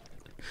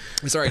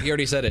 It's all right. He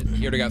already said it.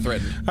 He already got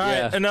threatened. All right,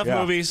 Yeah. enough Yeah.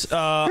 movies. Here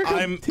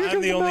I'm comes the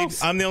the only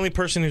mouse. I'm the only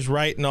person who's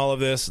right in all of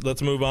this.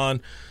 Let's move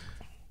on.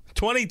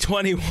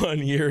 2021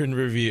 year in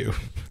review.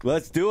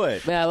 Let's do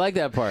it. Man, I like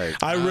that part.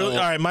 All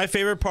right. My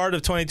favorite part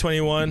of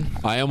 2021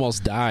 I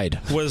almost died.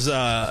 was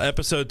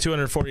episode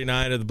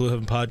 249 of the Blue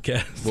Heaven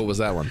podcast. What was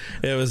that one?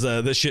 It was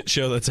the shit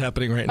show that's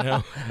happening right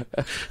now.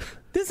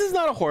 This is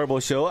not a horrible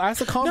show.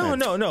 Ask a comment.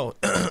 No.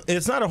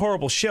 It's not a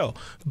horrible show,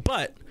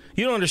 but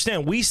you don't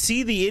understand. We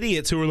see the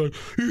idiots who are like,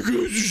 "You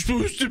guys are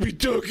supposed to be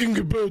talking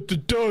about the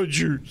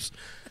Dodgers."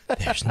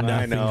 There's nothing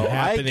I know.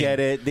 happening. I get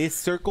it. They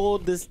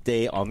circled this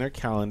day on their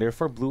calendar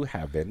for Blue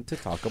Heaven to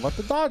talk about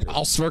the Dodgers.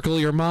 I'll circle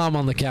your mom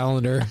on the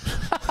calendar.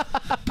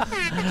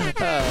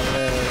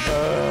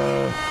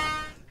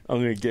 I'm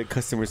going to get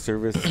customer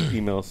service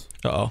emails.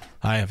 Uh-oh.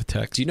 I have a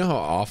text. Do you know how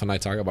often I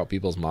talk about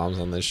people's moms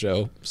on this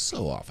show?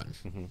 So often.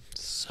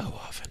 So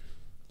often.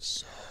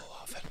 So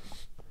often.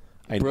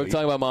 I know Brooke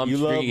talking about mom's you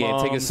love drinking game.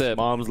 Take a moms. sip.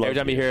 Moms love Every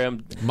time you hear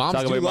him Moms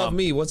talking do about love mom.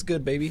 me. What's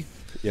good, baby?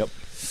 Yep.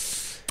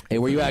 Hey,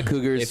 where you at,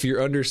 Cougars? If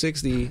you're under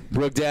 60,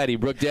 Brooke Daddy.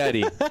 What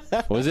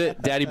was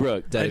it? Daddy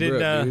Brooke. Daddy did,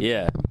 Brooke, dude.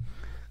 Yeah.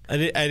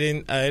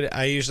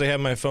 I usually have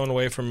my phone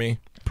away from me.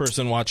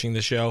 Person watching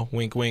the show.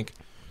 Wink, wink.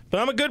 But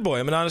I'm a good boy.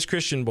 I'm an honest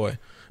Christian boy.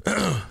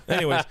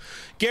 Anyways,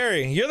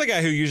 Gary, you're the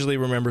guy who usually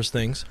remembers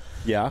things.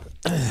 Yeah.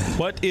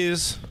 What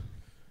is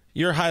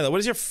your highlight? What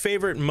is your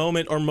favorite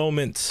moment or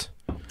moments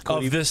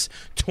of this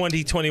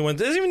 2021? It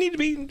doesn't even need to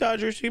be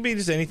Dodgers. It could be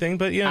just anything,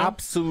 but you know.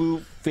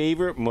 Absolute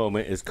favorite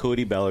moment is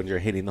Cody Bellinger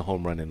hitting the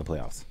home run in the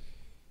playoffs.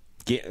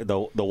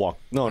 The walk.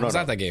 No. Was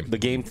that game? The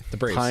game. The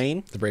Braves.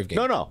 Tying. The Brave game.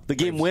 No. The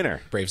game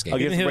winner. Braves game.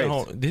 Against Did the he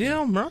Braves. hit a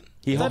home run?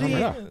 He hit Thought the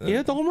home run. He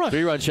hit the home run.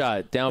 3-run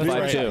shot. Down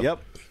 5-2. Yep.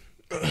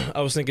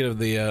 I was thinking of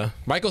the.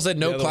 Michael said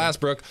no other class,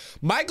 Brooke.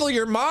 Michael,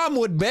 your mom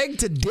would beg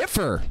to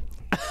differ.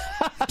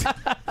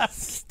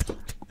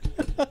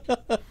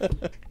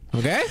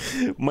 Okay?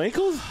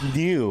 Michael's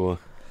new.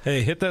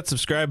 Hey, hit that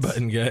subscribe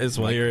button, guys,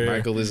 while you're here.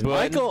 Michael is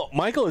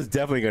Michael is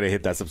definitely going to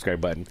hit that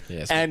subscribe button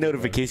Yes. and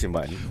notification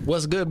button.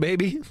 What's good,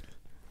 baby?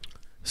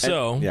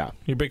 So, yeah.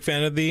 you're a big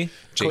fan of the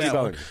Cody that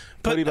one. Bellinger.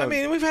 But Cody I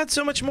Bellinger. mean, we've had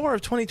so much more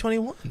of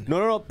 2021.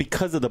 No,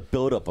 because of the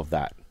buildup of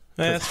that.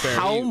 That's fair.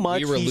 How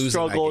much we were he losing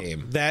struggled. that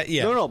game. That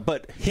yeah. No,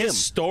 but him.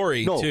 His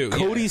story No, too.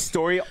 Cody's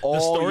story. All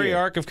The story year.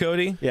 arc of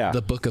Cody. Yeah.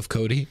 The Book of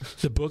Cody.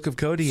 The book of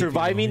Cody.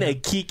 Surviving a a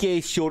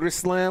Kike shoulder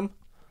slam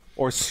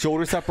or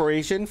shoulder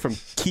separation from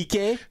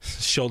Kike.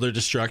 shoulder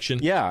destruction.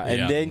 Yeah,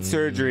 and then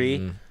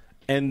surgery,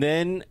 and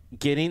then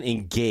getting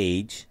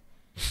engaged.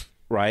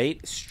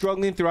 Right,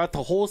 struggling throughout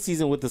the whole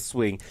season with the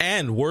swing.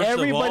 And worst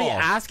Everybody of all,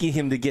 asking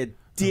him to get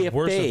DFA'd.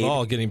 worst of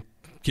all, getting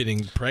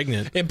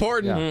pregnant.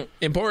 Important. Yeah.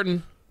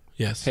 Important.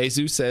 Yes.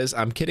 Jesus says,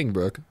 I'm kidding,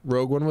 Brooke.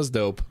 Rogue One was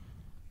dope.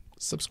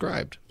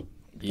 Subscribed.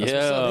 That's what's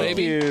up, Yeah.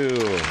 baby. You.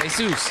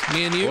 Jesus,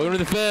 me and you. Welcome to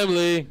the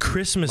family.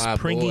 Christmas My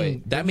bringing.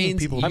 boy. That bringing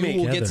means people you will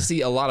together. get to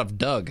see a lot of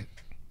Doug.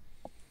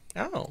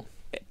 Oh.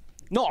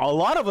 No, a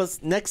lot of us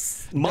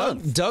next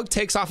month. Doug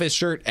takes off his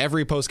shirt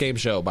every post-game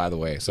show, by the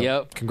way. So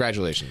Yep.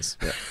 congratulations.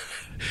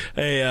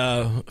 Hey,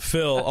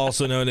 Phil,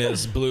 also known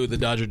as Blue, the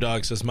Dodger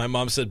dog, says my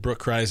mom said Brooke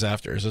cries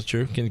after. Is that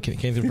true? Can you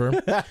confirm?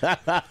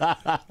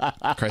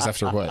 Cries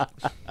after what?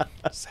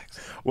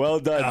 Well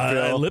done,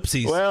 Phil.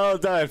 ellipses. Well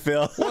done,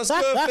 Phil. What's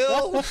good,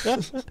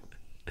 Phil?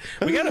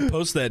 We gotta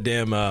post that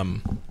damn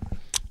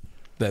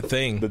that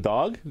thing. The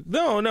dog?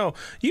 No.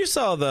 You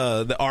saw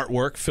the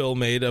artwork Phil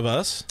made of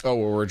us. Oh,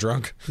 well, we're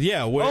drunk.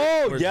 Yeah.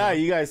 Oh, yeah,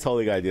 you guys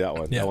totally got to do that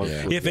one. Yeah. That one's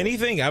If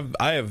anything,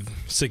 I have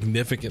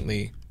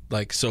significantly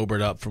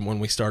sobered up from when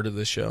we started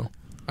this show.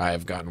 I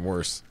have gotten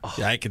worse.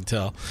 Yeah, I can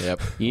tell.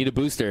 Yep. You need a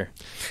booster.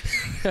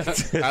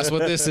 That's what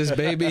this is,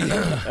 baby.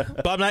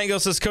 Bob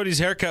Nightingale says Cody's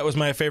haircut was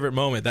my favorite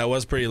moment. That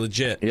was pretty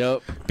legit.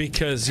 Yep.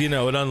 Because, it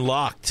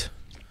unlocked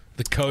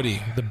the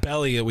Cody, the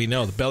belly that we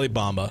know, the belly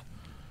bomba.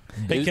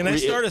 Hey, can I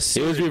start a It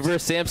series? was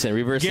reverse Samson.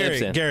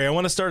 Gary, I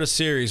want to start a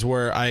series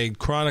where I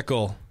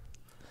chronicle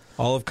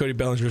all of Cody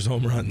Bellinger's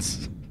home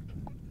runs.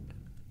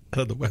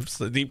 On the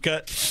website. Deep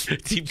cut?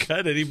 Deep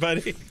cut,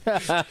 anybody?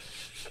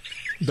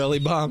 Belly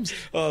bombs.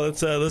 Oh,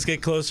 let's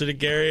get closer to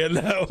Gary on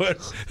that one.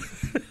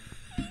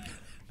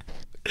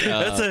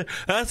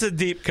 That's a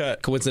deep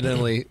cut.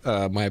 Coincidentally,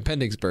 my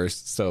appendix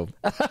burst, so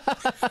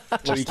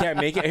Well, you can't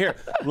make it. Here,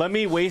 let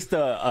me waste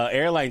a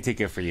airline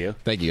ticket for you.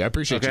 thank you. I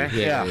appreciate Okay.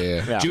 you.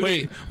 Yeah.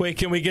 Judy, Wait,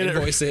 can we get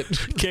invoice it.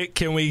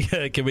 Can we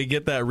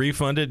get that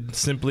refunded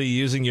simply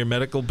using your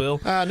medical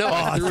bill? No,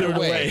 I threw it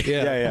away.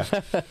 Yeah.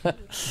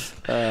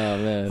 Oh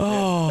man.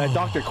 That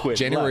doctor quit.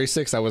 January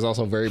 6th, I was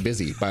also very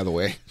busy, by the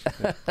way,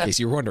 in case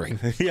you're wondering.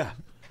 Yeah.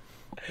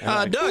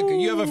 Doug,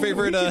 you have a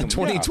favorite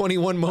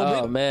 2021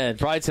 moment? Oh man,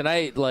 probably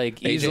tonight.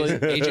 Like easily,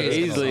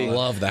 AJ's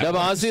love that. No, but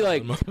one. honestly,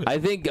 like I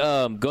think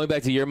going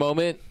back to your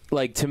moment,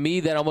 like to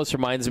me that almost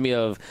reminds me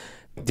of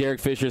Derek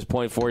Fisher's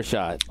 .4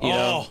 shot. You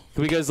know,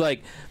 because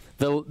like.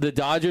 The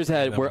Dodgers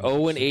were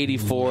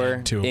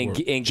 0-84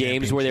 in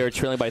games where they were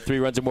trailing by 3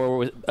 runs or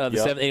more of the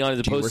 7th inning on in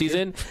the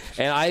postseason.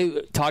 And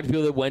I talked to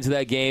people that went to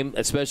that game,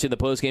 especially in the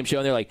postgame show,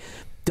 and they're like,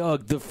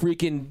 Doug, the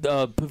freaking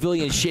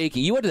pavilion's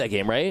shaking. You went to that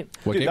game, right?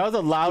 Dude, that was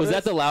the loudest. Was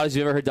that the loudest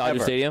you've ever heard Dodger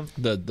Ever. Stadium?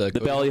 The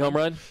Belly home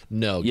run?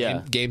 No.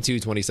 Yeah. Game 2,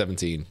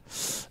 2017. Game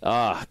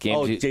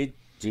 2.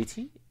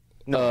 JT?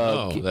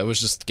 No, that was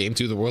just Game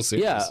 2 of the World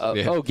Series.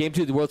 Yeah. Game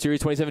 2 of the World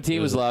Series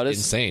 2017 was loudest.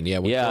 Insane. Yeah.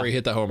 When Correa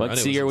hit the home run, it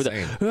was Seager with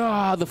insane.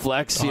 the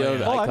flex, the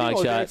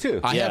iconic shot. Too.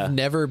 I have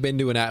never been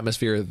to an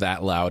atmosphere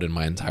that loud in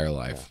my entire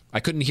life. I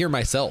couldn't hear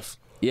myself.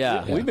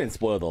 Yeah. We've been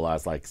spoiled the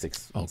last like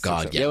 6. Oh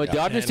God. Yeah, when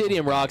Dodger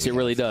Stadium rocks, it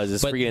really does.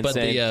 It's freaking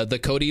insane. But the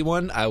Cody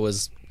one, I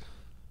was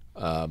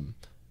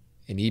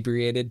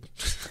inebriated.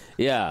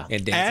 Yeah.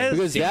 And dancing.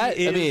 Because that,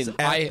 I mean,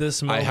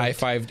 I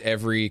high-fived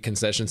every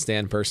concession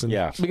stand person.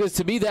 Yeah. because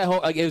to me that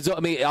whole, like, it was, I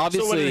mean,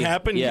 obviously. So when it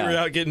happened, yeah. you were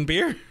out getting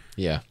beer?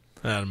 Yeah.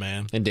 Oh,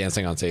 man. And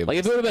dancing on tables. Like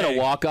if it would have been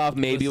a walk-off,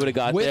 maybe it would have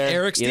got With there.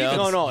 Eric Stevens.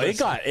 No, it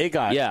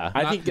got. Yeah.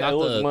 I think it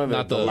was one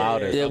of the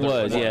loudest. It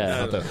was,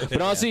 yeah. No.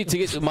 But honestly, to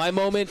get my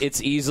moment,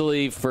 it's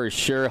easily for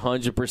sure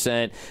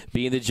 100%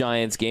 being the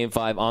Giants Game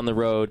 5 on the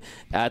road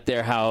at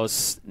their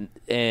house.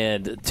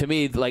 And to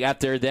me, like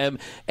after them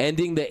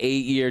ending the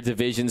 8-year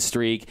division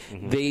streak,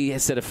 they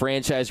set a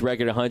franchise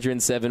record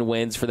 107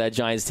 wins for that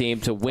Giants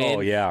team to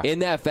win in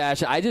that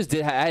fashion. I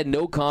had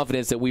no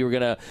confidence that we were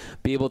going to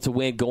be able to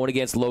win going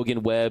against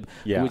Logan Webb,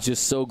 who was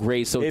just so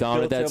great, so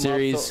dominant that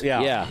series.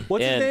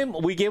 What's his name?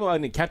 We gave him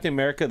on Captain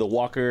America, the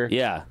Walker.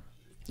 Yeah.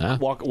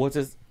 Walker.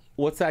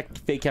 What's that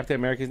fake Captain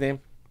America's name?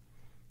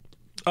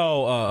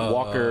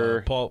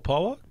 Walker. Paul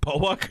Walker? Paul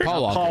Walker.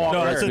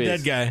 No, that's a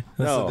dead guy.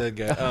 No. That's a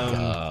dead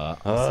guy.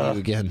 I'll see you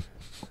again.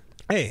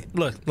 Hey,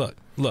 look.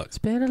 It's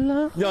been a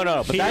long.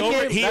 No.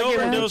 But He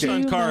overdosed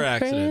on car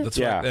accident. That's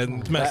right.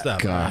 And messed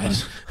up. God.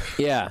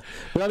 Yeah.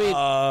 But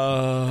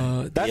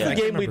I mean, that's the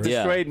game we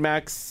destroyed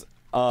Max.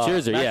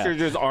 Scherzer, Max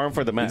Scherzer's arm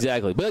for the Mets.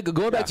 Exactly. But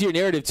going back to your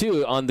narrative,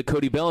 too, on the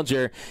Cody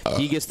Bellinger,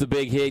 he gets the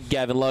big hit.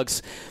 Gavin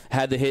Lux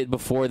had the hit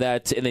before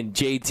that. And then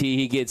JT,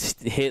 he gets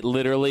hit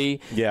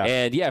literally. Yeah.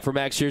 And, for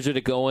Max Scherzer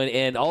to go in.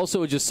 And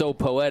also just so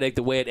poetic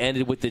the way it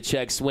ended with the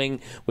check swing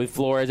with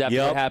Flores after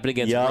it happened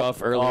against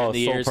Ruff earlier in the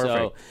year.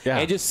 Perfect.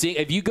 And just seeing,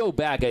 if you go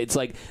back, it's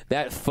like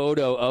that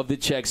photo of the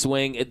check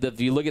swing. If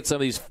you look at some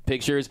of these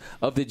pictures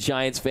of the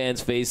Giants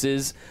fans'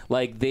 faces,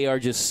 like they are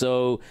just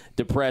so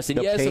depressed. And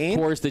pain? Of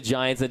course, the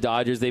Giants and the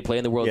Dodgers, they play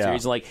in the World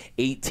Series in like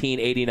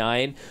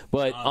 1889.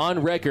 But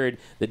on record,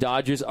 the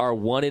Dodgers are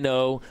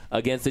 1-0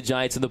 against the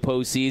Giants in the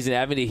postseason.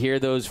 Having to hear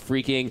those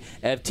freaking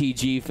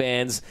FTG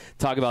fans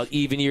talk about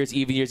even years,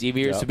 to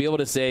be able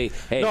to say,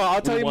 hey, no,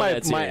 I'll tell you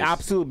my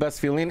absolute best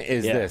feeling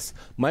is this.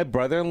 My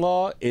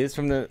brother-in-law is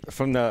from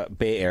the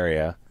Bay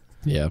Area.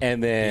 Yeah.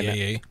 And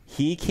then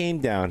he came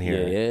down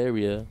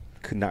here.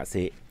 Could not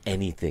say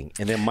anything.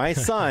 And then my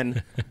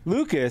son,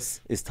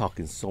 Lucas, is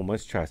talking so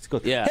much trash. He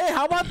goes, hey,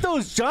 how about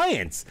those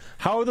Giants?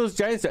 How are those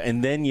Giants?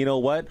 And then, you know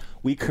what?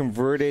 We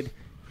converted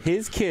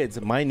his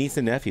kids, my niece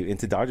and nephew,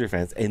 into Dodger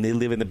fans, and they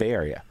live in the Bay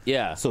Area.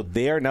 Yeah. So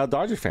they are now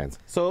Dodger fans.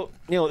 So,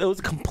 it was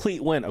a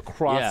complete win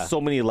across so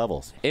many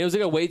levels. It was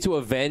like a way to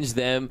avenge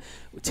them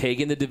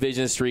taking the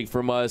division streak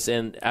from us,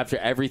 and after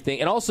everything.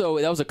 And also,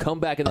 that was a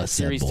comeback in that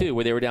series, too,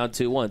 where they were down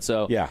 2-1.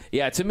 So,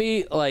 to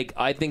me, like,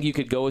 I think you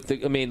could go with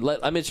the... I mean,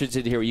 I'm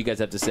interested to hear what you guys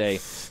have to say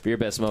for your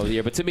best moment of the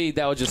year. But to me,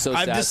 that was just so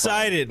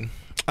satisfying.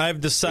 I've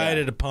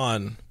decided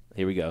upon...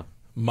 Here we go.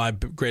 My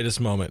greatest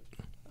moment.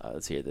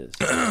 Let's hear this.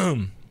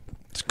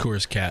 It's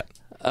Coors Cat.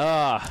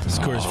 It's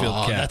Coors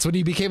Field Cat. That's when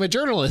he became a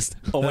journalist.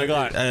 Oh my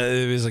God!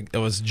 I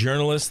was a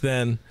journalist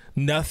then.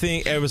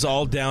 Nothing. It was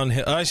all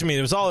downhill.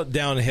 It was all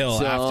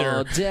downhill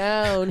after.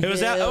 Downhill.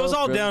 It was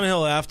all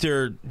downhill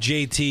after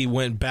JT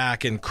went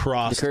back and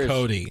crossed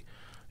Cody.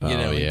 In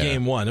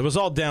game 1. It was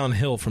all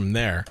downhill from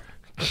there.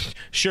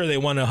 Sure, they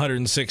won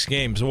 106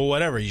 games. Well,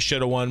 whatever. You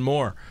should have won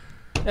more.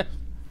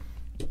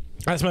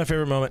 That's my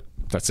favorite moment.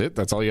 That's it?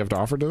 That's all you have to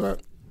offer to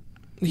that?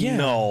 Yeah.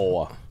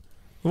 No.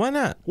 Why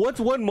not? What's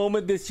one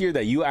moment this year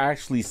that you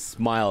actually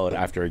smiled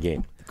after a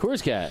game?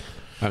 Coors Cat.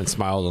 I haven't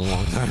smiled in a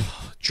long time.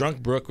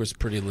 Drunk Brook was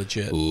pretty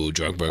legit. Ooh,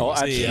 Drunk Brook. Oh,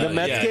 the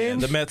Mets game?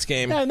 The Mets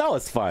game. Yeah, that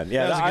was fun.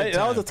 Yeah,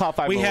 that was a top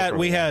 5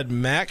 We had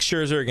Max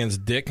Scherzer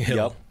against Dick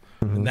Hill. Yep.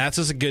 and that's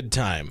just a good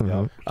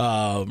time.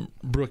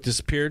 Brooke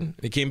disappeared.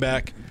 He came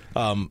back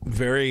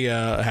very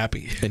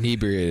happy.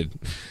 Inebriated.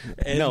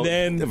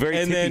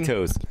 Tippy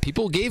toes.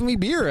 People gave me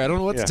beer. I don't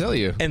know what to tell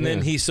you. And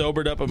then he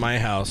sobered up at my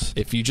house.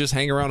 If you just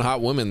hang around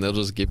hot women, they'll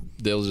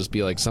just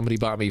be like, somebody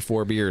bought me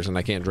 4 beers and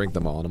I can't drink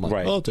them all. And I'm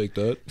like, I'll take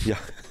that. Yeah.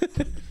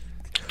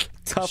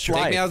 Tough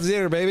life. Take me out to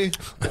dinner, baby.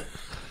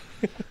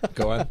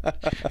 Go on.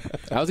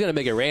 I was gonna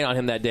make it rain on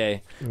him that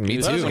day.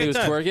 Me too. When he was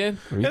twerking.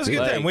 That was a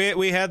good time.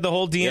 We had the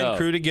whole DN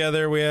crew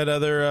together. We had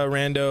other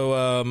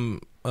rando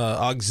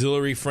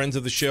auxiliary friends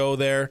of the show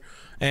there,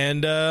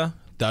 and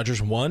Dodgers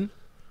won.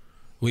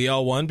 We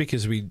all won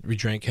because we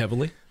drank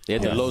heavily. They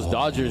had those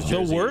Dodgers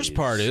jerseys. The worst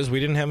part is we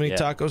didn't have any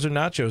tacos or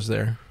nachos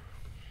there.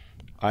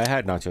 I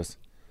had nachos.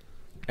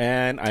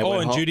 And I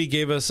went home. Judy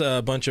gave us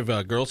a bunch of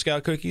Girl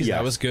Scout cookies. Yes.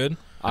 That was good.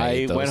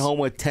 I went home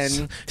with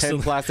 10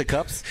 plastic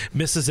cups.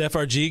 Mrs.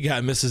 FRG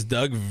got Mrs.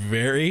 Doug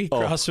very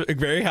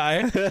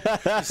high.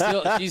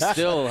 She's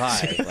still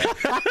high.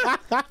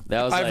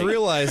 I've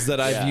realized that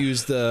I've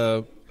used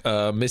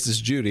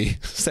Mrs. Judy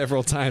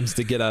several times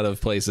to get out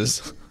of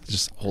places.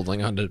 Just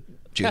holding on to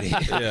Judy.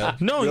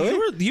 No,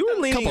 really? you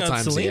were leaning on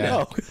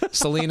Selena. Yeah.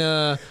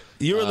 Selena.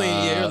 You were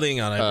leaning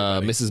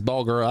on Mrs.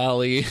 Bulgar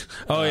Ali.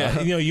 Oh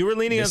yeah, you were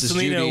leaning on Mrs.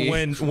 Selena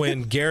Judy.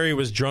 when Gary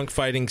was drunk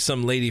fighting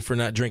some lady for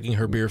not drinking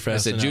her beer fast I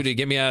said, enough. Judy,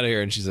 get me out of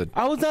here, and she said,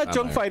 I was not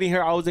drunk fighting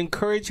her. I was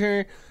encouraging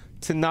her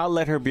to not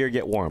let her beer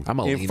get warm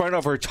in front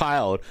of her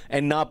child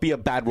and not be a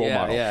bad role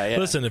model. Yeah.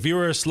 Listen, if you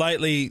were a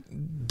slightly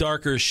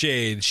darker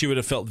shade, she would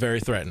have felt very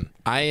threatened.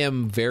 I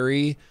am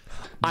very.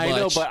 I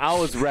know, but I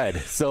was red,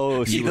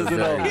 so she doesn't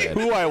know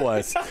who I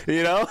was.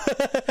 You know.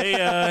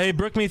 Hey,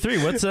 Brooke Me 3.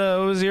 What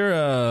was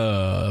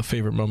your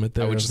favorite moment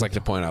there? I would just like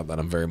to point out that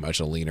I'm very much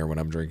a leaner when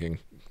I'm drinking.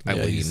 I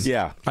lean.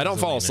 Yeah, I don't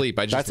fall asleep.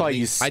 I just that's why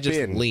you spin. I just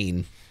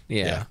lean.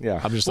 Yeah.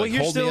 I'm just like,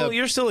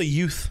 you're still a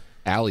youth.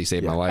 Allie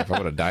saved my life. I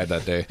would have died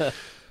that day.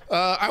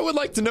 I would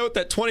like to note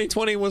that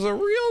 2020 was a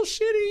real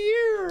shitty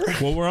year.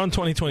 Well, we're on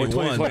 2021.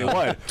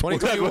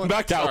 2021.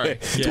 Back that way.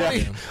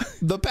 Yeah.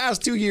 The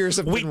past 2 years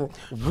have been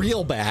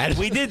real bad.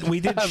 We did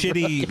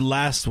shitty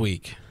last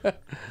week.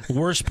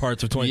 Worst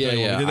parts of 2021.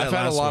 Yeah. We did that I've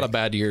had a lot week. of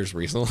bad years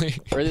recently.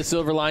 Where are the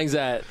silver linings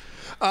at?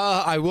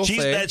 I will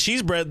say that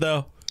cheese bread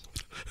though.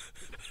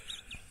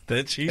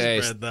 That cheese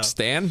bread though.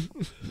 Stan.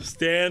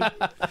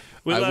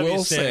 We love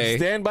you, Stan.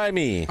 Stand by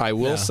me. I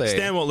will say.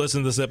 Stan won't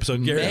listen to this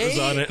episode. Gary was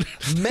on it.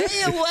 May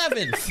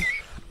 11th.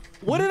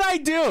 What did I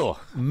do?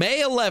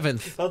 May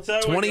 11th,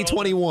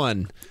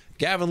 2021.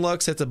 Gavin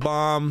Lux hits a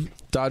bomb.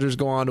 Dodgers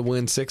go on to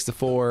win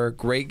 6-4.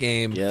 Great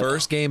game. Yep.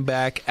 First game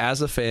back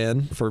as a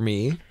fan for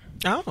me.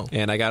 Oh.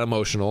 And I got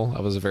emotional. I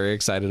was very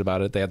excited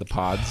about it. They had the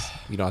pods.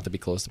 You don't have to be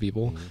close to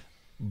people.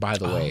 By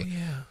the way,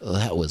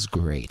 that was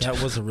great.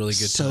 That was a really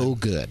good time. So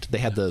good. They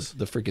had the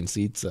freaking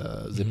seats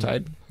zip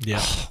tied. Yeah.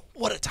 Oh,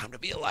 what a time to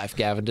be alive.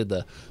 Gavin did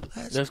the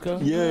Let's go.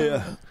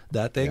 Yeah.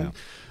 that thing. Yeah.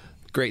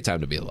 Great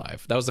time to be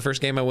alive. That was the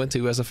first game I went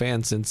to as a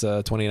fan since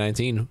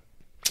 2019.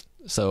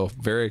 So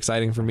very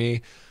exciting for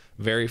me.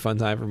 Very fun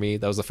time for me.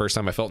 That was the first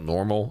time I felt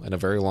normal in a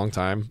very long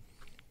time.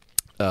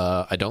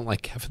 I don't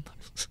like Kevin.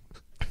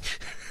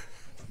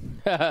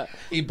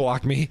 He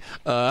blocked me,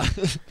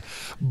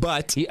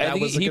 but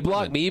he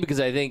blocked me because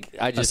I think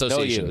I just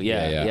know you.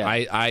 Yeah.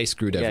 I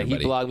screwed everybody. Yeah,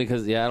 he blocked me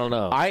because I don't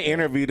know. I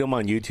interviewed him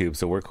on YouTube,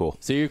 so we're cool.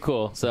 So you're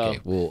cool. So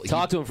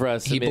talk to him for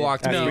us. He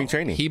blocked me. Spring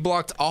training. He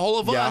blocked all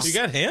of us. You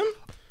got him?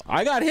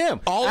 I got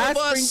him. All of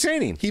us. Spring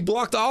training. He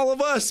blocked all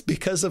of us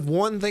because of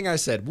one thing I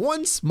said.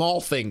 One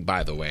small thing,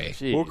 by the way.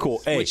 Jeez. We're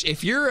cool. Hey. Which,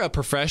 if you're a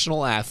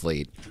professional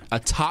athlete, a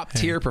top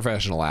tier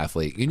professional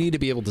athlete, you need to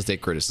be able to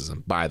take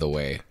criticism. By the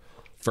way.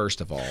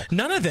 First of all,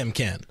 none of them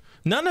can.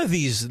 None of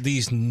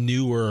these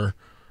newer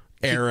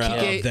era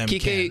of them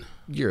can.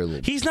 You're a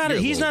little. He's not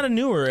a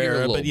newer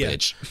era, but yeah,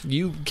 bitch.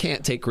 You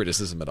can't take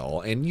criticism at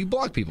all, and you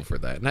block people for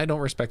that, and I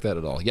don't respect that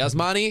at all.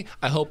 Yasmani,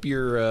 I hope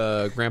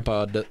your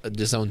grandpa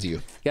disowns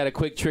you. Got a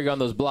quick trigger on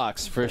those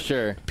blocks for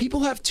sure.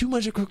 People have too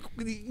much.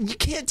 You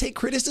can't take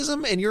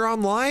criticism, and you're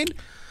online.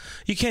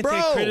 You can't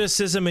take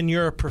criticism, and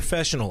you're a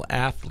professional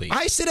athlete.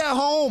 I sit at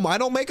home. I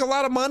don't make a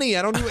lot of money.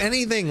 I don't do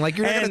anything. Like,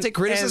 you're not going to take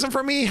criticism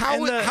from me?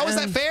 How is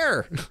that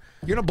fair?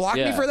 You're going to block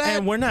me for that?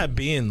 And we're not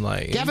being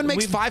like... Gavin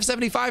makes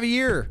 $575 a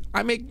year.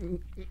 I make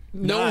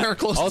nowhere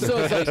close to that.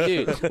 Also, it's like,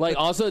 dude, like,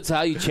 also it's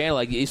how you channel.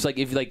 Like, it's like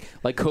if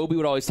like Kobe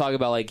would always talk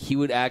about, like, he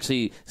would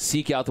actually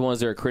seek out the ones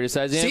that are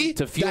criticizing him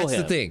to fuel him.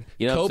 That's the thing.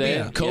 You know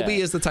Kobe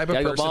is the type of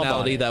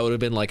personality that would have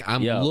been like,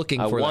 I'm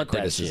looking for that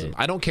criticism.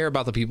 I don't care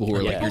about the people who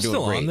are like, you're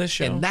doing great. On this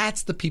show. And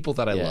that's the people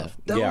that I love.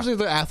 Those are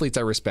the athletes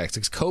I respect.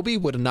 Because Kobe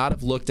would not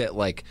have looked at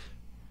like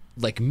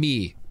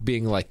me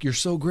being like, you're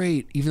so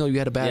great, even though you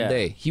had a bad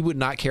day. He would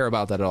not care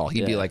about that at all.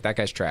 He'd be like, that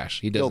guy's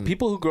trash. He doesn't.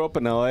 People who grow up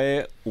in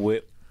LA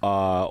with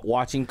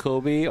watching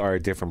Kobe are a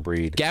different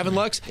breed. Gavin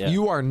Lux,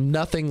 you are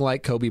nothing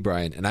like Kobe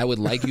Bryant, and I would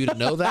like you to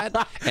know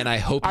that. And I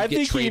hope you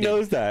get traded. He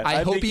knows that.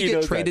 I hope you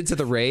get traded to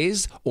the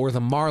Rays or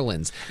the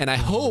Marlins, and I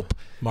hope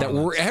that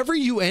wherever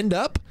you end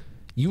up,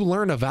 you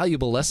learn a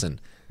valuable lesson.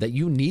 that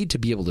you need to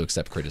be able to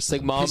accept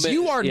criticism. Like because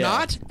you are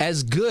not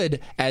as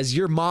good as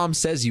your mom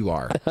says you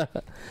are.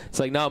 It's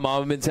like not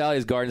mama mentality,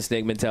 it's garden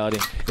snake mentality.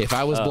 If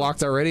I was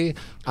blocked already,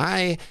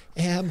 I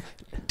am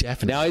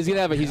definitely. Now he's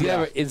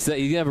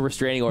gonna have a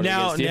restraining order.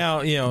 Now,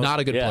 not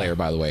a good player,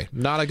 by by the way.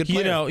 Not a good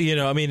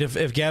player. I mean,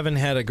 if Gavin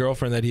had a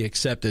girlfriend that he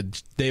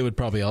accepted, they would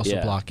probably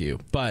also block you.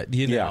 But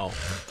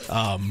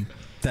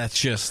that's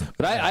just.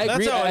 But I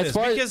agree. As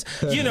far because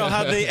you know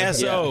how the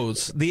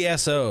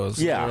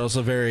SOs, are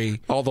also very.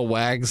 All the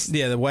wags.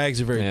 Yeah, the wags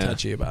are very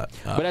touchy about.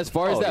 But as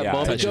far as that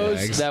moment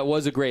goes, that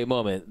was a great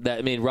moment.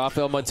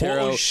 Rafael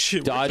Montero,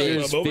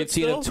 Dodgers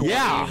 15 of 20,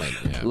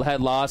 had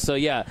lost. So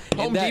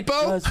Home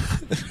Depot.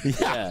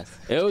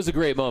 It was a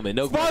great moment.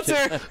 No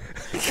sponsor.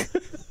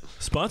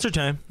 Sponsor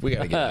time. We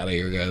gotta get out of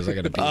here, guys. I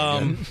gotta pee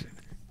again.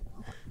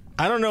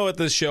 I don't know what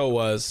this show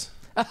was,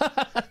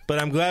 but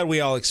I'm glad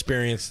we all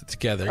experienced it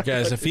together,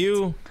 guys. If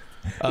you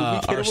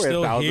are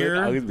still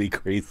here, I would be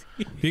crazy.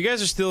 If you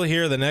guys are still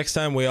here, the next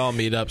time we all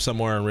meet up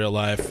somewhere in real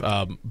life,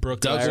 Brooke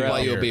Doug will buy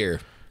you a beer.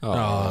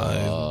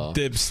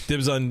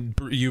 Dibs on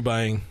you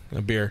buying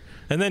a beer,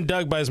 and then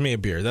Doug buys me a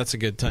beer. That's a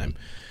good time.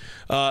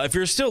 If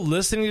you're still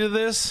listening to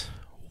this,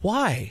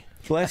 why?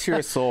 Bless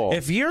your soul.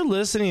 If you're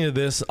listening to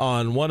this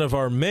on one of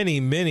our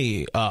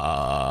many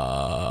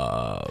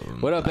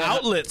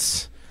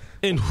outlets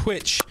in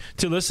which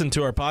to listen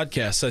to our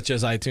podcast, such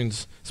as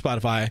iTunes,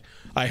 Spotify,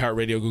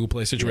 iHeartRadio, Google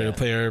Play, Stitcher Radio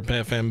Player,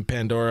 FM,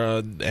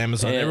 Pandora,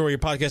 Amazon, everywhere your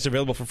podcasts are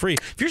available for free.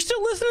 If you're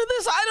still listening to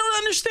this, I don't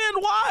understand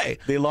why.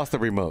 They lost the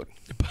remote.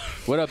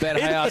 What up, Ben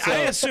Hayaso?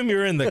 I assume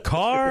you're in the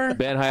car.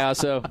 Ben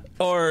Hayaso.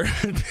 Or...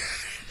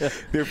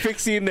 They're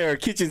fixing their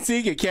kitchen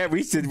sink and can't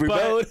reach the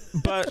remote.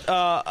 But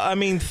I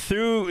mean,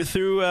 through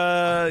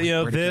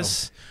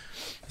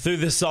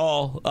this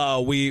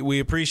all, we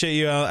appreciate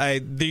you.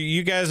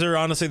 You guys are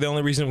honestly the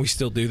only reason we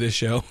still do this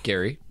show.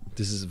 Gary,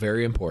 this is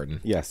very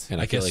important. Yes.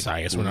 And I guess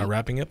we're not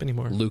wrapping up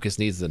anymore. Lucas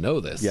needs to know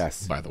this.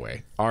 Yes. By the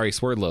way, Ari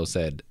Swerdlow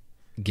said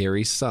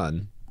Gary's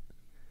son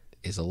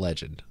is a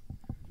legend.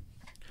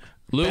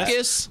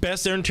 Lucas,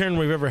 best intern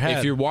we've ever had.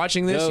 If you're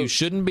watching this, you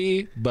shouldn't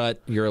be,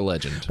 but you're a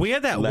legend. We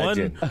had that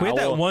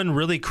one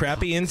really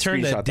crappy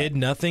intern that did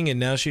nothing, and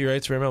now she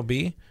writes for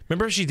MLB.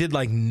 Remember, she did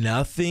like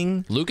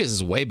nothing. Lucas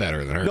is way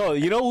better than her. No,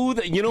 you know who?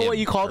 What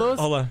you call those?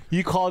 Hold on.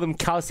 You call them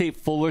Cal State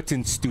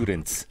Fullerton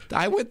students.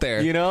 I went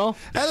there. You know?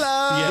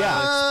 Hello. Yeah,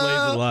 that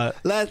explains a lot.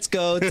 Let's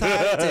go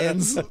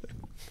Titans.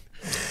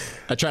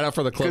 I tried out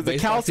for the club. Because the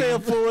Cal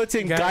State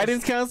Fullerton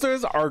guidance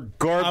counselors are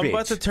garbage. I'm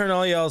about to turn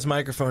all y'all's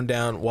microphone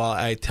down while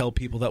I tell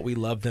people that we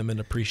love them and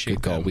appreciate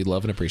Good call. them. We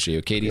love and appreciate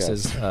you. Katie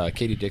says.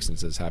 Katie Dixon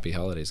says, "Happy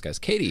holidays, guys."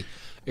 Katie,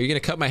 are you going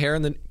to cut my hair?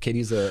 And then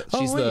Katie's the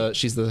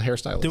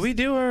hairstylist. Do we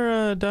do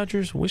our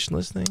Dodgers wish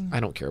list thing? I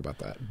don't care about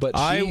that. But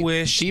I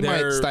wish she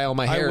might style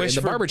my hair in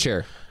the barber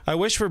chair. I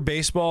wish for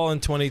baseball in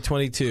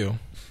 2022.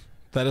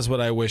 That is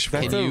what I wish for.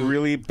 That's a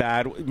really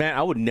bad man.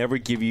 I would never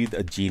give you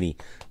a genie.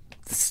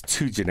 It's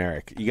too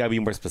generic. You gotta be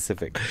more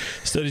specific.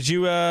 So, did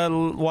you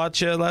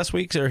watch last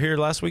week's or hear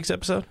last week's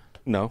episode?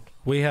 No.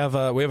 We have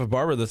a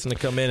barber that's going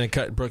to come in and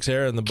cut Brooke's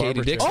hair in the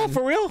barber chair. Oh,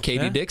 for real?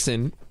 Katie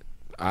Dixon.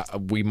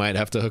 We might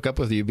have to hook up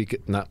with you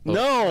because No.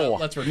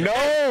 Let's no.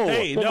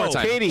 Hey, one more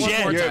time. Katie,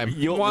 one more time.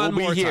 We'll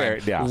be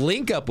here. Yeah.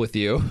 Link up with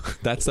you.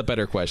 That's the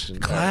better question.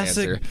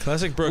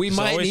 Classic Brooke. We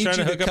might need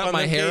you to cut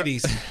my hair.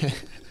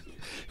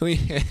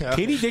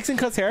 Katie Dixon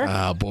cuts hair?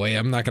 Oh, boy.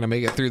 I'm not going to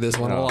make it through this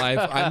one live.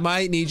 I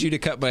might need you to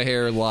cut my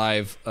hair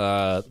live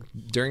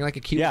during like a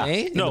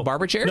Q&A in the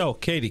barber chair? No,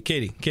 Katie.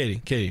 A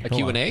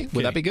Q&A?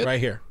 Would that be good? Right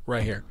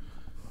here.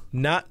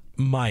 Not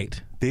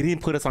might. They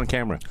didn't put us on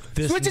camera.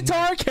 Switch it to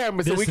our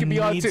camera so we can be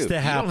on too. This needs to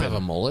happen. You don't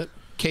have a mullet.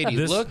 Katie,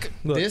 look.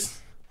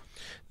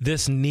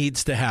 This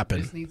needs to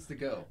happen. This needs to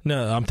go.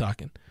 No, I'm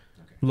talking.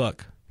 Okay.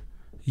 Look.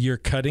 You're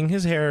cutting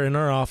his hair in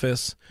our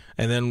office,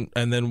 and then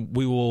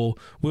we'll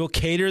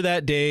cater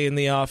that day in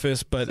the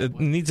office. But it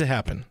needs to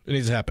happen. It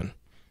needs to happen.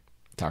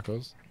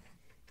 Tacos?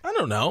 I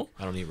don't know.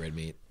 I don't eat red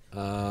meat.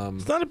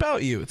 It's not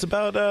about you. It's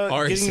about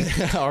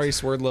Ari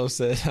Swerdlow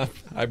said,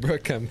 I'm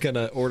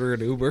gonna order an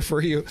Uber for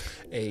you.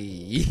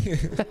 Hey,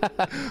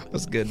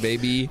 what's good,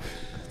 baby?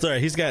 It's all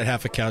right. He's got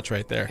half a couch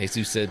right there.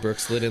 Jesus said Brooke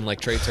slid in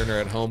like Trey Turner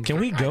at home. Can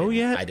we go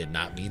yet? I did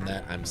not mean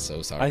that. I'm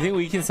so sorry. I think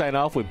we can sign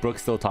off with Brooke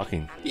still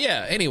talking.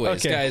 Yeah.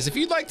 Anyways, guys, if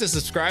you'd like to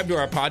subscribe to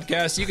our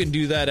podcast, you can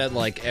do that at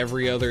like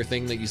every other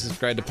thing that you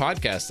subscribe to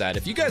podcasts at.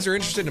 If you guys are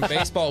interested in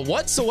baseball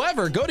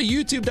whatsoever, go to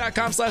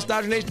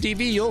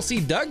youtube.com/DodgerNationTV. You'll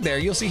see Doug there.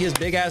 You'll see his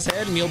big ass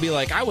head, and you'll be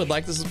like, I would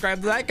like to subscribe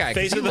to that guy.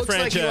 Face of the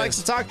franchise. Like he likes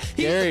to talk.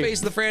 He's the face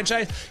of the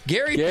franchise.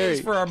 Gary pays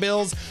for our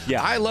bills.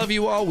 Yeah. I love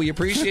you all. We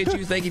appreciate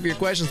you. Thank you for your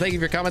questions. Thank you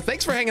for your comments.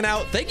 Thanks for hanging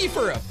out. Thank you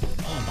for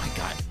oh my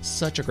God,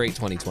 such a great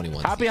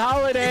 2021. Happy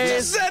holidays. You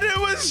just said it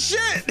was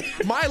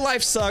shit. My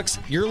life sucks.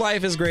 Your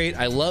life is great.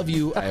 I love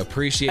you. I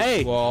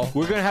appreciate you all.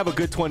 We're going to have a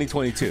good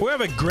 2022. We're going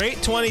to have a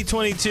great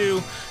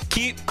 2022.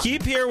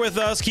 keep here with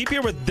us. Keep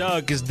here with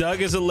Doug, because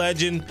Doug is a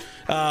legend.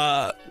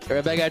 Right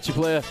back at you,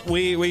 player.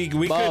 We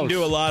couldn't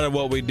do a lot of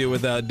what we do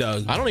without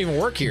Doug. I don't even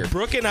work here.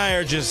 Brooke and I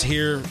are just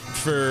here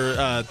for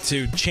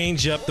to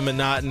change up the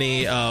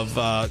monotony of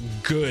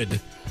good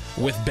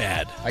with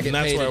bad. And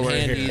that's why we're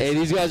here. Hey,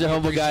 these guys are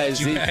humble guys.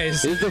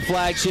 This is the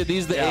flagship.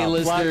 These are the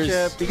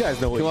A-listers. You guys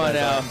know what Come on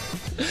now.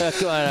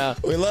 Come on now.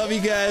 We love you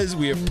guys.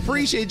 We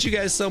appreciate you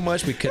guys so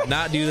much. We could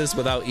not do this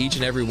without each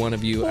and every one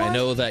of you. I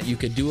know that you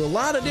could do a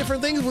lot of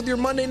different things with your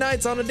Monday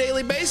nights on a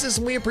daily basis,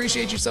 and we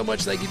appreciate you so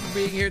much. Thank you for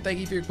being here. Thank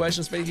you for your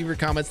questions. Thank you for your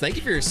comments. Thank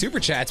you for your super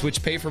chats,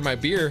 which pay for my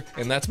beer,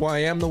 and that's why I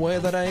am the way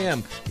that I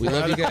am. We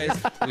love you guys.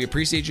 We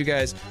appreciate you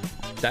guys.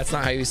 That's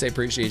not how you say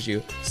appreciate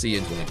you. See you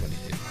in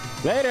 2022.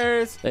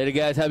 Later,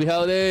 guys. Happy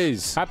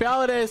holidays. Happy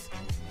holidays.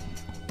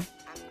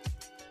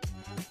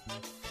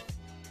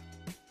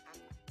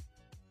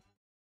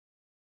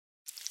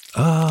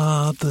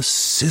 Ah, the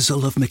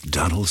sizzle of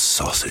McDonald's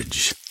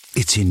sausage.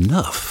 It's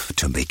enough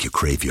to make you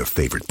crave your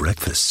favorite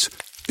breakfasts.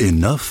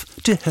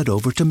 Enough to head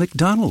over to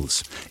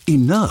McDonald's.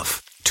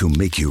 Enough to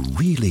make you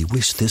really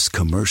wish this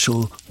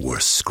commercial were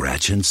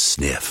scratch and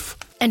sniff.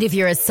 And if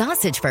you're a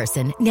sausage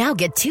person, now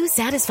get 2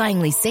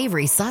 satisfyingly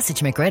savory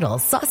sausage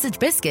McGriddles, sausage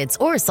biscuits,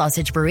 or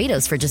sausage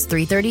burritos for just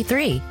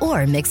 $3.33.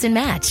 Or mix and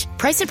match.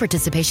 Price and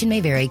participation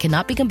may vary.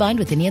 Cannot be combined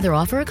with any other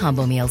offer or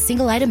combo meal.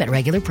 Single item at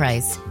regular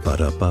price.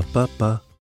 Ba-da-ba-ba-ba.